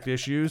contract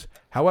issues.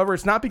 However,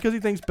 it's not because he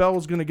thinks Bell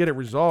is going to get it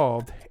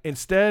resolved.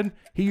 Instead,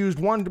 he used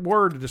one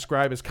word to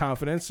describe his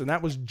confidence, and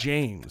that was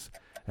James.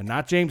 And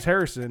not James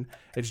Harrison,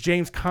 it's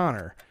James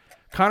Conner.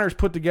 Conner's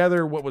put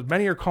together what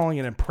many are calling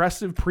an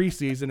impressive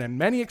preseason, and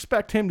many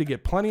expect him to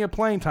get plenty of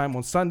playing time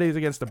on Sundays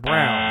against the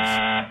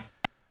Browns.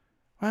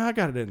 Well, I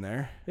got it in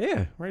there.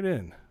 Yeah. Right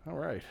in. All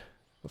right.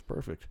 That's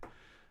perfect.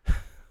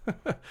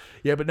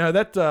 Yeah, but no,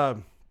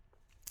 that...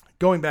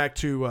 Going back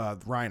to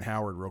Ryan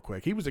Howard real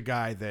quick, he was a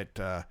guy that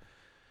I'm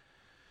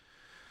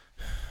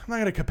not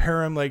going to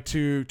compare him like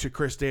to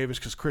Chris Davis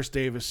because Chris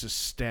Davis's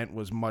stint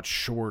was much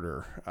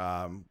shorter.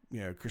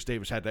 Chris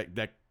Davis had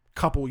that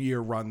couple-year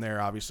run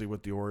there, obviously,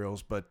 with the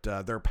Orioles, but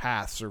their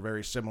paths are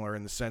very similar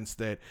in the sense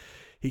that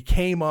he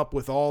came up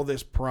with all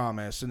this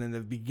promise and in the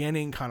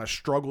beginning kind of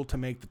struggled to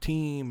make the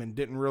team and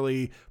didn't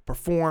really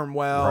perform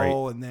well,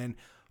 right. And then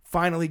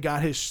finally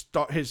got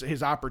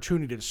his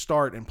opportunity to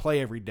start and play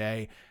every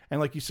day. And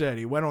like you said,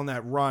 he went on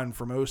that run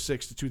from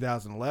 2006 to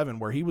 2011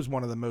 where he was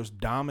one of the most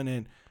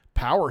dominant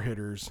power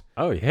hitters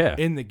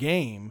in the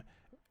game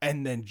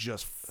and then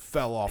just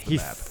fell off the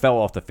map. He fell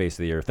off the face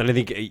of the earth. And I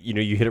think,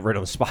 you hit it right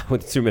on the spot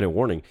with the 2-minute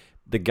warning.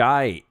 The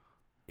guy...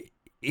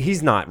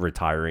 He's not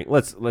retiring.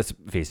 Let's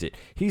face it.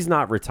 He's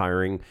not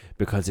retiring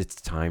because it's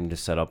time to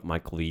set up my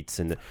cleats.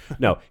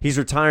 No, he's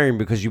retiring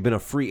because you've been a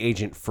free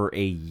agent for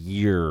a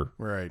year.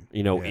 Right.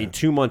 In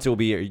 2 months, it'll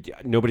be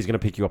nobody's going to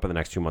pick you up in the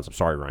next 2 months. I'm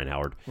sorry, Ryan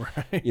Howard.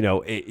 Right.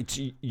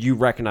 You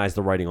recognize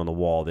the writing on the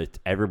wall that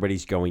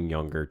everybody's going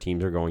younger.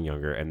 Teams are going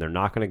younger, and they're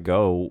not going to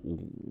go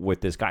with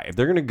this guy. If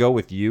they're going to go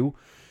with you,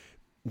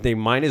 they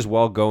might as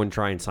well go and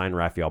try and sign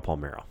Rafael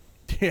Palmeiro.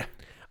 Yeah.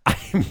 I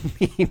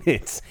mean,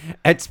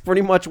 it's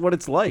pretty much what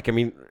it's like. I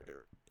mean,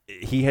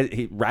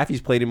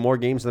 Rafi's played in more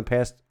games in the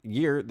past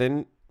year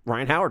than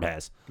Ryan Howard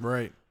has.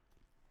 Right.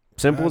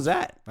 Simple as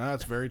that.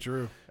 That's very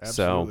true.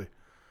 Absolutely.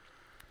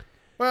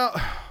 Well,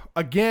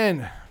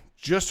 again,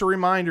 just a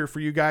reminder for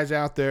you guys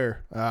out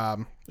there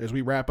as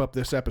we wrap up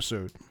this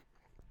episode.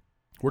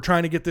 We're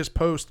trying to get this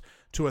post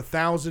to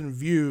 1,000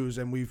 views,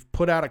 and we've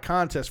put out a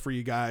contest for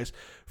you guys.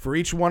 For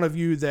each one of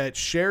you that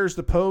shares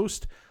the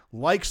post,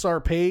 likes our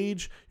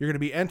page, you're going to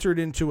be entered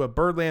into a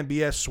Birdland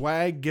BS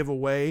swag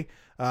giveaway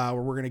where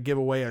we're going to give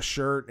away a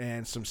shirt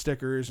and some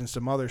stickers and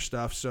some other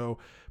stuff. So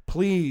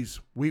please,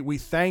 we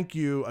thank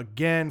you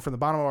again from the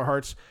bottom of our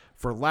hearts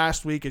for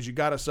last week as you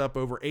got us up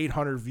over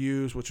 800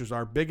 views, which was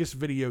our biggest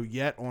video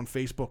yet on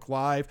Facebook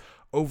Live.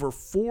 Over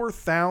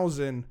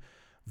 4,000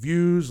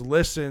 views,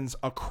 listens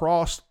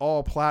across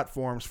all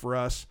platforms for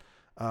us.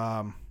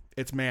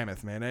 It's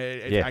mammoth, man.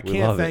 I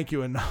can't thank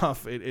you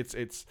enough.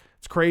 It's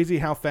crazy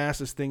how fast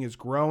this thing is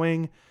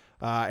growing,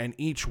 and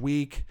each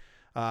week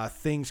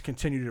things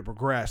continue to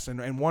progress.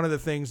 And one of the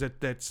things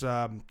that's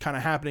kind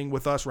of happening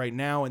with us right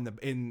now in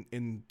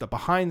the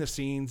behind the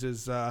scenes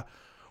is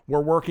we're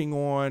working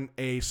on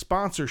a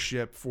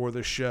sponsorship for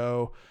the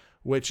show,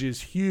 which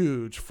is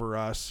huge for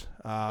us.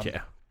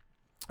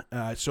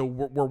 So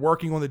we're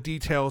working on the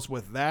details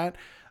with that.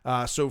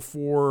 So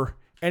for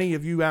any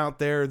of you out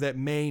there that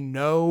may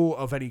know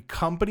of any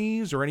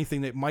companies or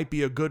anything that might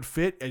be a good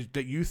fit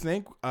that you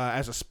think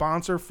as a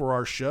sponsor for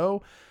our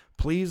show,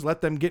 please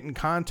let them get in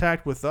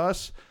contact with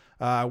us.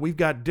 We've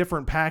got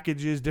different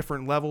packages,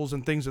 different levels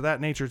and things of that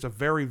nature. It's a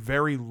very,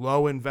 very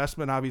low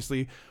investment.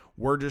 Obviously,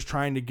 we're just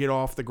trying to get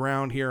off the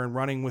ground here and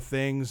running with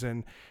things,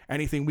 and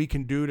anything we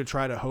can do to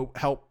try to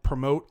help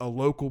promote a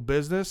local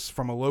business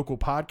from a local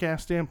podcast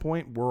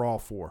standpoint, we're all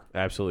for.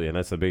 Absolutely. And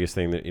that's the biggest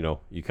thing that,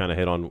 you kind of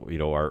hit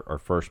on, our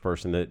first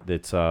person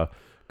that's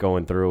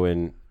going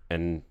through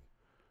and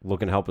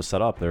looking to help us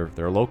set up.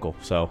 They're local.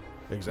 So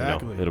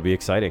exactly. It'll be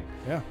exciting.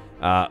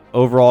 Yeah.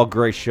 Overall,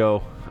 great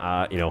show.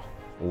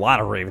 A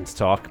lot of Ravens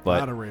talk,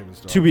 but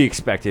to be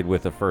expected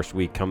with the first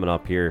week coming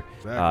up here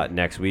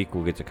next week.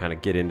 We'll get to kind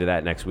of get into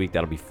that next week.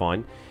 That'll be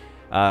fun.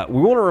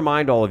 We want to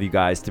remind all of you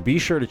guys to be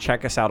sure to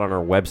check us out on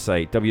our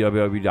website,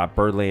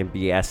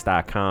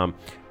 www.birdlandbs.com.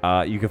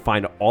 You can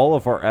find all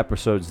of our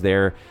episodes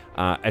there,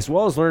 as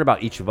well as learn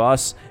about each of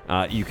us.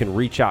 You can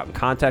reach out and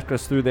contact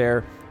us through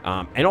there,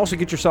 and also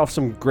get yourself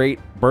some great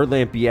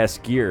Birdland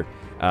BS gear.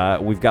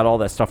 We've got all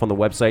that stuff on the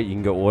website. You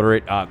can go order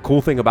it.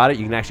 Cool thing about it,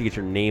 you can actually get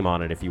your name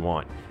on it if you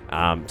want.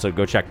 So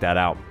go check that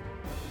out.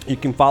 You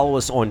can follow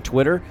us on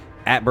Twitter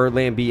at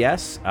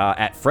BirdlandBS,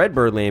 at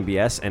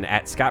FredBirdlandBS, and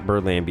at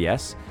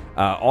ScottBirdlandBS.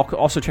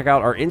 Also check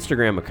out our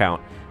Instagram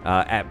account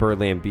at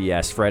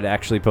BirdlandBS. Fred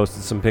actually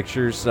posted some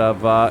pictures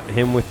of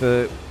him with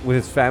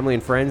his family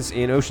and friends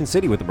in Ocean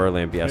City with the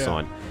Birdland BS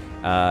on.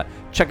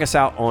 Check us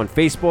out on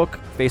Facebook,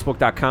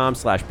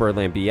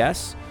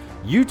 facebook.com/BirdlandBS,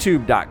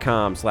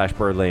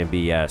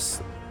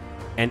 youtube.com/BirdlandBS,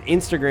 and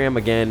Instagram,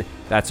 again,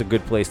 that's a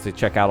good place to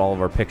check out all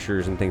of our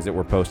pictures and things that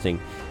we're posting.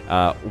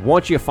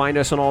 Once you find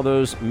us on all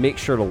those, make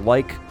sure to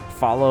like,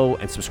 follow,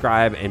 and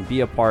subscribe, and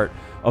be a part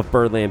of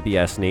Birdland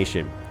BS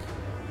Nation.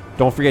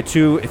 Don't forget,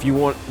 too,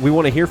 we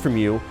want to hear from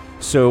you.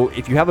 So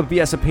if you have a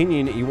BS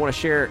opinion you want to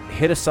share,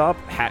 hit us up.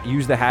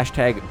 Use the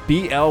hashtag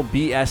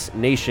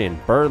BLBSNation,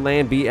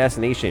 Birdland BS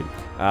Nation.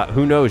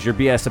 Who knows, your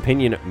BS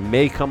opinion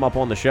may come up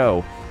on the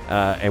show,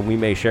 and we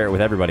may share it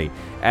with everybody.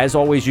 As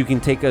always, you can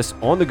take us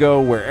on the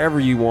go wherever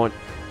you want,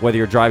 whether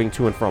you're driving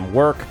to and from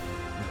work,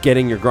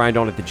 getting your grind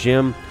on at the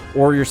gym,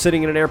 or you're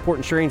sitting in an airport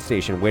and train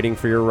station waiting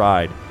for your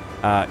ride.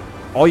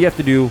 All you have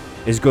to do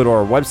is go to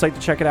our website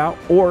to check it out,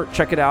 or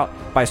check it out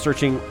by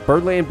searching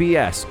Birdland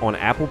BS on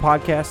Apple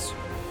Podcasts,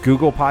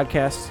 Google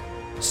Podcasts,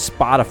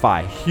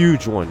 Spotify.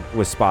 Huge one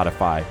with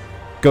Spotify.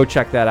 Go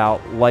check that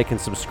out. Like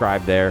and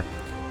subscribe there.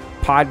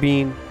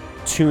 Podbean,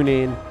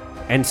 TuneIn,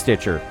 and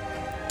Stitcher.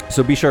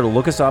 So be sure to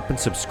look us up and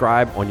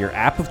subscribe on your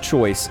app of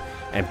choice,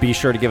 and be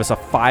sure to give us a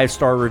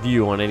 5-star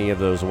review on any of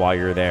those while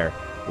you're there.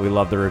 We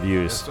love the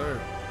reviews. Yes, sir.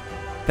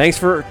 Thanks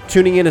for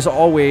tuning in as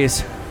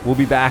always. We'll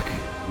be back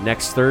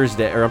next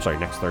Thursday.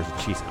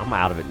 Jeez, I'm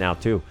out of it now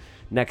too.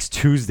 Next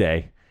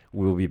Tuesday,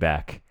 we'll be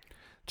back.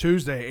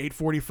 Tuesday,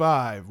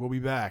 8:45. We'll be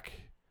back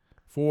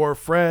for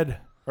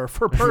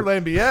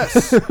Birdland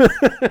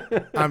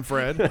BS. I'm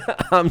Fred.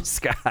 I'm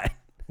Scott.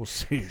 We'll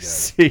see you guys.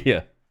 See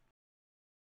ya.